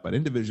about that, but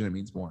in division, it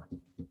means more.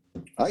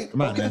 Come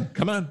on, man.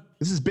 Come on.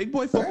 This is big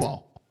boy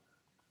football.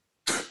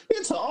 Right.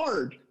 It's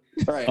hard.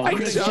 All right.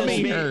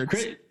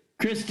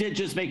 Chris did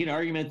just make an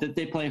argument that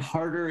they play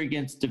harder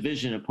against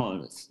division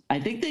opponents. I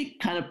think they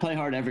kind of play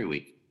hard every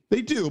week.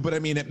 They do, but I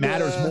mean, it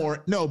matters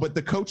more. No, but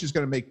the coach is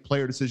going to make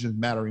player decisions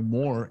mattering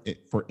more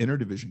for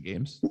interdivision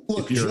games.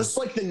 Look, just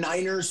like the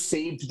Niners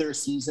saved their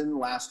season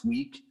last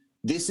week,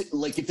 if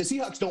the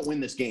Seahawks don't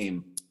win this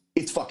game,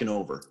 it's fucking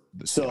over.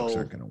 The Seahawks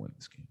aren't going to win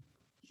this game.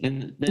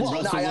 And then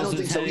I don't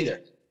think so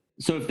either.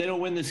 So if they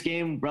don't win this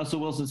game, Russell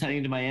Wilson's heading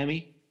into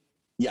Miami?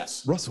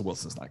 Yes. Russell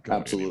Wilson's not going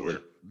Absolutely.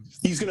 Anywhere.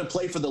 He's going to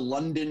play for the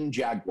London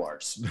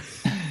Jaguars.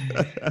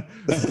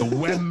 The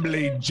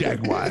Wembley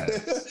Jaguars.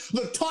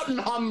 The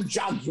Tottenham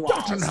Jaguars.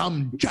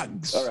 Tottenham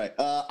Jags. All right.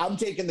 I'm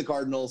taking the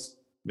Cardinals.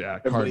 Yeah.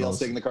 Everybody else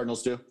taking the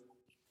Cardinals too?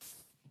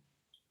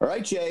 All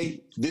right,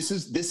 Jay. This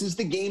is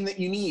the game that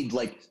you need.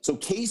 So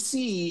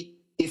KC,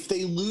 if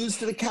they lose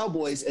to the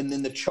Cowboys and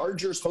then the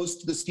Chargers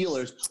host the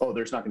Steelers,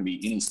 there's not going to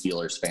be any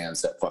Steelers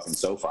fans at fucking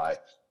SoFi,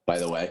 by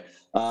the way.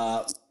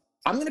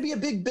 I'm going to be a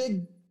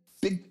big.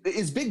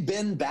 Is Big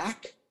Ben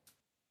back?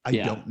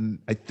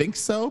 I think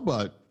so,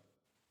 but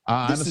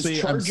honestly,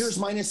 is Chargers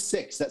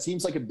 -6. That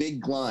seems like a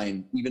big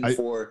line,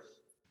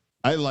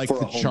 I like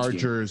the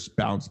Chargers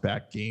bounce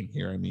back game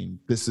here. I mean,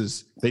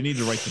 they need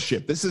to right the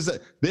ship. This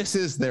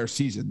is their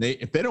season.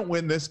 If they don't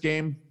win this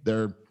game,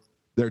 they're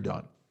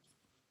done.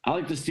 I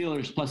like the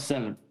Steelers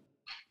 +7.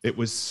 It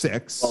was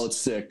 6. Oh, it's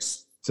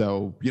 6.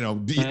 So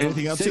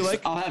anything else 6, you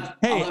like? I'll have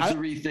to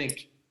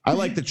rethink. I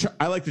like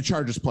the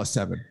Chargers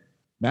 +7.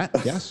 Matt,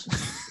 yes.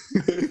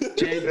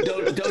 Jay,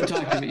 don't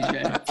talk to me,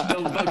 Jay.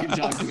 Don't fucking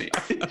talk to me.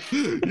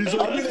 I'm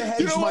gonna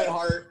hedge my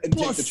heart and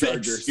take the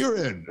Chargers. You're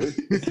in.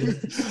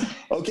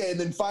 Okay, and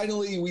then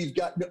finally we've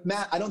got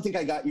Matt. I don't think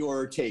I got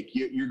your take.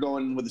 You're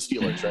going with the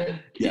Steelers, right?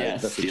 Yeah,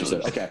 that's what you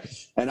said. Okay,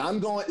 and I'm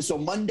going. So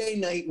Monday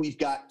night we've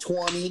got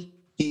 20.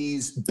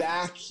 He's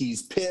back.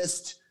 He's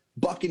pissed.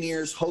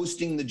 Buccaneers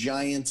hosting the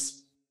Giants.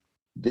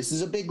 This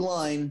is a big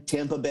line.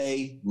 Tampa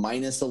Bay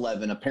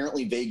 -11.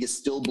 Apparently, Vegas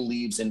still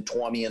believes in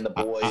 20 and the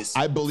boys.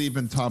 I believe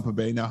in Tampa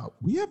Bay. Now,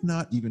 we have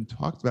not even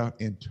talked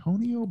about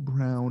Antonio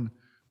Brown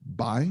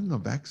buying a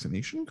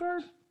vaccination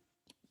card.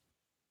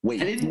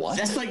 Wait, what?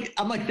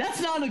 I'm like, that's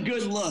not a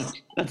good look.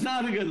 That's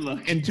not a good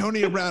look.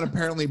 Antonio Brown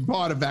apparently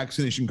bought a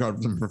vaccination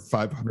card for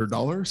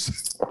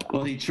 $500.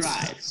 Well, he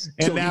tried.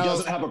 And so now he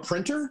doesn't have a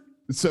printer?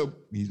 So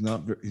he's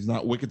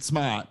not wicked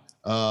smart.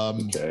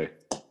 Okay.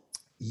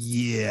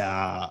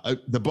 Yeah,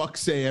 the Bucs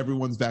say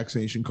everyone's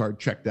vaccination card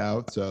checked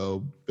out,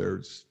 so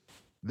there's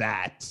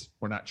that.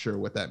 We're not sure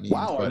what that means.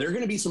 Wow, are there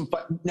going to be some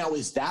now?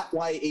 Is that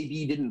why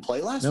AB didn't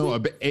play last week?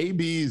 No,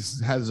 AB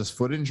has this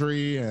foot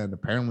injury, and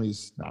apparently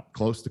he's not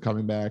close to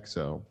coming back.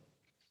 So,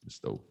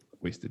 just a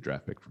wasted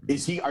draft pick for me.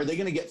 Is he? Are they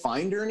going to get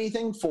fined or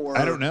anything for?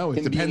 I don't know.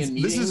 It depends.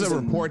 This is a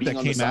report that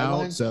came out.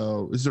 Sideline?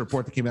 So this is a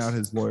report that came out.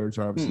 His lawyers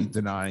are obviously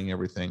denying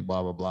everything.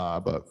 Blah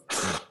blah blah.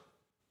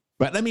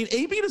 But I mean,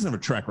 AB doesn't have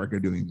a track record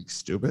of doing anything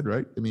stupid,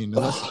 right? I mean,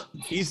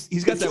 he's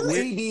got that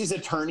weird. AB's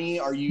attorney,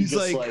 are you He's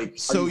just like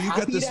so you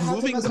got this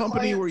moving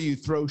company where you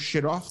throw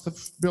shit off the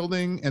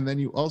building, and then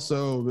you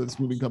also this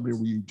moving company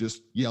where you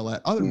just yell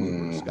at other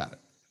movers. Got it.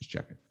 Just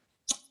checking.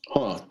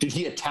 Huh? Did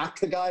he attack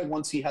the guy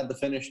once he had the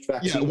finished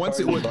vaccine? Yeah,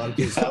 once card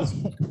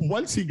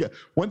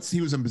once he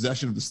was in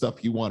possession of the stuff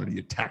he wanted, he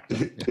attacked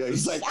him. Yeah,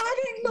 he's like,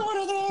 I didn't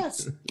know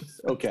this.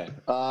 Okay.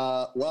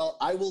 Well,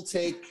 I will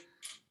take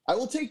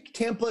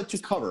Tampa to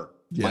cover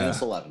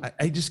minus 11.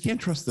 I just can't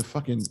trust the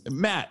fucking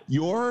Matt.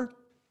 Your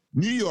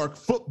New York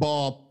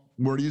football.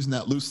 We're using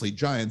that loosely.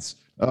 Giants.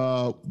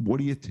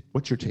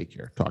 What's your take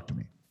here? Talk to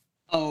me.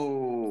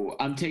 Oh,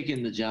 I'm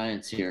taking the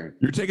Giants here.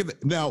 You're taking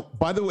now.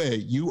 By the way,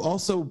 you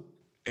also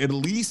at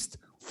least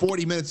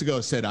 40 minutes ago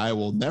said I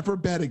will never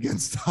bet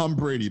against Tom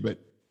Brady, but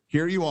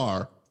here you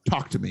are.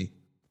 Talk to me.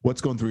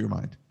 What's going through your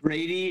mind?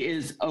 Brady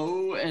is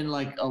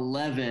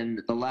 0-11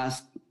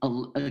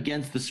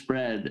 against the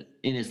spread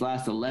in his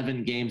last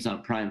 11 games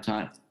on prime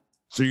time.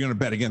 So you're going to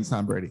bet against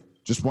Tom Brady?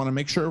 Just want to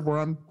make sure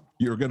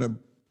you're going to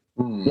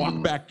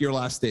walk back your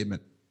last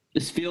statement.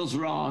 This feels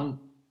wrong,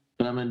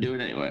 but I'm going to do it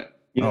anyway.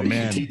 Oh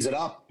man, tease it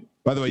up.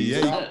 By the way,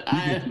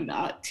 I am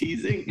not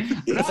teasing.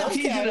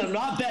 I'm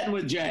not betting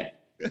with Jay.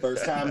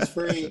 First time's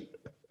free.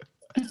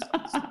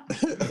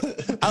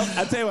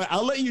 I'll tell you what.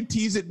 I'll let you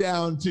tease it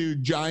down to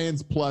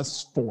Giants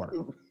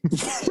 +4.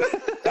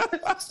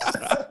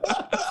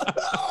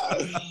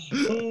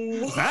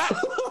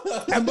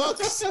 And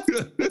Bucks.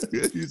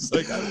 He's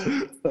like,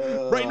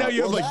 right now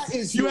you have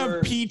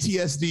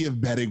PTSD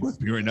of betting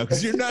with me right now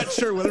because you're not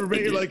sure what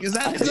everybody. You're like, is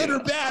that good or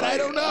bad? I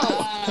don't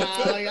know.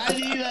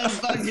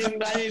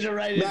 I need to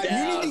write it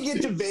down. You need to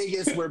get to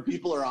Vegas where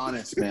people are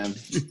honest, man.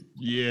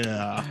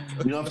 Yeah.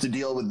 You don't have to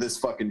deal with this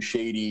fucking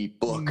shady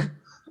book.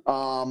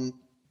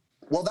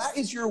 Well, that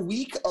is your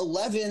week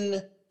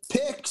 11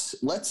 picks.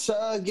 Let's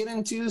get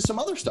into some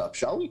other stuff,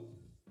 shall we?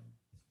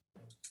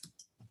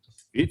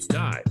 It's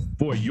time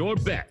for your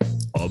bet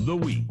of the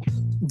week.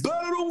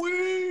 Bet of the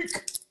week.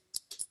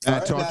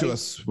 Talk to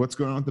us. What's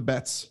going on with the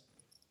bets?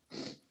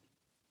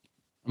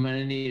 I'm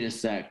gonna need a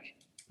sec.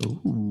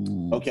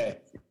 Ooh. Okay.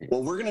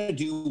 Well, we're gonna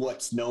do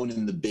what's known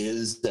in the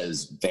biz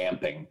as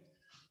vamping.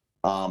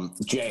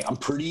 Jay, I'm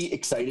pretty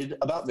excited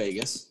about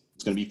Vegas.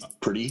 It's going to be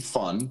pretty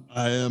fun.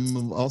 I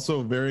am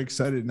also very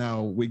excited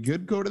now. We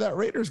could go to that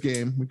Raiders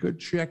game. We could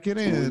check it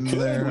in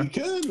there. We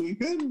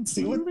could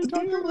see what we're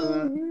talking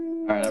about.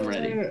 All right, I'm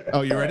ready.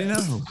 Oh, you're ready now?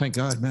 Oh, thank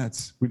God,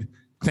 Matt.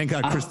 Thank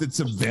God Chris did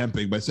some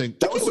vamping by saying,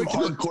 that was some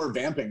hardcore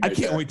vamping. I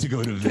can't wait to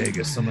go to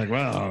Vegas. I'm like,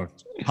 wow,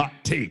 hot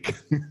take.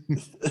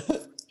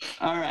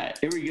 All right,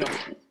 here we go.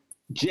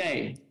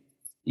 Jay,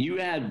 you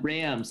had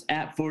Rams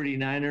at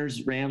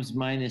 49ers, Rams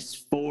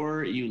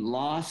 -4. You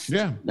lost.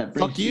 Yeah. That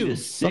brings Fuck you to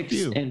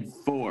you.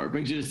 6-4.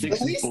 Brings you to 6-4.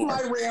 At least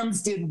my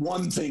Rams did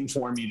one thing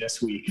for me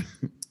this week.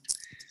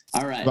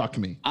 All right. Fuck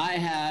me. I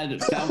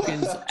had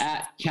Falcons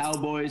at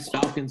Cowboys,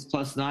 Falcons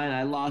 +9.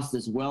 I lost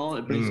as well.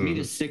 It brings me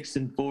to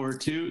 6-4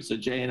 too. So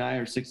Jay and I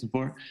are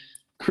 6-4.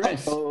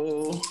 Chris,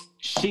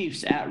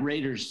 Chiefs at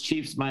Raiders,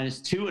 Chiefs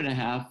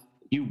 -2.5.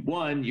 You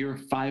won. You're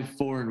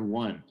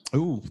 5-4-1.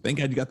 Ooh, thank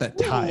God you got that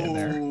tie in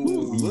there.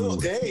 Little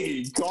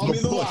hey, call me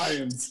the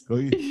Lions. A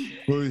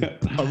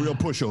real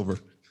pushover.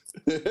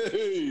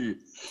 Hey.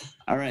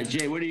 All right,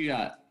 Jay, what do you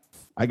got?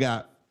 I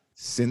got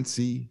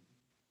Cincy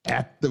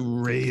at the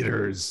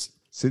Raiders.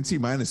 Cincy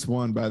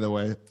 -1, by the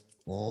way.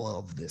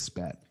 Love this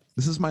bet.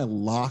 This is my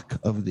lock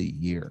of the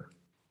year.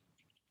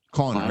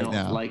 Calling it right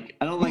now.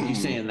 I don't like you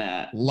saying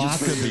that.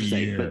 Lock of the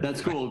year. But that's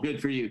cool. Good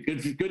for you.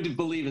 Good to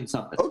believe in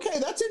something. Okay,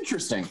 that's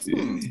interesting.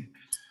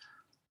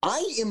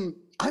 I'm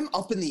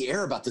up in the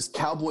air about this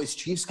Cowboys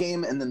Chiefs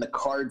game and then the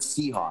Cards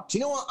Seahawks.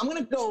 You know what? I'm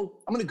gonna go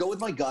with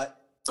my gut.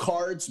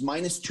 Cards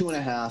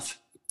 -2.5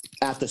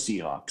 at the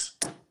Seahawks.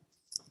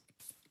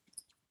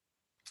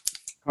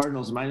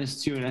 Cardinals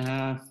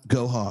 -2.5.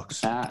 Go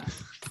Hawks. Go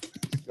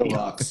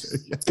Hawks.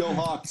 Go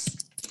Hawks.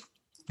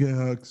 Go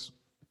Hawks.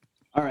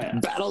 All right.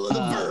 Battle of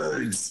the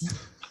Birds.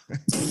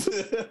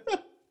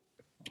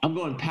 I'm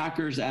going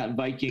Packers at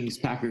Vikings.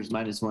 Packers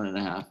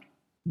 -1.5.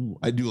 Ooh,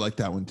 I do like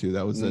that one too.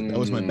 That was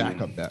my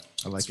backup bet.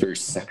 I like it's very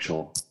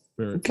sexual.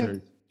 Very,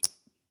 okay.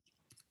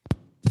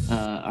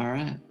 All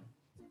right.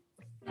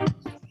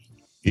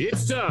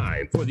 It's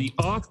time for the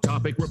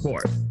off-topic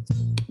report.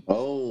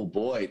 Oh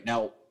boy!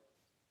 Now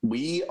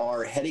we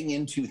are heading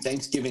into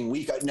Thanksgiving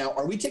week. Now,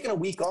 are we taking a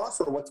week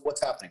off, or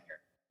what's happening here?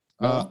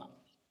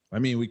 I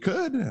mean, we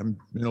could.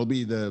 It'll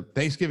be the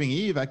Thanksgiving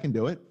Eve. I can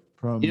do it.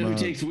 From, who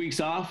takes weeks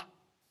off?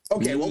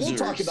 Okay, well, we'll Losers.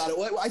 talk about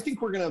it. I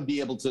think we're going to be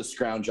able to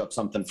scrounge up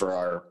something for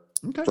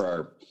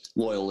our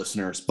loyal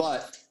listeners.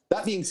 But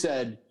that being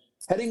said,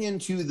 heading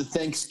into the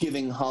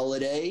Thanksgiving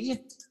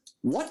holiday,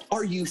 what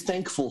are you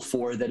thankful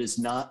for that is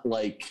not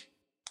like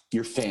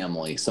your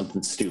family,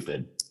 something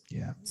stupid?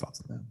 Yeah, fuck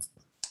them.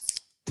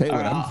 Tell you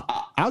what,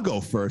 I'll go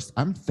first.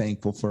 I'm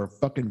thankful for a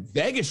fucking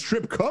Vegas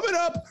trip coming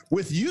up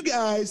with you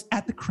guys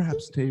at the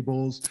craps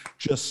tables,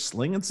 just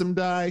slinging some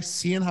dice,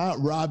 seeing Hot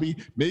Robbie,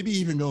 maybe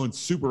even going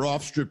super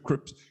off strip.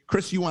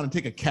 Chris, you want to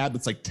take a cab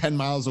that's like 10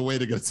 miles away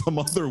to get some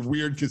other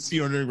weird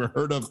casino I've never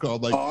heard of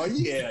called like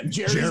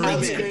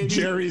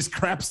Jerry's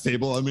Craps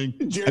Table. I mean,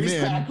 Jerry's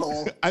Crack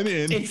Hole. I'm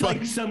in. It's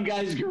like some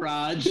guy's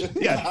garage.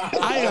 Yeah,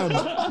 I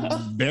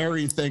am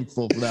very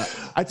thankful for that.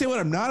 I tell you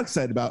what I'm not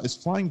excited about is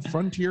flying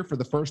Frontier for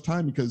the first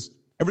time because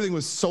everything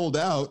was sold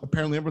out.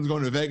 Apparently everyone's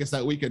going to Vegas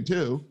that weekend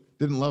too.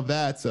 Didn't love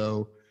that.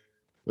 So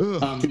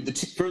dude,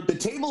 the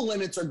table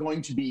limits are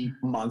going to be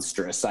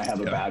monstrous. I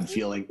have a bad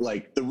feeling.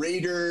 Like the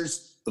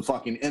Raiders, the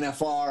fucking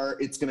NFR,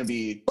 it's going to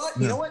be, but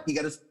you know what? You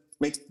got to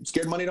make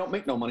scared money don't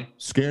make no money.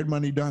 Scared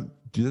money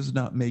does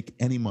not make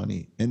any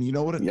money. And you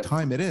know what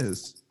time it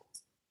is?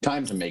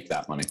 Time to make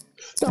that money.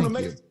 Time to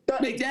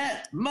make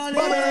that money.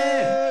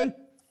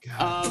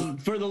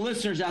 For the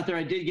listeners out there,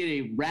 I did get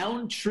a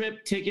round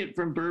trip ticket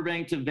from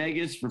Burbank to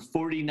Vegas for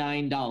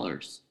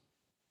 $49.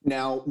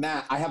 Now,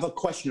 Matt, I have a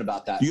question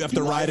about that. You have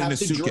to ride in a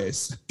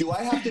suitcase. Do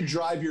I have to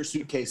drive your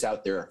suitcase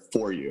out there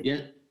for you?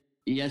 Yeah.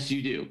 Yes,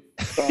 you do.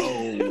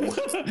 Oh.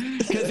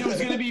 Because it was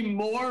going to be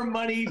more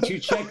money to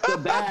check the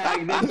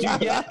bag than to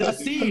get the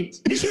seat.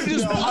 You should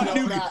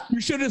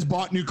have just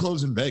bought new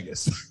clothes in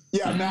Vegas.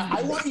 Yeah, Matt,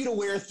 I want you to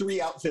wear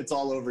 3 outfits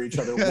all over each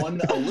other.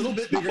 One a little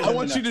bit bigger than I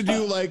want you to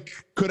do like,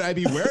 could I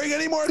be wearing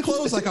any more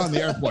clothes like on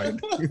the airplane?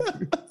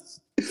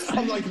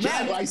 I'm like,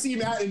 Matt, I see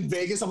Matt in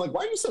Vegas. I'm like,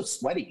 why are you so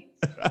sweaty?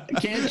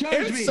 Can't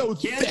charge me.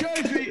 Can't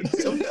charge me.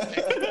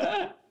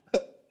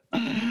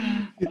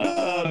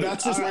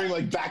 Matt's just wearing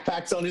like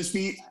backpacks on his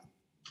feet.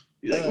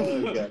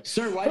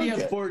 Sir, why do you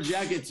have 4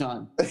 jackets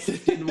on?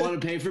 Didn't want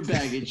to pay for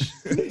baggage.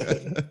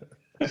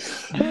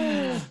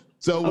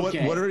 So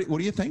what are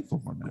you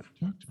thankful for, Matt?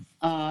 Talk to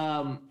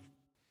me.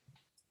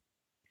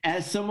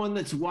 As someone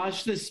that's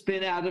watched this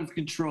spin out of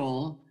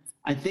control,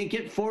 I think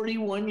at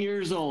 41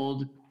 years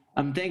old,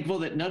 I'm thankful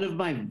that none of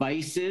my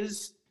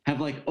vices have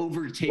like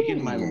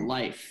overtaken my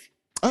life.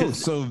 Oh,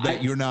 so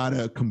that you're not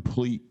a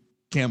complete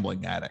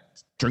gambling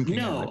addict, drinking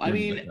addict. No, I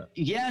mean,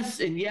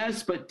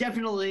 yes, but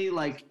definitely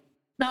like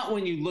not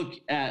when you look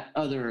at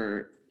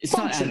other. It's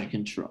not out of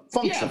control.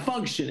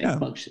 Functioning.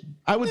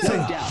 I would say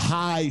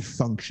high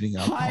functioning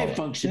alcoholic. High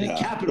functioning,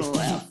 capital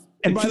F.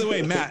 And by the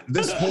way, Matt,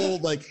 this whole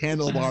like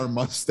handlebar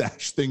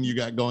mustache thing you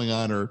got going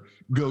on or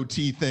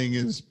goatee thing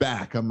is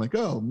back. I'm like,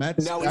 oh, Matt.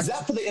 Now, is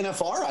that for the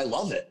NFR? I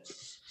love it.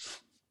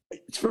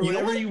 It's for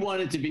whatever you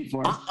want it to be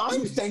for.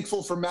 I'm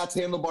thankful for Matt's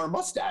handlebar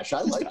mustache.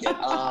 I like it.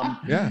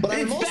 Yeah. But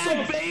I'm also,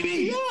 back,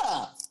 baby.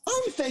 Yeah.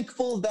 I'm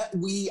thankful that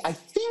I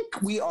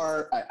think we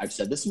are, I've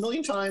said this a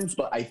million times,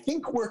 but I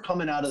think we're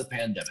coming out of the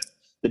pandemic.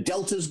 The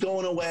Delta's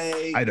going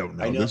away. I don't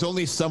know. There's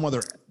only some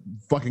other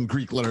fucking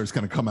Greek letter is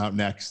going to come out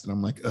next. And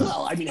I'm like, ugh.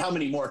 Well, I mean, how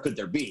many more could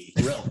there be?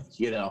 Really,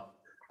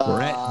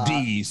 We're at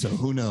D, so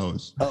who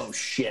knows? Oh,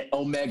 shit.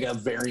 Omega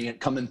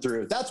variant coming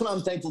through. That's what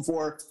I'm thankful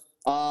for.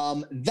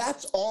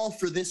 That's all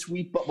for this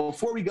week. But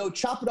before we go,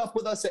 chop it up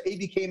with us at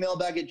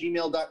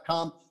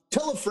abkmailbag@gmail.com.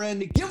 Tell a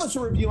friend. Give us a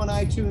review on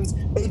iTunes.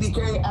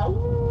 ABK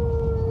out.